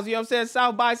clouds, you know what I'm saying?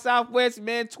 South by Southwest,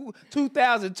 man.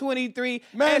 2023.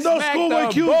 Man, And those smack schoolboy the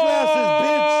Q glasses,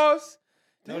 boss.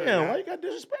 Damn, why you got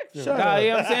disrespect him? Shut Nah, you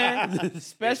know what I'm saying?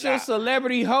 Special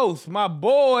celebrity host, my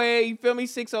boy, you feel me?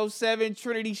 607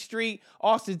 Trinity Street,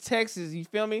 Austin, Texas, you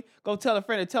feel me? Go tell a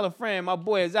friend to tell a friend. My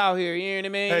boy is out here, you know what I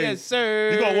mean? Hey, yes,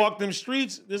 sir. You gonna walk them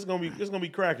streets? This is gonna be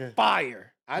cracking.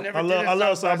 fire. I never I did love- it I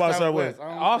love South by Southwest. I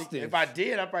don't Austin. think- If I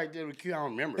did, I probably did it with Q. I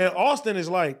don't remember. And Austin is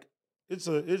like,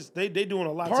 they doing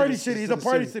a lot. to Party the- city. to He's the a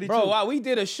party city Bro, too. while we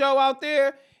did a show out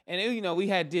there, and it, we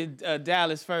had did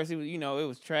Dallas first. It was, it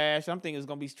was trash. I'm thinking it was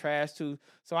gonna be trash too.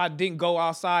 So I didn't go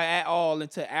outside at all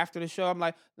until after the show. I'm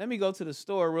like, let me go to the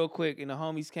store real quick, and the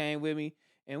homies came with me,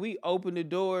 and we opened the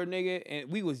door, nigga, and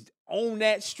we was on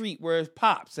that street where it's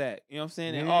Pops at. You know what I'm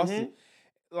saying? In Austin,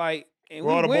 like. And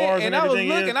Where all we the went, bars and and I was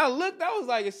everything is? looking. I looked. I was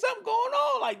like, "Is something going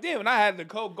on?" Like, damn. And I had to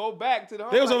go back to the.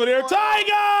 They was over there,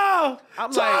 Tiger.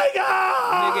 I'm Tiger. like,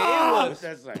 nigga, it was What's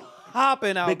that say?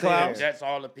 hopping out Big there. clouds. That's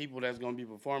all the people that's gonna be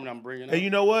performing. I'm bringing up. And you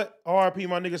know what? RIP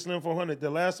my nigga Slim 400. The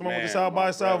last time I went to Man, South by my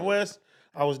brother. Southwest,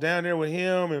 I was down there with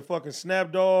him and fucking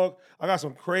Snapdog. I got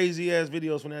some crazy ass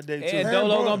videos from that day too. And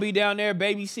Dolo gonna be down there.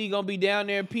 Baby C gonna be down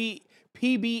there.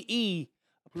 PBE.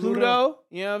 Pluto,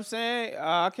 you know what I'm saying?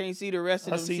 I can't see the rest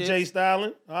of them. I see shits. Jay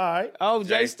Styling. All right. Oh,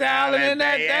 Jay Styling in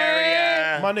that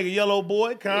thing. My nigga Yellow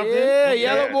Boy, Compton. Yeah,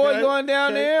 Yellow Boy going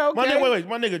down there. Okay. My nigga, wait.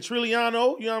 My nigga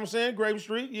Trilliano, you know what I'm saying? Grape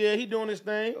Street. Yeah, he doing his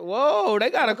thing. Whoa, they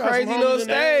got a crazy little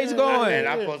stage going. And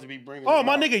I'm supposed to be bringing. Oh,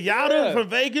 my nigga Yada from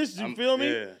Vegas. You feel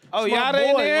me? Yeah. Oh, It's my Yada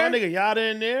in boy. there? My nigga Yada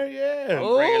in there. Yeah.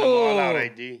 I'm bringing them all out,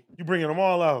 AD. You bringing them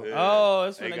all out? Yeah. Oh,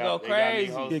 it's They finna got- go they got me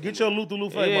crazy. hosting Yeah, get your Luther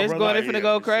Lufe, Yeah, my it's brother. going. They finna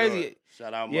go for crazy. sure.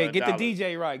 Shout out Yeah, Mud get the Dollar.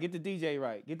 DJ right. Get the DJ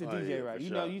right. Get the Oh, DJ yeah, right. for You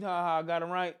sure. know how I got him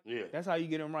right. Yeah. That's how you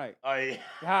get him right. Oh yeah.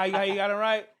 How you got him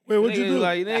right? Wait, what'd you Nigga do?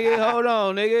 Like nigga, hold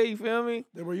on, nigga. You feel me?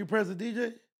 Were you press the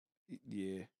DJ?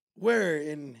 Yeah. Where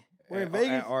in Vegas?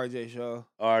 At RJ show.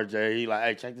 RJ, he like,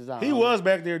 hey, check this out. He homie. was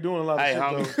back there doing a lot of Hey, shit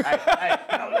homie. though. hey,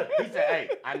 no, look, he said, hey,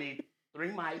 I need 3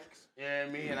 mics. You know what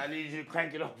I mean? And I need you to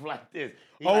crank it off like this.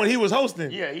 Oh, when he was hosting?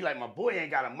 Yeah, he like, my boy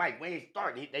ain't got a mic. We ain't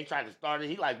starting. They tried to start it.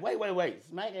 He like, wait.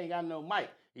 Smack ain't got no mic.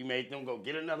 He made them go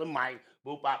get another mic.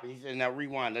 Boop, bop. He said, now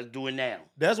rewind. Let's do it now.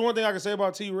 That's one thing I can say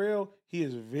about T-Rail. He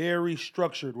is very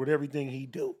structured with everything he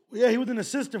do. Yeah, he was an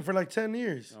assistant for like 10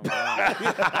 years.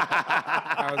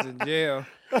 I was in jail.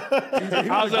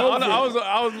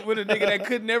 I was with a nigga that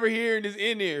could never hear in his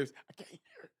in-ears. I can't hear.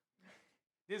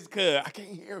 This cuz I can't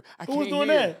hear. Who was doing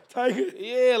that? Tiger?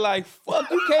 Yeah, like fuck,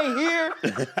 you can't hear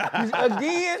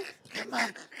again.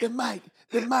 The mic.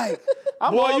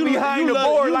 I'm all behind the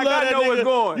board like I know what's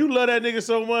going. You love that nigga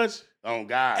so much. Oh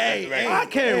God. Hey, I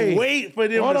can't wait for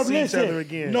them Hold to up, see listen. each other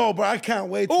again. No, but I can't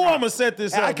wait. Oh, I'm gonna set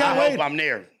this up. I can't I wait. hope I'm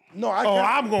there. No, I Oh, can't.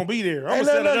 I'm gonna be there. I'm Hey, gonna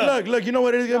set it up. look. You know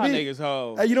what it is Y'all gonna be? niggas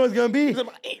hoes. Hey, you know what it's gonna be?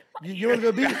 You know what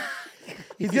it's gonna be?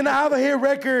 He's gonna have a hit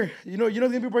record. You know what's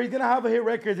gonna be, bro? He's gonna have a hit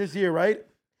record this year, right?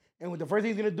 And the first thing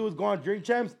he's gonna do is go on Drink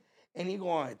Champs, and he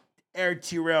going air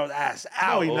T-Rail's ass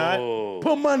out. No, he not. Oh.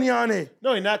 Put money on it.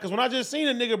 No, he not. Because when I just seen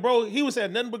a nigga, bro, he was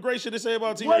had nothing but great shit to say about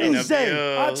What T-Rail. he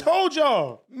say? I told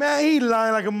y'all. Man, he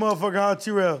lying like a motherfucker on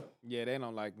T-Rail. Yeah, they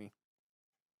don't like me.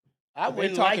 I They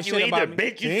wouldn't talking like you shit either, about me.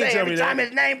 bitch. You He ain't say tell every me that. time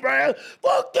his name, bro.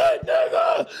 Fuck that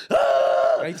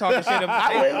nigga. They talking shit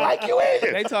about. I wouldn't like you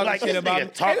either. They talking Like, shit this about nigga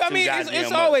me. talk I too mean, goddamn it's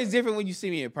much. always different when you see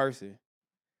me in person.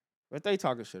 But they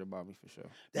talking shit about me for sure.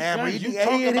 Damn, bro, you Because you think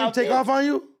talk Eddie and him about take this. off on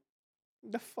you?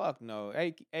 The fuck no.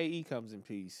 AE comes in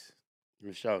peace.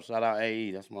 For sure. Shout out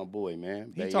AE. That's my boy,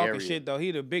 man. He Bay talking Area. shit though.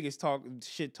 He the biggest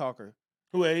shit talker.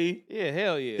 Who AE? Yeah,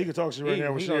 hell yeah. He can talk shit right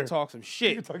now with He gonna Cher. talk some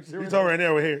shit. You talk right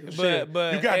now with here.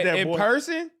 But you got that, in boy.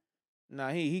 person, nah,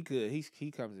 he could.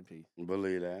 He comes in peace.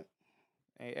 Believe that.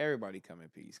 Hey, everybody come in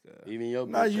peace, cuz. Even your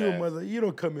Not bitch you, ass. mother. You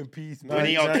don't come in peace, man. When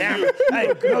he on Not camera, hey,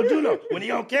 no, do know. When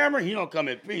he on camera, he don't come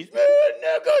in peace. Man,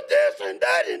 nigga, this and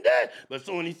that and that. But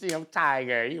soon he see him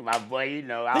Tiger, he my boy, you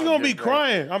know. He gonna be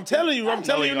crying. I'm telling you. I'm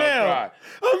telling you now.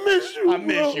 I miss you. I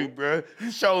miss you, bro. You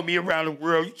showed me around the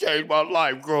world. You changed my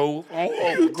life, Grove.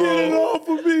 You did it all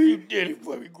for me. You did it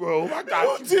for me, Grove. I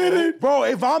got you. Did it, bro?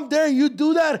 If I'm there and you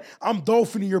do that, I'm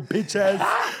dolphining your bitch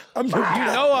ass. I'm You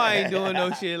know I ain't doing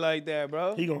no shit like that,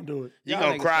 bro. He gonna do it. He Y'all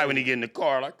gonna niggas cry crazy. when he get in the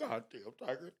car. Like, God damn,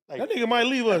 Tiger. Like, That nigga might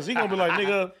leave us. He gonna be like,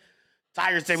 nigga,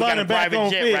 Tiger said we got a signing back private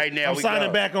on jet Fig. right now. I'm We signing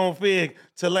go. back on Fig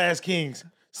to Last Kings.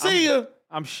 See ya.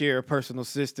 I'm Cher, personal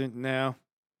assistant now.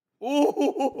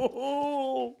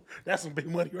 Ooh, that's some big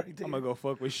money right there. I'm gonna go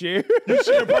fuck with Cher. You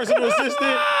Cher personal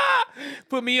assistant?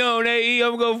 Put me on, AE.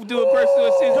 I'm gonna do a personal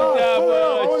assistant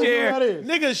job for Cher.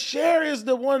 Nigga, Cher is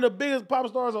one of the biggest pop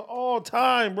stars of all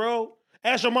time, bro.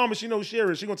 Ask your mama, she knows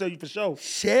Cher is. She gonna tell you for sure.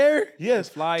 Cher? Yes.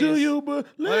 Flyers. Do you believe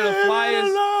One of the flyers.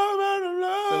 in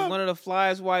love? One of the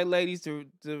flyest white ladies,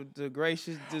 the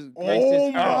gracious.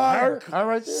 Oh my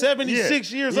God.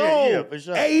 76 years Yeah, old. yeah, for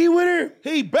sure. Hey, he with her?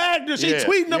 He bagged her. She Yeah,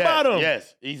 tweeting yes, about him.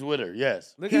 Yes, he's with her.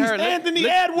 Yes. Look He's at her. Anthony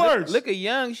Edwards. Look at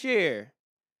young Cher.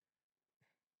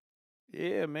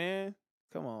 Yeah, man.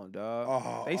 Come on,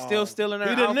 dog. They still stealing her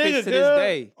He the outfits nigga, to this cuz.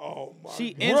 day. Oh my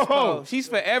She Bro. inspo. She's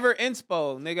forever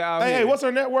inspo, nigga. Out Hey, here. hey, what's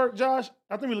her net worth, Josh?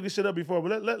 I think we looked shit up before,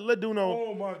 but let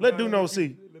Duno let Duno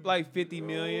see. like 50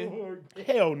 million?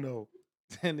 Hell no.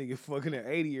 That nigga fucking an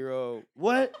 80-year-old.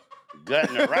 What?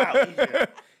 Gutting her out.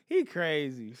 He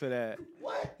crazy for that.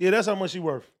 Yeah, that's how much she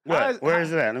worth. What? Where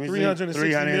is it at? Let me see. 360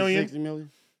 million. 360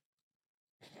 million.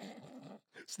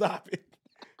 Stop it.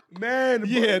 Man,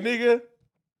 Yeah, nigga.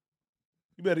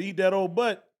 You better eat that old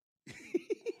butt.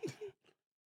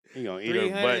 He gonna eat her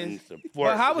 300. butt and support.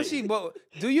 But how was she? But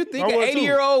do you think I an would too.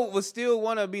 80-year-old would still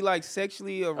want to be like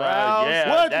sexually aroused? Yeah,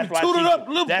 What? That's You why tooted she- up,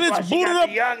 little that's bitch, why she booted got up.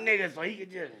 the young nigga, so he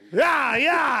could just. Yeah.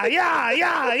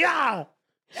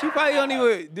 She probably don't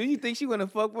even. Do you think she gonna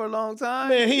fuck for a long time?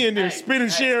 Man, he in there spinning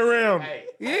shit around.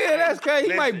 Yeah, that's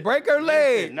crazy. He might break her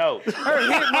leg. No.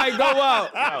 Her hip might go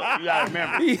out. No, you gotta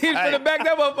remember. He hit from the back,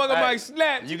 that motherfucker might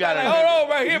snap. You gotta like, hold on,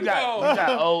 my hip you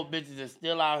got old bitches that's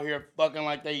still out here fucking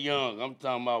like they young. I'm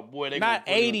talking about, boy, they Not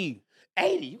 80.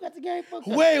 80. You got the game fucked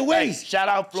up. Wait. Hey, shout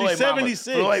out Floyd She's mama.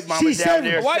 76. Floyd mama She's down 70.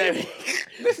 there. Why 70.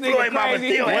 This nigga Floyd mama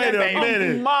crazy. still Wait having a babies.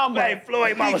 minute. Mama. Hey,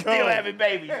 Floyd mama still going. having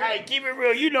babies. Hey, keep it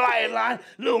real. You know I ain't lying.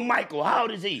 Little Michael, how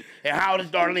old is he? And how old is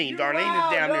Darlene? Darlene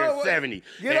is down there at 70.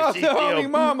 Get And off she the homie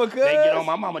mama, cuz. They get on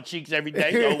my mama cheeks every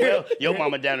day. So, well, your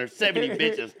mama down there 70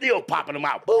 bitches still popping them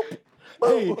out. Boop.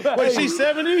 Wait, she's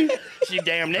 70? She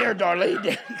damn near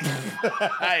Darlene.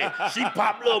 Hey, she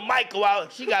popped little Michael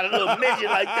out. She got a little midget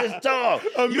like this tall.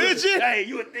 A midget? Hey,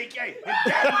 you would think, hey, his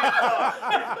daddy is tall.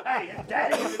 Hey, his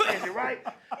daddy is a midget, right?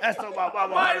 That's what my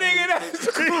mama My heard me. nigga, that's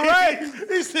crazy.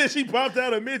 He said she popped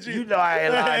out a midget. You know I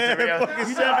ain't lying, Terrell.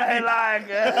 You know I ain't lying,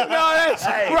 girl. No, that's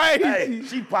crazy. Hey,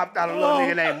 she popped out a little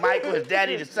nigga named Michael. His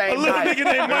daddy the same A little height. nigga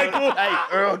named Michael. Hey,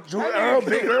 Earl,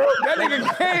 Big Earl. That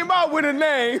nigga came out with a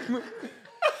name.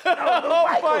 No, Oh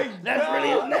Michael. my That's really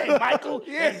his name, Michael.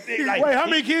 Yeah. And big, like, Wait, how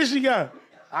many kids she got?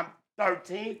 I'm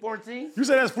 13, 14. You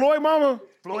said that's Floyd mama?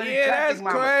 Floyd and Yeah, Traffic that's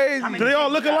Mama. crazy. How many Do they all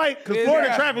kids look you got? alike? Because Yeah, Florida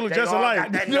they traffic look They just all got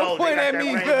alike. that Don't nose. point They at got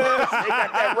me, that rainbow- cuz. They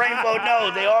got that rainbow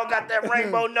nose. They all got that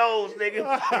rainbow nose,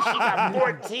 nigga. And she got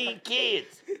 14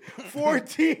 kids.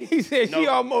 14. He said she No.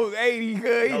 almost 80,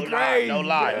 cuz. No He's lie, crazy. no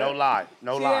lie, cuz. no lie,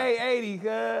 no She lie. ain't 80,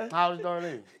 cuz. How old is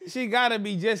Darlene? She gotta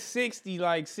be just 60,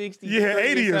 like 60. Yeah,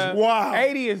 80 is wild.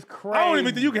 80 is crazy. I don't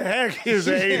even think you can have kids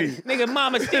at 80. Nigga,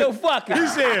 mama still fucking. He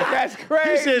said, That's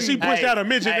crazy. he said she pushed Hey, out a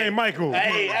midget hey, named Michael.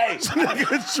 Hey,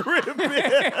 Nigga tripping.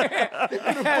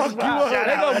 That's wild. Shout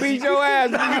They out. gonna beat your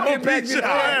ass when you get back to Beat the your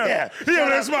house. ass. yeah. He over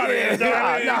there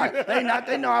smiling.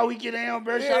 They know how we get down,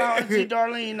 bro. Shout out to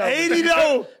Darlene. Though. 80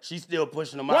 though? She's still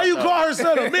pushing him out. Why you though. call her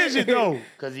son a midget though?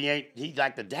 Cause he's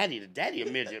like the daddy. The daddy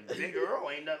a midget. Big Earl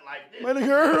ain't nothing like this. My nigga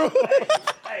Earl.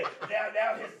 Hey,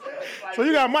 now his son is like. So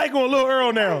you got Michael and Lil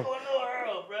Earl now. Little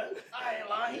Earl, bro. I ain't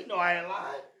lying. He know I ain't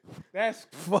lying. That's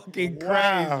fucking crazy.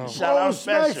 Wow. Shout out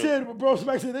Smack special.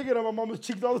 Smack said they get on my mama's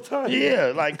cheeks all the time.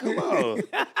 Yeah, like come on.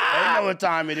 They know what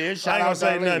time it is. I Shout ain't gonna out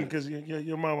say Darlene. nothing because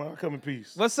your mama, I come in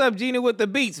peace. What's up, Gina with the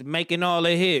beats? Making all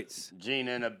the hits.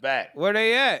 Gina in the back. Where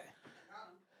they at?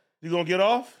 You gonna get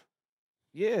off?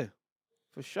 Yeah,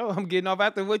 for sure. I'm getting off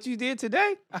after what you did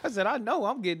today. I said, I know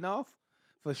I'm getting off.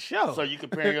 For sure. So you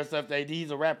compare yourself to AD,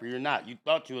 he's a rapper. You're not. You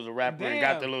thought you was a rapper and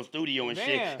got the little studio and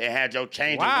shit and had your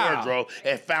change of wardrobe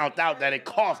and found out that it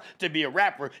costs to be a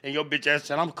rapper and your bitch ass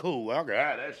said, I'm cool. I can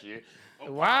have that shit.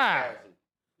 Why?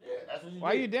 Yeah, that's what you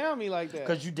Why did. you down me like that?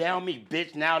 Because you down me,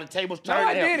 bitch. Now the table's No, turned.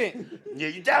 I down. didn't. Yeah,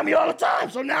 you down me all the time.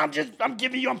 So now I'm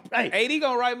giving you. Hey, AD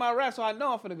gonna write my rap, so I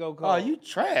know I'm finna go call. oh, you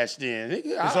trash then.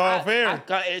 Nigga. It's all fair.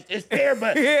 It's fair,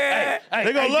 but Yeah. hey,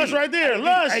 They gonna Lush right there.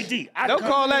 Lush. AD, Don't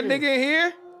call that nigga in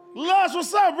here. Lush,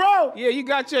 what's up, bro? Yeah, you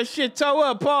got your shit toe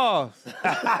up, pause.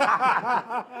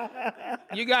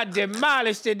 You got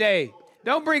demolished today.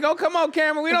 Don't come on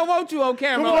camera. We don't want you on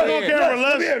camera. Come on, over on here. camera,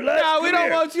 Lush. No, we don't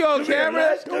want you on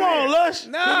camera. Come on, Lush.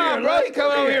 Nah, bro, he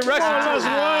coming over here rushing.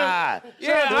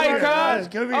 Yeah, Icon.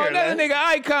 Come Oh, here, another Lush. nigga,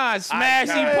 Icon.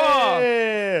 Smashing Icon. Paul.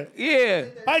 Yeah. Yeah.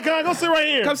 Icon, go sit right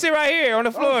here. Come sit right here on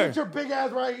the floor. Put your big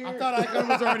ass right here. I thought Icon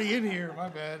was already in here. My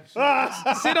bad.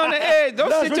 Sit on the edge.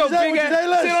 Don't Lush, sit what your you say? big What you say, ass.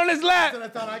 Lush? Sit on his lap. I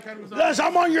thought Icon was Lush,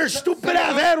 I'm on your stupid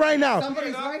ass head right now.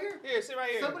 Somebody's right here? Here, sit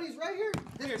right here. Somebody's right here?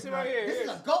 Here, sit right here. This is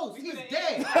a ghost. He's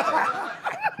dead.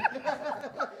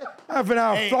 I'm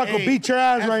finna Flocko beat your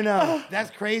ass right now.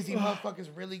 That's crazy. Motherfuckers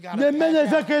really got The to pack out.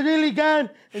 motherfucker really gone.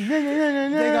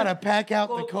 They got to pack out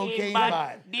the cocaine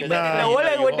vibe. That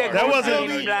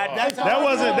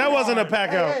wasn't a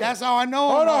pack out. That's how I know.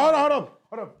 Hold on.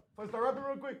 Let's start rapping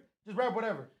real quick. Just rap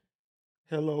whatever.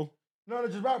 Hello. No,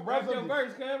 just rap Rap your something.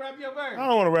 verse, cuz. Rap your verse. I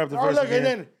don't want to rap the Oh, verse look, and again.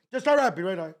 then just start rapping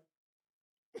right now.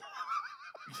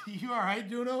 You all right,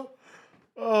 Juno?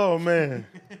 Oh man!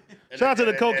 Shout out to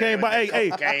the cocaine bot. Hey,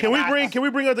 can we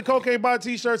bring up the cocaine bot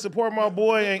t-shirt? Support my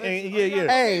boy and yeah.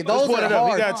 Hey, Let's those put are it up.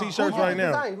 hard. He got t-shirts right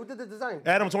now. Who did the design?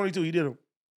 Adam 22, he did them.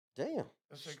 Damn.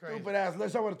 Stupid ass.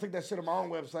 Unless I would have took that shit on my own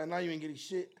website. Now you ain't getting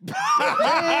shit. What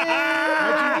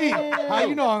you mean? How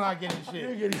you know I'm not getting You ain't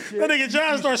shit? getting shit. That nigga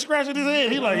John started scratching his head.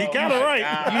 He kind of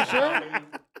right. You sure?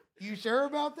 You sure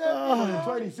about that?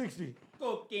 2060.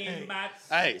 Cocaine bots.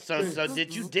 Hey, so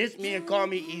did you diss me and call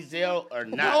me Ezel or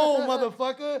not? No,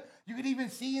 motherfucker. You can even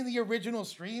see in the original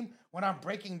stream when I'm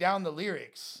breaking down the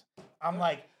lyrics. I'm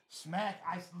like, Smack,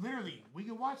 we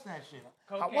can watch that shit.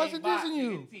 I Cocaine wasn't bot, dissing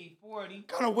you. nigga, T40.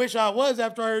 Kind of wish I was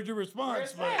after I heard your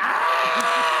response. But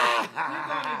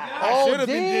I should have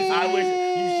been dissing. I wish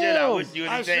you should. I wish you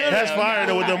would have said. That's fire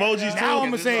though with the emojis too. Now I'm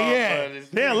gonna say yeah.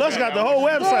 Damn, Lush got the whole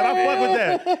website. I fuck with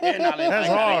that. That's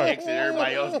hard. Exit.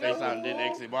 Everybody else say something, didn't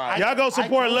exit mine. Y'all go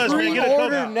support Lush, man. Get a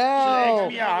Order cocaine. now.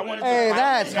 I wanted to- Hey,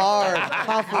 that's hard.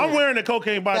 I'm wearing a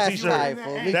Cocaine Bot That's t-shirt.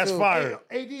 trifle. Me That's too. fire.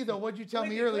 AD though, what'd you tell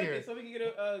me earlier? So we can get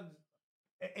a.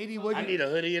 AD, what I need a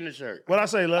hoodie and a shirt. What I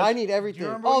say, Lush? I need everything.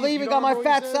 remember Oh, what they you- even you got don't my remember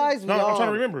what fat you said? size. No, I'm trying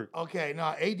to remember. Okay, no,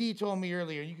 AD told me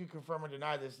earlier, you can confirm or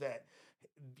deny this, that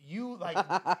you, like,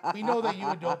 we know that you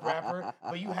a dope rapper,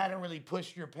 but you hadn't really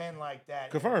pushed your pen like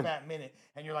that Confirm. in a fat minute.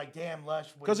 And you're like, damn,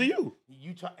 Lush. what 'Cause of you.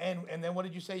 And then what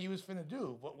did you say you was finna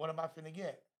do? What am I finna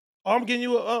get? Oh, I'm getting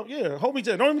you a, yeah, hold me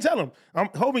to that. Don't even tell him.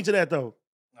 Hold me to that, though.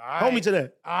 All right. Hold me to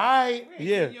that. All right.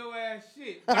 Yeah. Your ass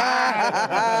shit.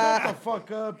 Shut the fuck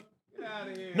up. Get out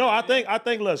of here. No, I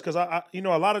think Lush, because I you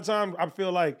know, a lot of times I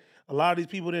feel like a lot of these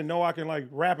people didn't know I can like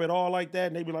rap it all like that,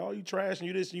 and they be like, "Oh, you trash and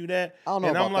you this and you that." I don't know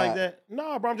and I'm about like that.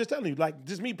 No, bro, I'm just telling you, like,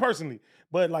 just me personally.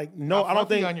 But like, no, I don't Fuck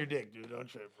you think. on your dick, dude. Don't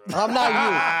trip, bro. I'm not you.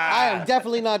 I am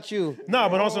definitely not you. No,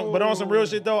 but on some real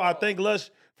shit though, I thank Lush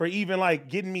for even like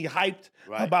getting me hyped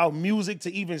about music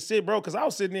to even sit, bro. Because I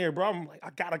was sitting there, bro. I'm like, I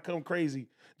gotta come crazy.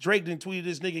 Drake done tweeted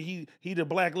this nigga. He the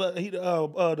black Lush. He the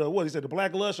what he said, the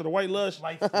black Lush or the white Lush,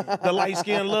 the light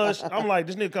skinned Lush. I'm like,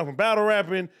 this nigga come from battle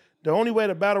rapping. The only way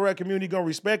the battle rap community gonna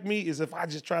respect me is if I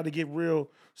just try to get real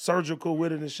surgical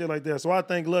with it and shit like that. So I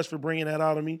thank Lush for bringing that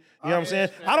out of me. You know what I'm saying?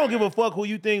 I don't give a fuck who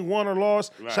you think won or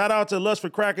lost. Right. Shout out to Lush for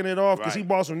cracking it off because he Right.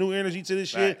 brought some new energy to this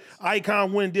shit. Facts.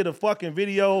 Icon went and did a fucking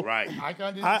video. Right.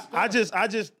 Icon did I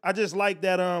just like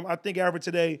that. I think after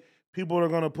today, people are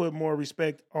gonna put more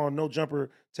respect on No Jumper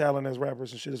talent as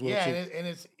rappers and shit as well Yeah, too. and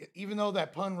it's even though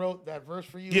that pun wrote that verse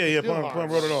for you. Yeah, it's yeah, still Pun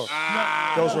hard. wrote it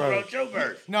off. Ghost Who Rider. wrote your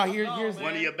verse? No, here's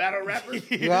One of your battle rappers?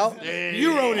 Well,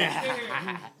 you wrote it.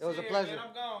 it was a pleasure. Man,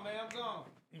 I'm gone, man. I'm gone.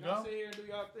 Y'all sit here and do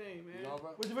y'all thing, man.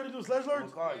 What you better do, Sledge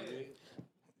Lords?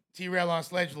 T-Rail on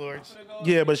Sledge Lords.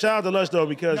 Yeah, but shout out to Lush though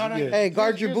because No, yeah. Hey,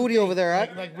 guard your booty over there,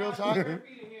 right? Like real talk.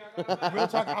 Real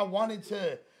talk. I wanted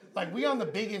to, like, we on the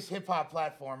biggest hip hop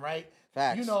platform, right?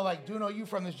 Facts. You know, like, Duno, you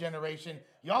from this generation.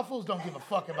 Y'all fools don't give a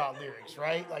fuck about lyrics,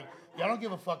 right? Like, y'all don't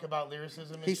give a fuck about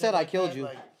lyricism. and He shit said I like killed that. you.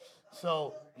 Like,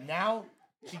 so now,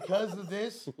 because of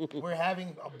this, we're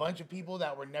having a bunch of people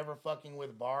that were never fucking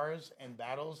with bars and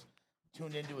battles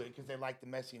tuned into it because they like the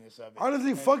messiness of it.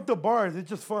 Honestly, fuck the bars. It's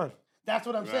just fun. That's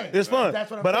what I'm saying. It's fun. That's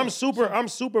what I'm but saying. I'm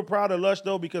super proud of Lush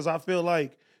though because I feel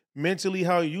like mentally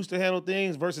how you used to handle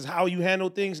things versus how you handle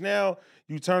things now,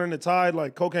 you turning the tide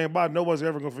like Cocaine Bot. Nobody's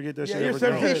ever gonna forget that shit ever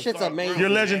again. This shit's amazing. You're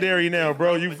legendary now,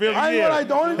 bro. You feel me? I ain't gonna lie,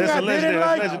 the only thing That's I a didn't legendary.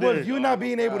 like That's legendary. was you not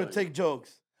being able to take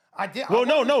jokes. I did. Well,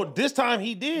 no. This time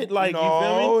he did. Like, you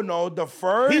feel me? No, the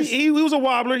first. He was a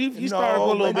wobbler. He started with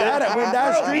a little when bit.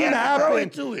 that stream throw happened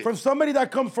into it. from somebody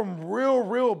that comes from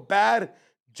real bad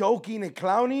joking and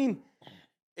clowning,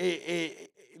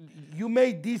 you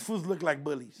made these fools look like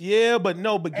bullies. Yeah, but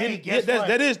getting guess what?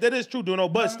 that is true,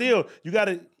 Duno. But still, you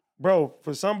gotta, bro,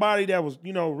 for somebody that was,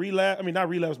 not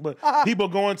relapse, but people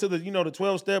going to the, the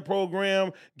 12-step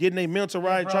program, getting their mental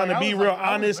right, bro, trying to I be was real like- I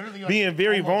was honest, literally being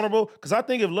very almost- vulnerable. Because I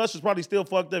think if Lush was probably still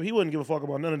fucked up, he wouldn't give a fuck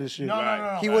about none of this shit.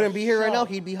 No. He wouldn't be here right now.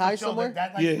 He'd be high somewhere.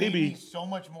 That, Yeah, made he'd be- me so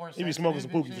much more. He be smoking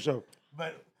some sensitive and pookie for shit.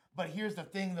 sure. But here's the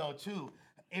thing though too,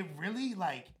 it really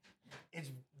like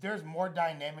there's more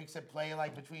dynamics at play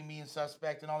like between me and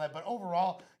Suspect and all that. But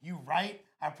overall, you right.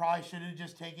 I probably should have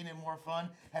just taken it more fun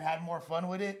and had more fun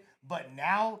with it. But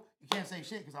now you can't say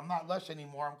shit because I'm not Lush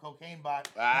anymore. I'm Cocaine Bot.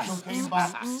 Cocaine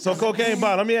Bot. So Cocaine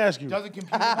Bot, let me ask you. Doesn't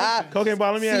compute emotions. Cocaine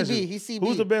Bot, let me ask you. he's CB.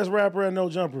 Who's the best rapper at No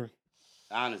Jumper?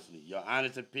 Honestly, your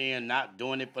honest opinion, not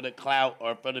doing it for the clout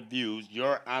or for the views,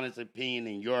 your honest opinion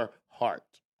in your heart.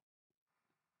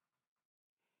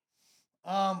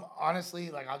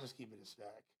 Honestly, like I'll just keep it a stack.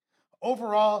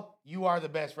 Overall, you are the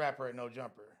best rapper at No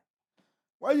Jumper.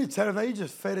 Why you telling that? You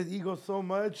just fed his ego so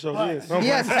much. So He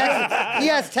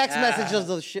has text messages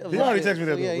of shit. He already texted me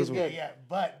that, So, yeah, though. he's Listen. good. Yeah,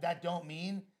 but that don't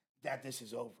mean that this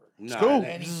is over. Nah, cool.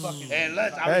 Any fucking And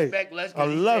Les, I Hey, respect Les. 'cause I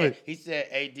love it. He said,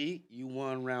 AD, you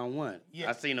won round one. Yeah.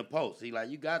 I seen a post. He like,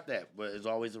 you got that, but it's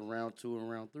always a round 2 and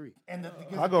round 3. And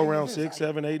I go around 6,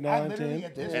 7, 8, 9, 10.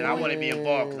 And I want to be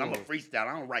involved because I'm a freestyle.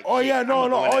 I don't write Oh shit. yeah, no.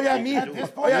 I'm Oh going yeah, at me. people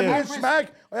do Oh it. yeah,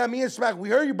 Yeah. me and Smack. We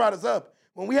heard you brought us up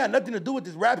when we had nothing to do with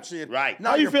this rap shit. Right. Now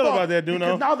How you you're feel fucked about that, Duno?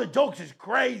 Because now the jokes is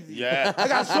crazy. Yeah. I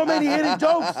got so many hidden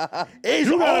jokes. It's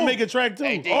You gotta all- make a track too.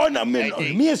 Hey, Oh no, man,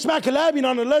 Hey, me and Smack collabing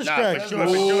on the Lush Nah, track. for sure,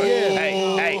 for sure. Yeah.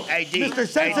 Hey, Mr.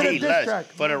 Sensitive diss track.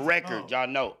 For the record, y'all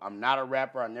know I'm not a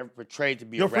rapper. I never portrayed to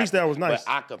be Your a rapper. freestyle was nice.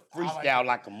 But I could freestyle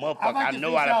like a motherfucker. I like I the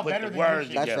know how to freestyle put better the than words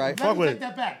your shit. together. right. Fuck Let me with take it.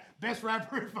 that back. Best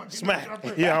rapper. Fucking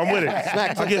Smack. Yeah, I'm with it.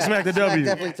 Smack I get Smack the Smack W.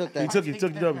 definitely took that. He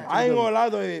took the W. I ain't gonna lie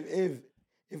though,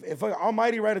 if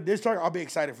Almighty write a diss track, I'll be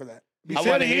excited for that. He I said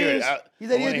wanna he hear is. it. He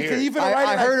said he is because he finna write it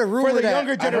I heard a for rumor the that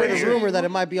younger I heard a generation. rumor that it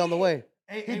might be on the way.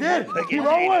 He did. He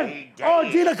wrote one. Oh,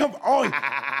 Gina come. Oh,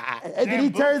 and did he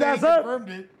tear that up?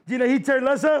 Gina, he turned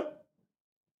us up.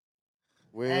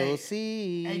 We'll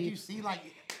see. And you see, like,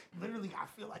 literally, I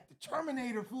feel like the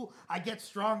Terminator, fool. I get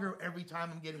stronger every time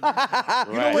I'm getting.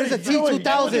 You know what There's a it feels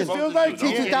like?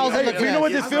 T2000. You know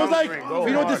what this feels like?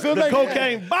 You know what this feels The like?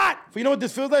 cocaine bot. You know what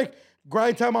this feels like?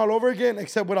 Grind time all over again,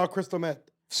 except without crystal meth.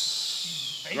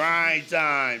 Grind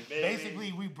time, baby.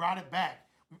 Basically, we brought it back.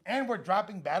 And we're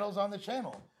dropping battles on the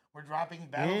channel. We're dropping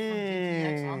battles from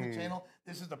GTX on the channel.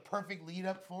 This is the perfect lead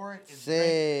up for it. It's great.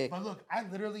 Sick. But look, I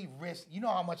literally risked, you know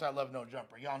how much I love No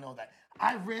Jumper. Y'all know that.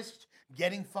 I risked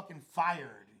getting fucking fired.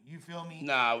 You feel me?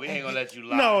 Nah, we ain't gonna let you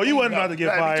lie. No, you wasn't about to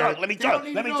get fired. Let me talk.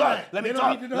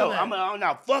 No,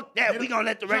 no, fuck that. We gonna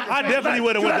let the record. I definitely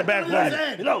would have went the back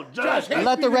way. No, Josh.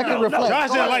 Let the record reflect.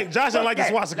 Josh didn't like the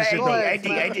swastika shit though.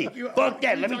 AD. Fuck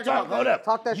that. Let me talk. Hold up.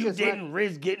 Talk that you shit, didn't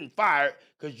risk getting fired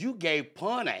because you gave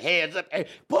Pun a heads up. Hey,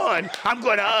 Pun, I'm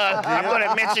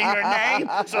gonna mention your name,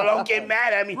 so don't get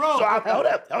mad at me. Bro. So hold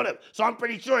up. So I'm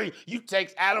pretty sure you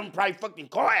text Adam, probably fucking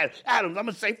call Adam. I'm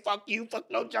gonna say fuck you, fuck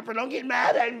No Jumper. Don't get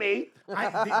mad at me.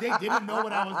 They didn't know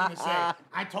what I was gonna say.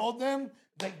 I told them.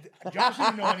 Josh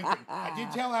didn't know anything. I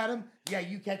did tell Adam, yeah,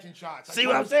 you catching shots. See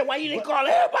what I'm saying? Why you didn't call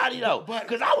everybody though?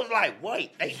 Because I was like,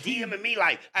 wait, they DMing me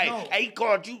like, hey, he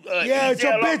called you. Yeah, it's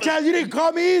your bitch ass. You didn't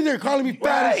call me either. Calling me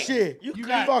fat as shit. You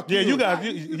fuck Yeah,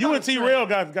 you and T-Rail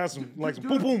got some like some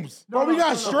boom booms. Bro, we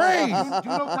got strays.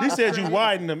 He said you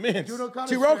wide in the mints.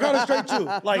 T-Rail kind of straight too.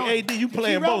 Like AD, you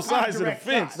playing both sides of the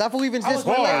fence. That's what we've been just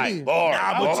saying.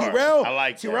 Nah, but T-Rail, I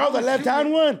like that. T-Rail, the left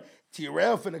hand one.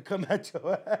 T-Rail finna come at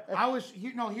your ass.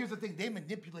 Here's the thing. They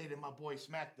manipulated my boy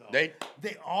Smack though.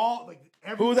 They all like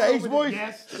who the H boys?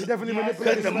 Yes, They definitely yes.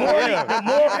 manipulated. the more, hey,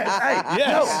 Yes.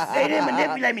 no, they didn't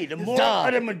manipulate me. The more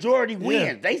of the majority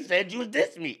wins. They said you was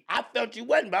dissing me. I felt you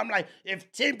wasn't, but I'm like,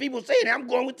 if 10 people saying it, I'm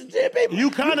going with the 10 people. You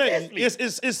kind of dissed me.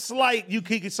 it's slight.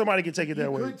 Somebody can take it that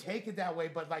You way. could take it that way,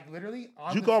 but like literally,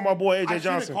 on You the called my stream- boy I AJ should've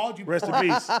Johnson. called you Rest in before.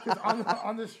 peace. 'Cause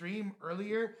on the stream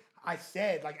earlier, I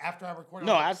said like after I recorded.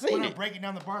 No, like, I seen when it. I'm breaking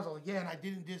down the bars. I was like, yeah, and I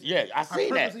didn't diss. Yeah, I seen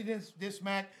that. purposely didn't diss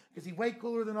Mac because he way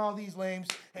cooler than all these lames,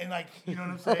 and like you know what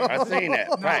I'm saying. I seen that.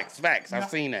 No, Facts. I no,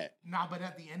 seen that. Nah, but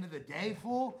at the end of the day,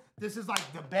 fool, this is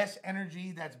like the best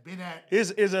energy that's been at.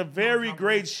 It's a very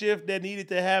great shift that needed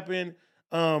to happen.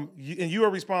 And you are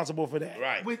responsible for that.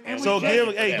 Right. So give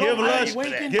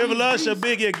Lush a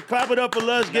big clap it up for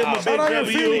Lush. Give him a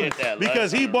big W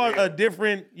because he brought a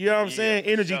different, you know what I'm saying,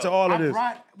 energy to all of this.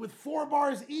 Brought with 4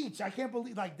 bars each. I can't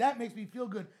believe like that makes me feel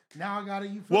good. Now I gotta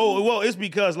you. Well, it's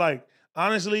because like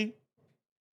honestly,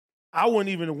 I wouldn't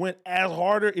even went as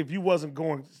harder if you wasn't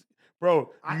going,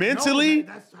 bro. Mentally,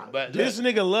 this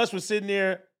nigga Lush was sitting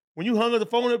there when you hung up the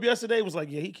phone up yesterday. It was like,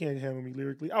 yeah, he can't handle me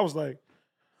lyrically. I was like.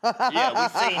 Yeah,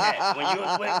 we seen that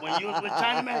when you was with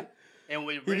Chinaman, and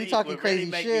we really talking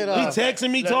crazy shit. He texting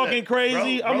me talking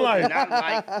crazy. Bro, I'm like, did not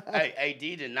like, hey, AD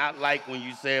did not like when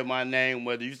you said my name,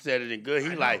 whether you said it in good.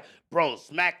 He like, bro,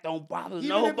 Smack don't bother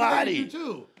nobody. You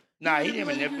too. Nah, he didn't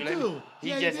manipulate me. He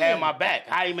Yeah, just he had did. my back.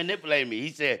 How he manipulated me? He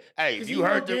said, hey, if you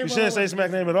heard the... you shouldn't say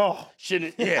Smack name at all.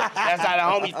 Shouldn't, yeah, that's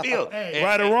how the homies feel. Hey.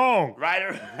 Right or wrong. Right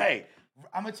or... Hey.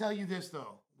 I'm gonna tell you this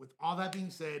though. With all that being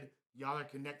said, y'all are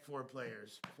Connect 4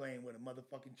 players playing with a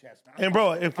motherfucking chest. And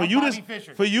bro, and for you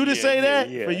to say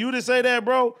that,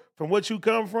 bro, from what you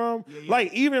come from,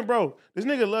 like even bro, this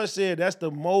nigga Lush said that's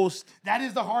the most. That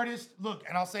is the hardest. Look,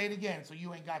 and I'll say it again, so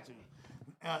you ain't got to.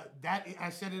 That I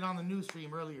said it on the news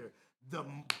stream earlier. The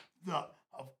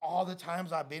of all the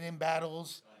times I've been in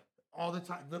battles, all the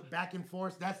time, the back and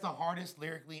forth. That's the hardest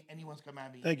lyrically anyone's come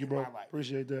at me. Thank you, in bro. my life.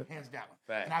 Appreciate that. Hands down.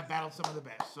 Fact. And I've battled some of the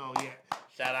best. So yeah.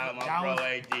 Shout out my That bro was-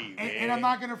 AD, man. And I'm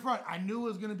not gonna front. I knew it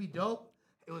was gonna be dope.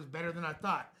 It was better than I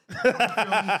thought. You feel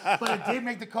me? But it did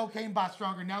make the cocaine bot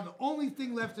stronger. Now the only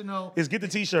thing left to know Is get the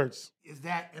t-shirts. is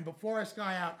that, and before I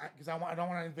sky out, because I don't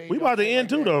want to invade. We about to end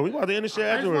too though. We about to end the shit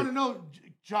I just want afterwards. to know,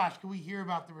 Josh, can we hear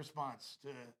about the response to?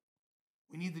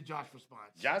 We need the Josh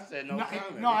response. Josh said no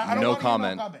comment. No, I don't No want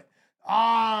comment. No comment.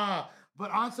 Ah,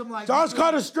 but on some like Josh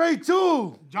caught it straight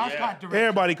too. Josh caught direct.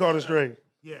 Everybody caught it straight.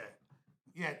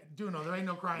 Yeah, do know there ain't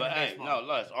no crying. But in hey, baseball. no,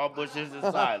 Lush, all bushes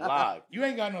aside, live. You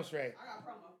ain't got no straight.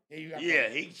 Yeah,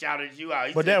 he shouted you out.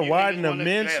 He But said, that "You wide niggas in the wanna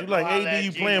mints, clap, you like, holla AD, at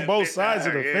you Gina playing and both bitch sides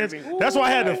of out the here, fence. you hear me? That's why I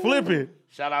had to flip it.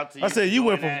 Shout out to you. I said, you for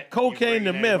went doing from that. cocaine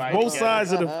to You meth, bringing both everybody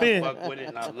sides of the together. fence. Fuck with it,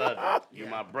 and I love it. You're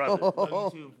my brother.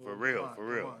 For real, for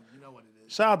real.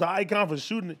 Shout out to Icon for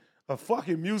shooting a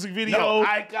fucking music video. No,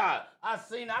 Icon. I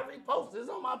reposted this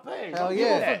on my page. Hell Don't yeah. do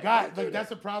People that. forgot. Don't do Like, that. that's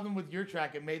the problem with your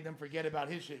track. It made them forget about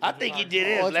his shit. I think he did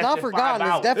it. Oh, it's less not than forgotten. 5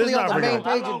 It's hours. definitely It's on the not main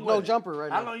forgotten. page How of long No was it? Jumper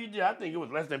right How now. long you did? I think it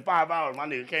was less than 5 hours. My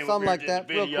nigga came Something up like here, did that,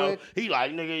 the real video. quick. He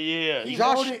like, nigga, yeah. He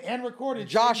Josh- wrote it and recorded.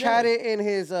 Josh same had day. it in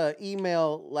his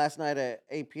email last night at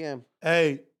 8 p.m.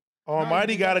 Hey,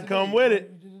 Almighty did got to that come today. with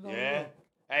it. You did it all Yeah. day.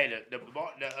 Hey,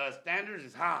 the standards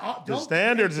is high. The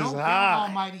standards is don't count high.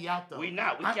 Almighty out though. We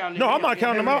counting. No, I'm not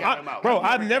counting him out. Bro,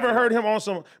 I've never heard him on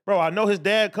some. Bro, I know his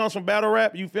dad comes from battle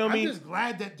rap. You feel I'm me? just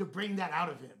glad that to bring that out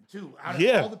of him too. Out of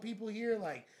Yeah. all the people here,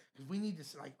 like, because we need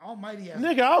to like Almighty. Has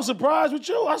Nigga, I was surprised with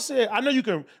you. I said, I know you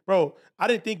can, bro. I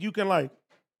didn't think you can like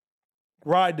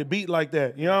ride the beat like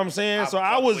that. You know what I'm saying? So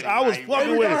I was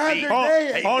fucking with it.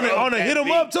 On the hit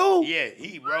him up too. Yeah,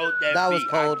 he wrote that. That was beat.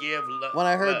 cold. When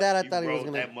I heard that, I thought he was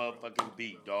gonna. that motherfucking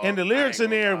beat, dog. And the lyrics in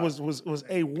there was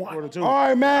A1 too. All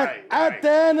right, man. Right, At right. the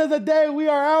end of the day, we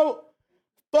are out.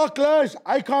 Fuck Lush.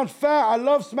 Icon fat. I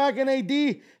love Smack and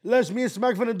AD. Lush, me and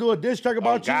Smack finna do a diss track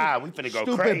about you. God, we finna go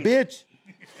Stupid crazy. bitch.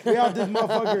 We out this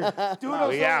motherfucker. Dude,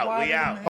 We out.